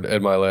Time Lord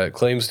Ed Milet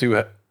claims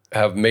to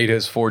have made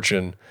his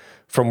fortune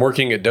from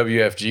working at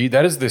WFG.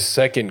 That is the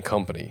second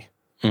company,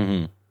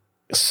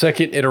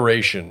 second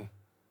iteration.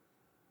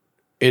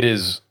 It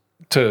is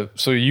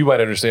so you might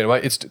understand.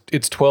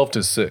 It's 12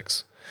 to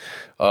 6,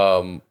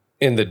 in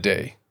the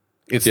day.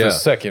 It's Yeah. the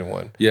second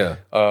one. Yeah.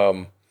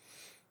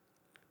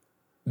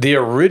 The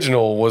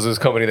original was this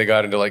company that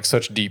got into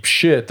such deep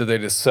shit that they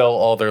just sell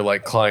all their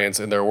clients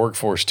and their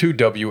workforce to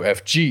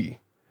WFG.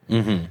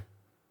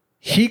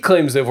 He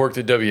claims they've worked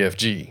at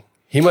WFG.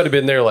 He might have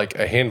been there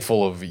a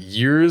handful of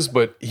years,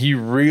 but he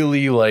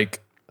really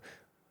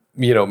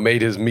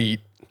made his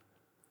meat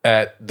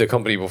at the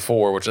company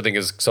before, which I think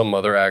is some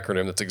other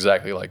acronym that's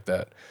exactly like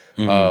that.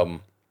 I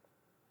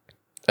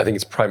think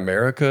it's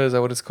Primerica. Is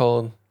that what it's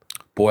called?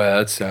 Boy,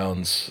 that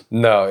sounds.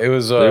 No, it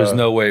was. There's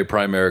no way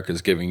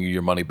Primerica's giving you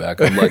your money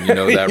back. I'm letting you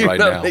know that you're right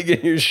not now.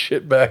 making your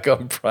shit back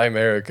on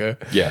Primerica.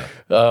 Yeah.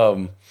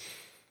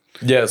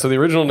 Yeah, so the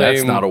original name...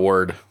 That's not a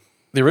word.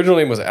 The original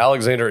name was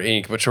Alexander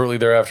Inc., but shortly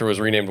thereafter was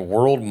renamed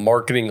World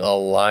Marketing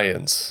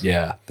Alliance.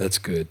 Yeah, that's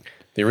good.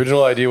 The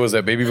original idea was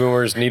that baby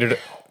boomers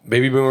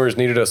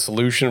needed a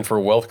solution for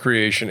wealth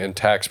creation and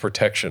tax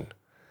protection,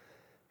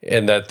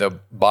 and that the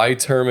buy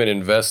term and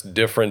invest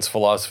difference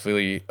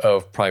philosophy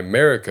of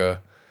Primerica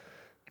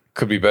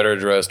could be better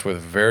addressed with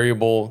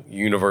variable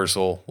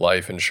universal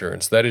life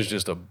insurance. That is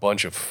just a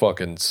bunch of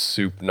fucking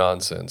soup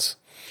nonsense.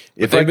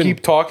 If I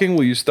keep talking,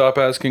 will you stop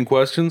asking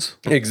questions?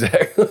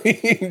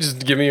 Exactly.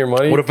 Just give me your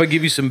money. What if I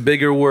give you some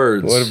bigger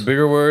words? What if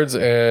bigger words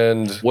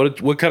and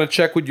What kind of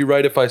check would you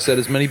write if I said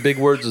as many big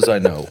words as I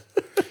know?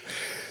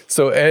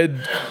 so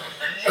Ed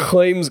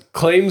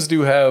claims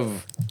to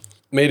have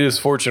made his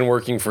fortune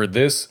working for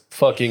this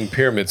fucking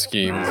pyramid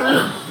scheme.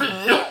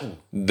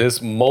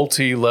 This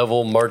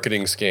multi-level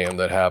marketing scam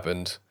that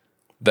happened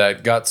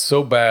that got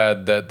so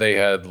bad that they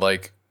had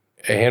like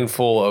a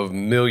handful of $1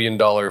 million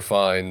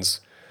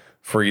fines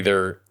for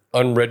either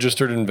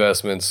unregistered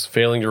investments,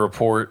 failing to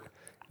report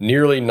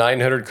nearly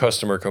 900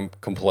 customer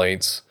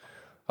complaints,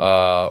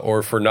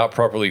 or for not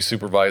properly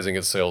supervising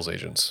its sales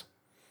agents.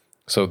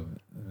 So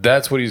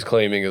that's what he's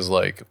claiming is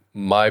like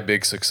my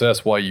big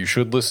success, why you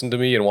should listen to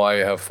me and why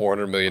I have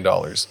 $400 million.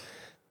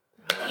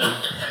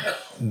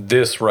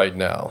 This right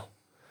now.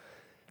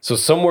 So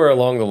somewhere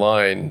along the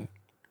line,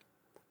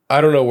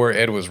 I don't know where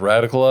Ed was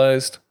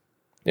radicalized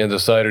and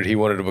decided he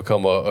wanted to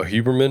become a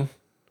Huberman.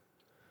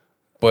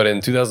 But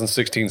in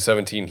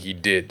 2016-17, he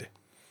did.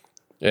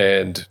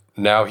 And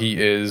now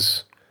he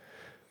is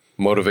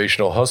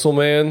motivational hustle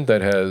man that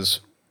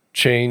has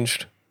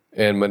changed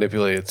and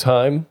manipulated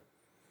time.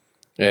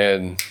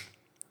 And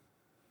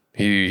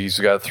he's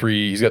got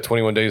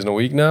 21 days in a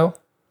week now.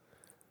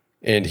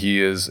 And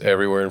he is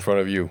everywhere in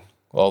front of you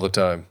all the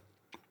time.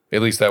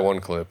 At least that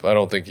one clip. I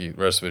don't think the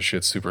rest of his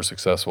shit's super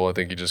successful. I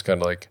think he just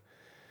kind of like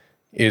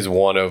is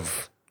one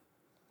of,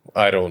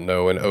 I don't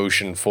know, an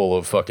ocean full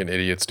of fucking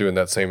idiots doing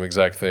that same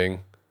exact thing.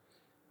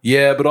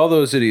 Yeah, but all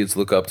those idiots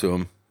look up to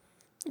him.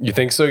 You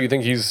think so? You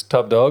think he's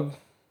top dog?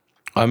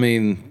 I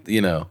mean,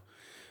 you know,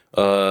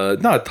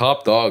 not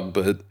top dog,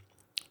 but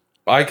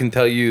I can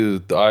tell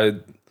you, I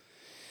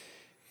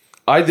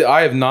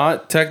have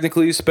not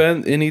technically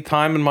spent any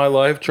time in my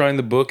life trying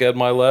to book Ed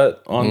Milet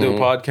onto a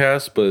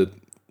podcast, but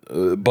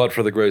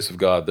for the grace of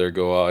God, there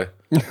go I.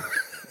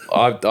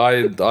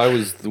 I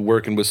was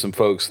working with some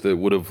folks that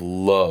would have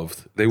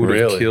loved. They would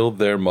have killed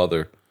their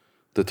mother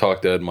to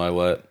talk to Ed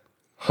Milet.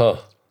 Huh.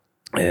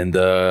 And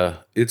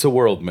it's a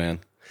world, man.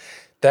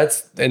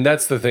 That's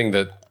the thing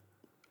that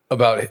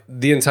about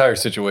the entire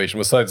situation,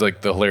 besides like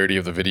the hilarity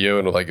of the video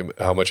and like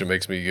how much it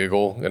makes me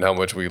giggle and how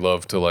much we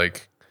love to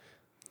like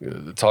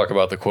talk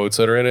about the quotes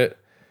that are in it.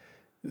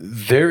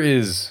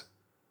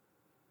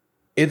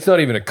 It's not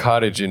even a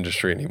cottage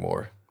industry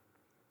anymore.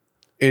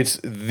 It's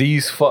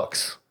these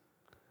fucks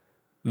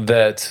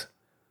that,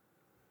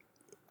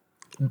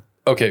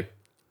 okay,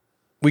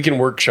 we can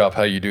workshop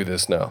how you do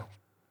this now.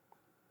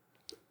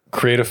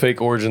 Create a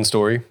fake origin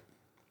story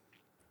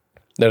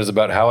that is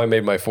about how I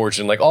made my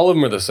fortune. Like all of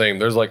them are the same.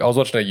 There's like, I was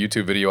watching a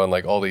YouTube video on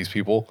like all these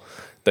people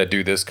that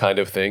do this kind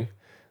of thing.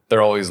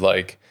 They're always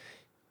like,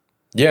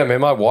 yeah, man,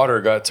 my water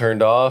got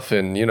turned off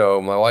and, you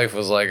know, my wife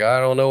was like,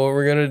 I don't know what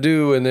we're going to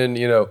do. And then,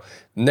 you know,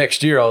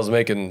 next year I was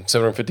making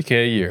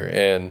 $750K a year.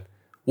 And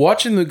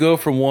watching them go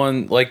from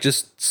one, like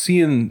just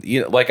seeing,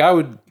 you know, like I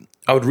would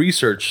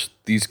research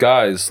these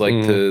guys, like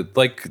to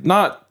like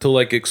not to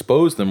like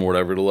expose them or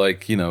whatever, to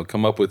like, you know,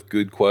 come up with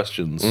good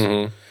questions,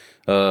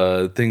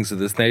 things of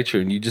this nature,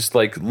 and you just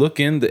like look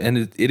into, and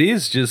it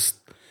is just,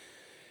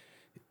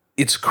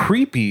 it's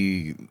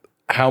creepy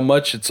how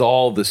much it's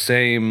all the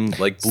same,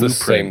 like it's blueprint,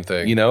 the same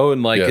thing, you know,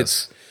 and like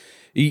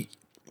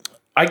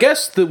I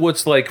guess that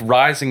what's like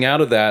rising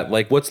out of that,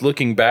 like what's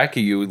looking back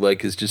at you,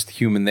 like is just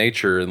human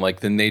nature and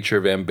like the nature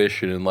of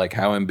ambition and like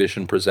how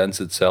ambition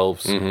presents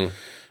itself,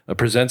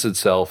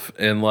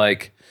 and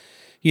like,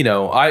 you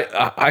know,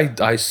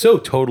 I so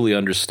totally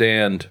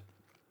understand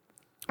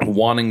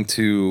wanting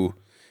to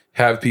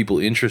have people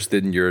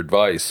interested in your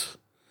advice.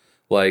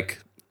 Like,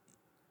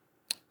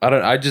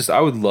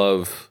 I would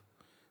love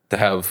to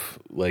have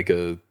like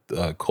a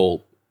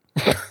cult,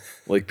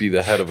 like be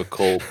the head of a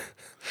cult.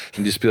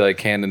 And just be like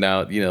handing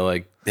out, you know,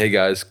 like, hey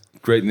guys,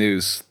 great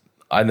news.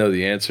 I know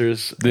the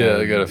answers. Yeah,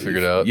 I gotta figure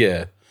it out.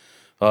 Yeah.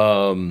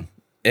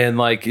 And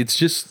like it's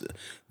just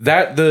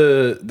that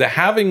the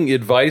having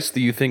advice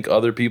that you think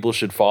other people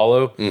should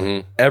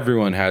follow,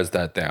 everyone has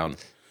that down.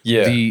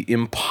 Yeah. The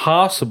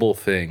impossible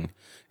thing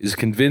is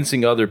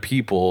convincing other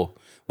people,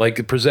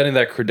 like presenting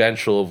that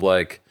credential of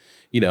like,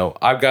 you know,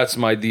 I've got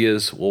some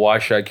ideas. Well, why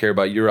should I care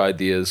about your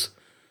ideas?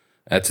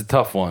 That's a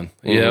tough one,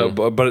 you know.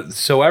 But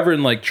so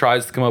everyone like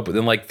tries to come up with,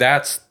 and like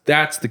that's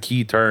the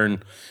key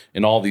turn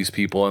in all these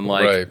people. And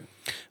like,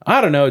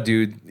 I don't know,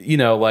 dude. You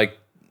know, like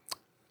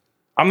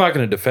I'm not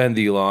going to defend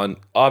Elon.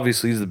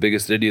 Obviously, he's the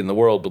biggest idiot in the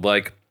world. But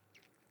like,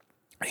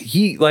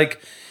 he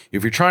like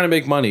if you're trying to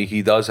make money,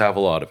 he does have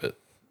a lot of it,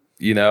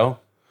 you know.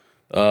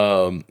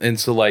 And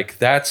so like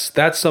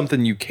that's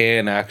something you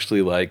can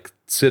actually like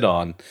sit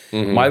on.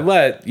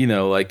 Milet, you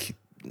know, like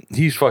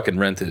he's fucking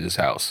rented his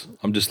house.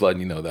 I'm just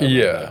letting you know that.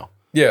 Yeah. Right now.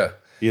 Yeah.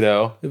 You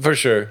know, For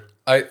sure.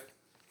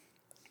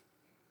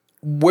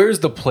 Where's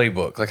the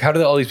playbook? Like, how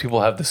do all these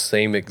people have the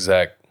same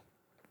exact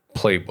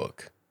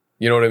playbook?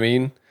 You know what I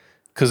mean?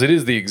 Because it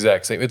is the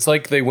exact same. It's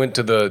like they went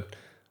to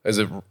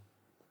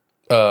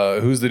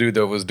who's the dude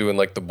that was doing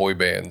like the boy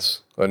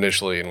bands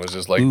initially and was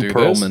just like, do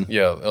Perlman. this?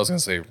 Yeah, I was gonna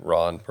say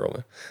Ron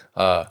Perlman.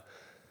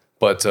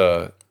 But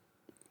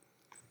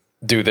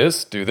do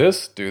this, do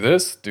this, do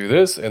this, do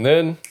this, and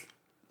then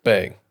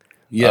bang.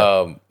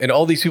 Yeah. And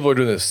all these people are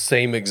doing the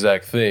same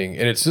exact thing,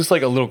 and it's just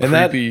like a little and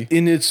creepy.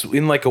 that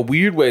in like a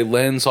weird way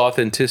lends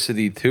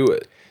authenticity to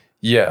it.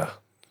 Yeah.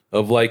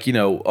 Of like, you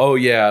know, oh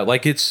yeah,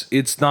 like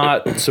it's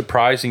not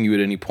surprising you at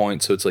any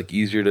point, so it's like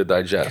easier to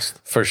digest.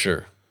 For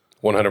sure.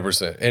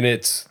 100%. And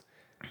it's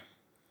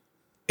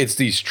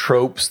these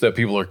tropes that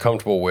people are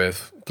comfortable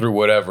with through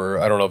whatever.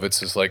 I don't know if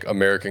it's just like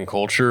American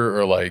culture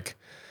or like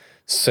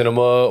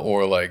cinema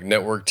or like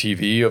network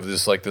TV of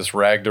this like this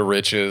rag to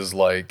riches,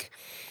 like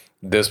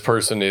this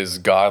person is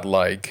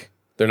godlike.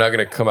 They're not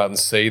going to come out and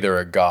say they're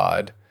a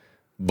god,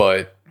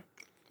 but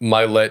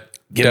Milet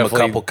Give them a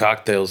couple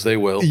cocktails, they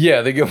will.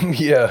 Yeah, they go.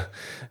 Yeah.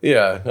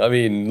 I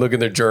mean, look in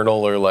their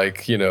journal or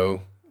like, you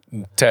know,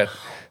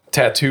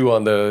 tattoo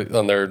on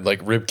their like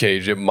rib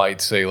cage. It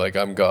might say like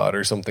I'm God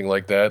or something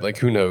like that. Like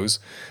who knows?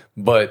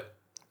 But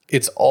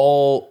it's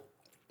all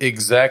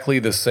exactly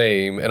the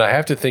same, and I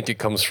have to think it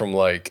comes from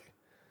like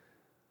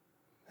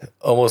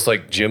almost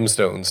like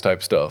gemstones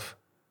type stuff.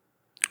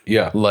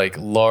 Yeah. Like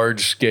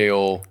large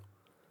scale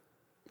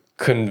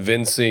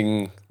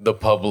convincing the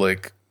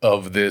public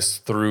of this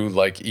through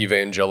like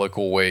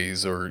evangelical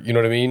ways, or you know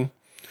what I mean?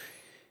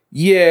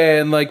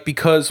 Yeah, and like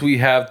because we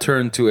have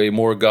turned to a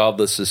more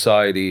godless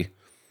society,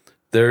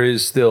 there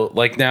is still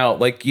like now,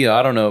 like yeah,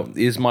 I don't know,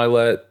 is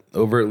Milet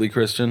overtly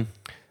Christian?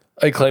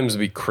 He claims to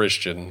be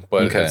Christian,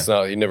 but Okay. it's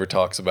not. He never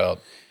talks about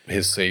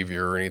his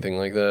savior or anything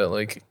like that.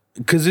 Like,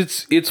 Because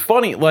it's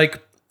funny,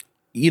 like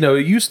you know,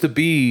 it used to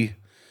be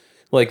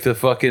like the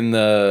fucking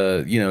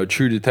you know,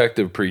 True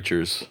Detective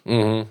preachers,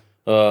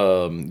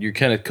 your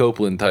Kenneth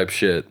Copeland type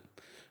shit.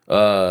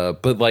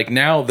 But like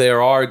now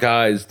there are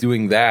guys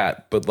doing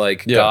that, but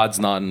like Yeah. God's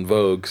not in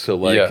vogue, so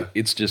like Yeah.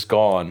 it's just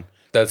gone.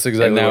 that's And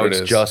exactly now what it's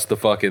it is. just the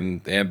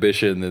fucking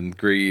ambition and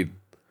greed.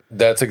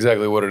 That's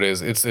exactly what it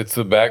is. It's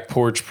the back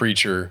porch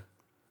preacher.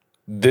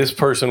 This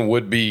person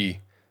would be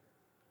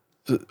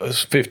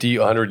 50,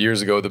 100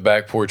 years ago, the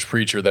back porch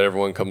preacher that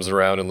everyone comes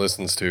around and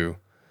listens to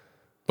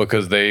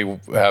because they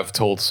have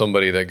told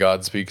somebody that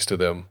God speaks to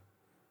them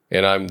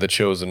and I'm the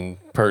chosen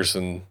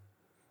person.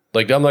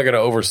 Like, I'm not going to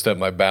overstep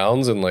my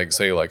bounds and like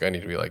say like I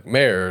need to be like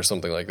mayor or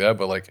something like that,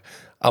 but like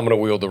I'm going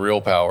to wield the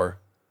real power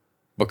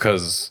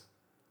because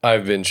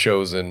I've been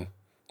chosen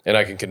and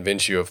I can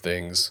convince you of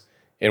things.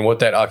 And what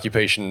that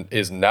occupation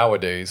is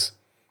nowadays,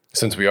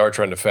 since we are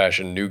trying to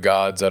fashion new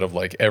gods out of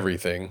like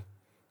everything,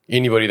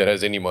 anybody that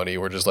has any money,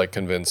 we're just like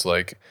convinced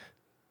like,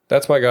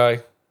 that's my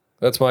guy,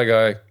 that's my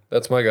guy,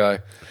 that's my guy.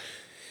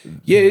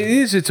 Yeah, it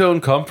is its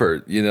own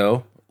comfort, you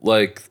know?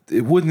 Like,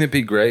 wouldn't it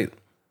be great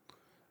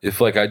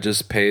if, like, I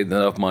just paid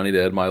enough money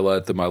to Ed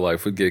Milet that my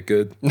life would get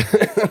good?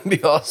 That'd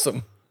be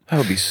awesome. That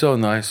would be so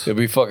nice. It'd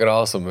be fucking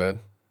awesome, man.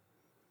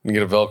 You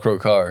get a Velcro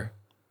car.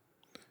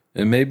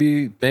 And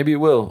maybe it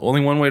will.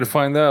 Only one way to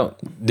find out.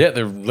 Yeah,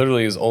 there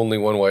literally is only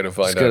one way to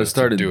find Just out. got to is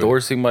start do it.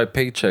 endorsing my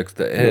paychecks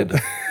to Ed.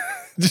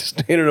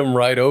 Just handed them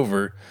right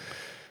over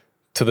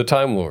to the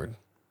Time Lord,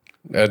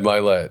 Ed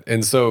Milet.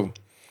 And so,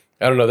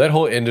 I don't know, that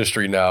whole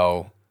industry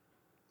now,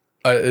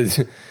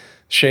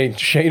 Shane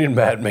and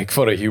Matt make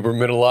fun of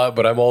Huberman a lot,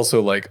 but I'm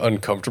also like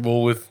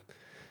uncomfortable with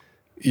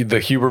the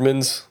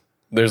Hubermans.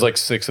 There's like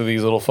 6 of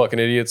these little fucking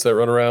idiots that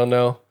run around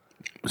now.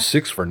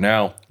 6 for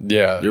now.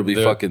 Yeah. There'll be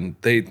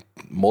they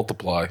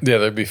multiply. Yeah,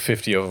 there'll be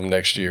 50 of them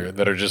next year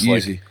that are just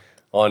Easy. like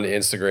on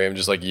Instagram,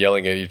 just like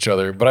yelling at each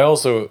other. But I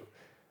also,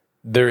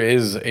 there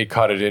is a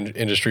cottage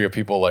industry of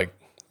people like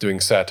doing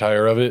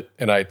satire of it.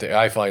 And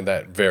I find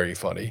that very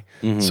funny.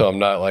 So I'm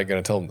not like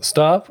going to tell them to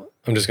stop.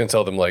 I'm just going to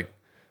tell them like,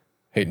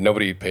 hey,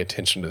 nobody pay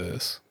attention to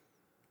this.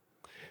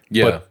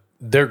 Yeah. But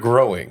they're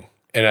growing.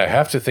 And I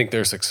have to think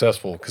they're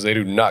successful because they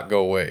do not go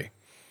away.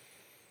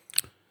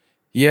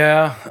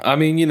 Yeah. I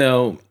mean, you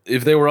know,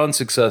 if they were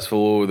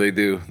unsuccessful, what would they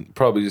do?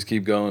 Probably just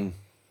keep going.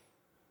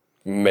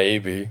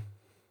 Maybe.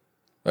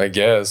 I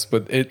guess.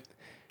 But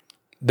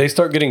they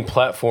start getting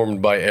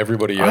platformed by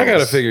everybody else. I got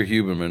to figure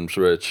Huberman's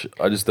rich.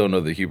 I just don't know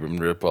the Huberman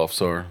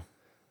ripoffs are.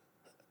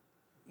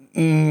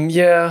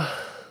 Yeah.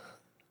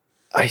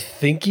 I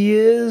think he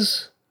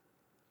is.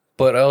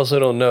 But I also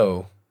don't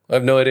know. I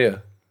have no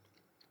idea.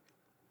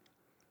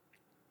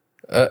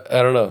 I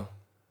don't know.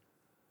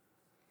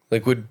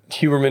 Like, would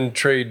Huberman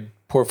trade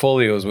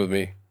portfolios with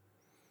me?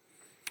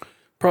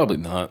 Probably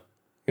not.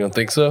 You don't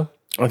think so?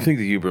 I think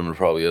the Huberman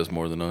probably has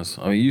more than us.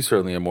 I mean, you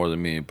certainly have more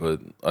than me, but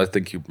I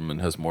think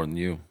Huberman has more than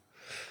you.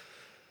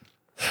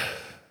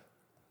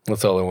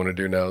 That's all I want to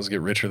do now is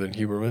get richer than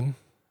Huberman.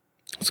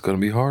 It's going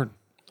to be hard.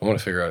 I want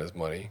to figure out his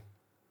money.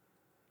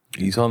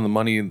 He's on the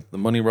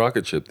money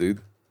rocket ship,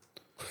 dude.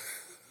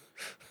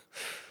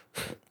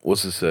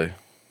 What's it say?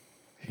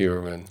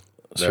 Huberman.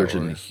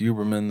 Searching Network.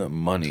 Huberman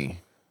money.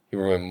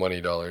 Huberman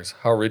money dollars.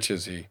 How rich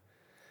is he?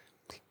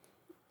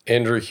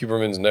 Andrew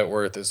Huberman's net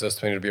worth is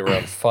estimated to be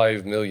around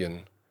 5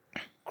 million,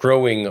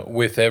 growing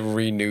with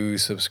every new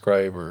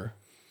subscriber.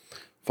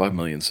 5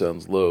 million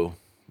sounds low,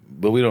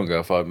 but we don't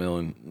got 5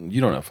 million.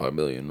 You don't have 5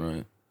 million,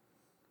 right?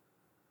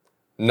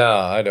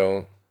 Nah, I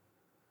don't.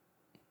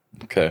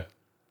 Okay.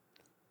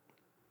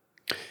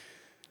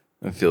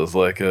 It feels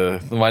like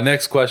my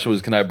next question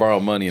was, can I borrow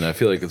money? And I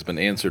feel like it's been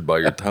answered by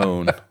your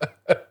tone.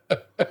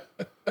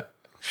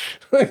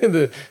 Look at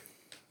it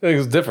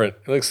looks different.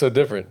 It looks so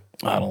different.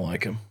 I don't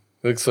like him.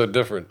 It looks so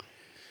different.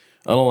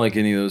 I don't like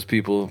any of those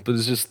people, but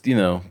it's just,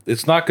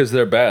 it's not because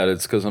they're bad.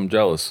 It's because I'm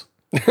jealous.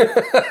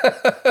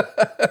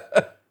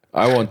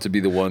 I want to be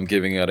the one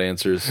giving out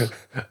answers.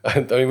 I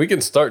mean, we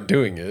can start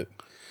doing it.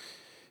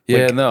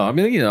 Yeah, no, I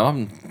mean,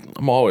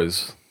 I'm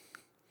always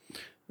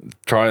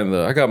trying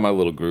I got my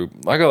little group.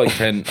 I got like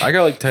 10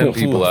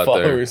 people out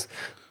Followers.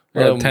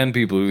 there. I got 10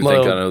 people who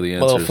think I know the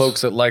My little answers.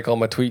 folks that like all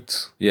my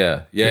tweets.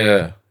 Yeah.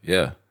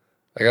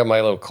 I got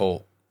my little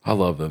cult. I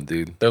love them,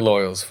 dude. They're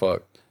loyal as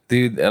fuck.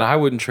 Dude, and I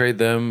wouldn't trade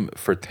them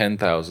for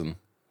 10,000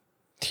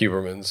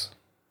 Hubermans.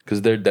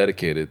 because they're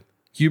dedicated.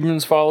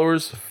 Huberman's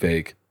followers,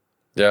 fake,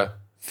 Yeah.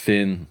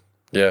 thin,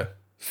 Yeah.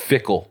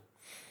 fickle.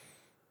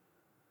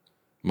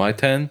 My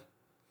 10,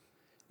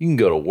 you can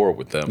go to war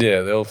with them.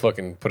 Yeah, they'll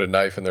fucking put a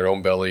knife in their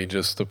own belly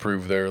just to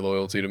prove their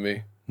loyalty to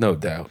me. No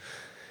doubt.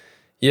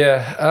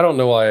 Yeah, I don't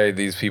know why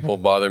these people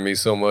bother me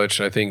so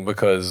much. I think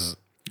because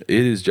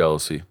It is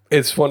jealousy.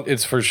 it's fun.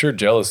 It's for sure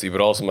jealousy,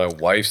 but also my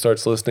wife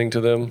starts listening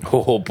to them,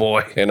 Oh,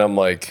 boy. and I'm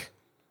like,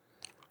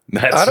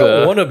 That's, I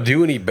don't want to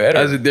do any better.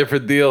 That's a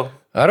different deal.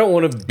 I don't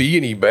want to be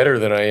any better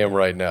than I am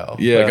right now.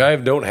 Yeah. Like I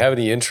don't have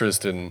any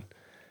interest in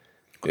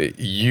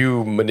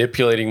you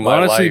manipulating my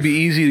Honestly, life. it'd be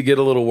easy to get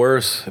a little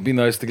worse. It'd be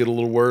nice to get a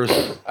little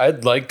worse.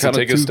 I'd like to Kinda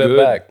take a too step good.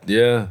 back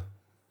Yeah.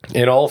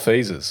 in all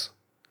phases.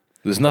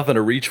 There's nothing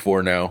to reach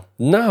for now.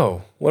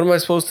 No, what am I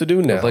supposed to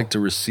do now? I'd like to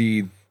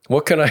recede.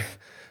 What can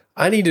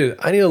I need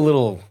a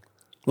little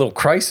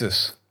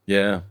crisis.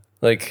 Yeah.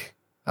 Like,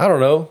 I don't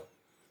know.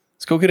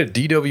 Let's go get a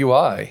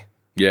DWI.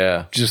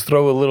 Yeah. Just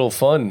throw a little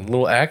fun,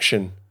 little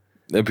action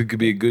That could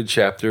be a good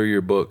chapter of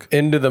your book.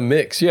 into the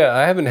mix. Yeah,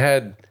 I haven't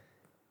had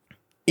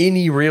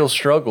any real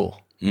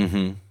struggle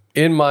in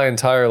my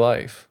entire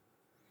life.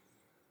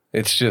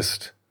 It's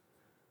just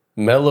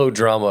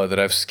melodrama that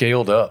I've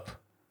scaled up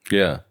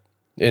Yeah.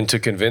 into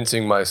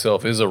convincing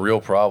myself is a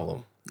real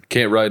problem.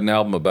 Can't write an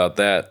album about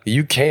that.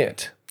 You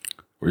can't.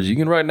 Whereas you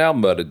can write an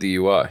album about a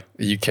DUI.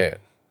 You can't.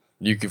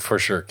 You can, for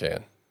sure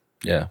can.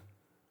 Yeah.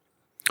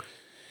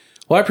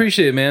 Well, I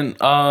appreciate it, man.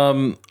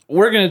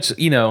 We're going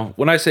to,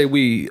 when I say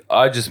we,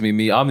 I just mean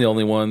me. I'm the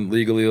only one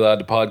legally allowed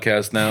to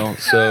podcast now.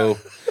 So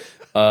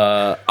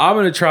I'm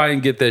going to try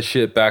and get that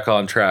shit back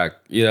on track.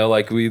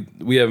 Like we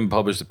haven't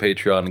published a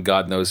Patreon in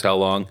God knows how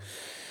long.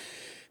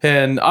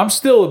 And I'm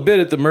still a bit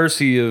at the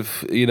mercy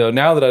of,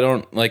 now that I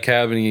don't like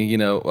have any,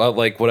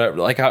 like whatever,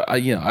 like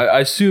I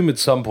assume at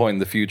some point in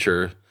the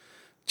future,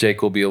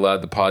 Jake will be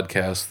allowed to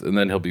podcast and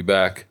then he'll be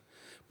back.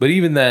 But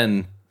even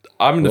then,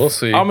 We'll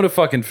see. I'm gonna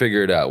fucking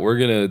figure it out. We're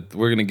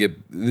gonna get,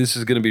 this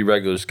is gonna be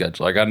regular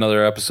schedule. I got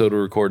another episode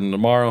we're recording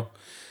tomorrow.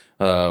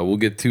 We'll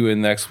get 2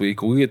 in next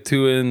week. We'll get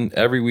 2 in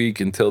every week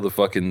until the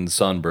fucking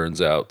sun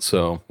burns out.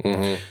 So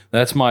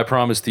that's my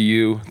promise to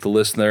you, the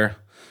listener.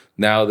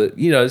 Now that,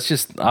 it's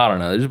just, I don't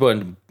know. There's a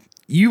bunch,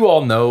 you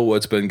all know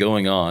what's been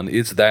going on.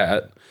 It's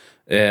that.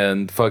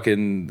 And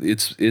fucking,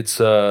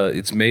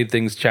 it's made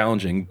things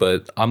challenging,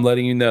 but I'm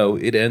letting you know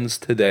it ends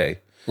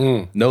today.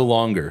 No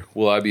longer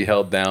will I be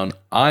held down.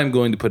 I'm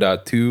going to put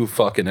out 2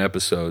 fucking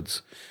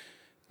episodes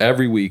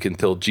every week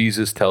until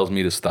Jesus tells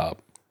me to stop.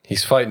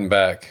 He's fighting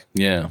back.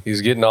 Yeah, He's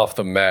getting off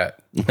the mat.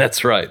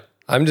 that's right.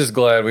 I'm just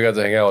glad we got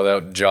to hang out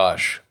without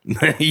Josh.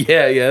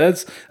 yeah,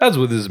 that's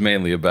what this is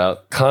mainly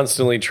about.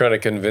 Constantly trying to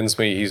convince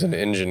me he's an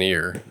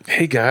engineer.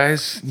 Hey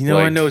guys, I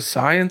Like- know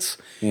science.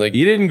 Like,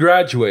 You didn't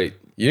graduate.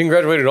 you didn't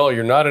graduate at all.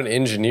 You're not an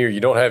engineer. You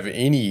don't have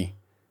any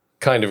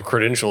kind of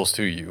credentials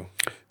to you.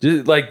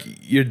 Just like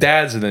your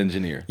dad's an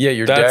engineer. Yeah,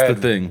 your that's dad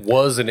the thing.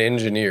 was an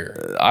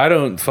engineer. I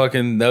don't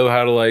fucking know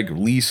how to like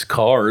lease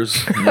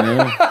cars.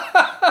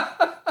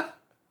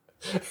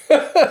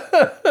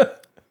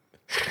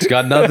 It's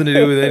got nothing to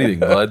do with anything,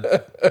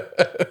 bud.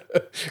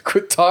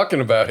 Quit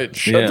talking about it.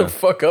 Shut Yeah. the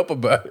fuck up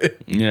about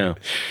it. Yeah.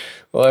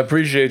 Well, I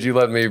appreciate you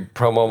letting me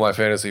promo my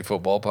fantasy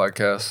football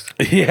podcast.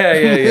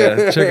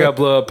 Yeah. Check out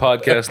Blow Up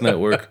Podcast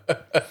Network.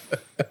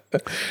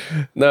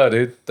 No,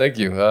 dude, thank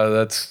you.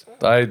 As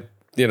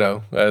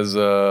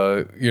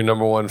your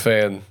number one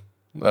fan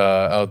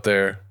out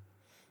there,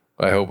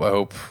 I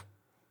hope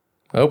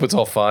it's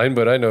all fine.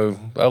 But I know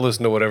I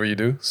listen to whatever you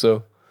do.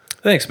 So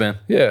Thanks, man.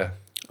 yeah,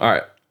 All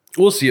right.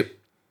 We'll see you.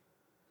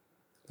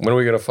 when are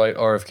we gonna fight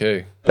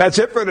RFK? That's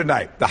it for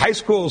tonight. The high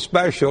school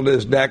special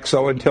is next,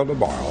 so until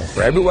tomorrow,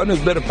 for everyone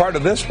who's been a part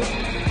of this one,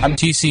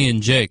 TC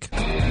and Jake.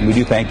 we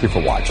do thank you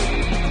for watching.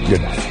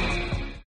 Good night.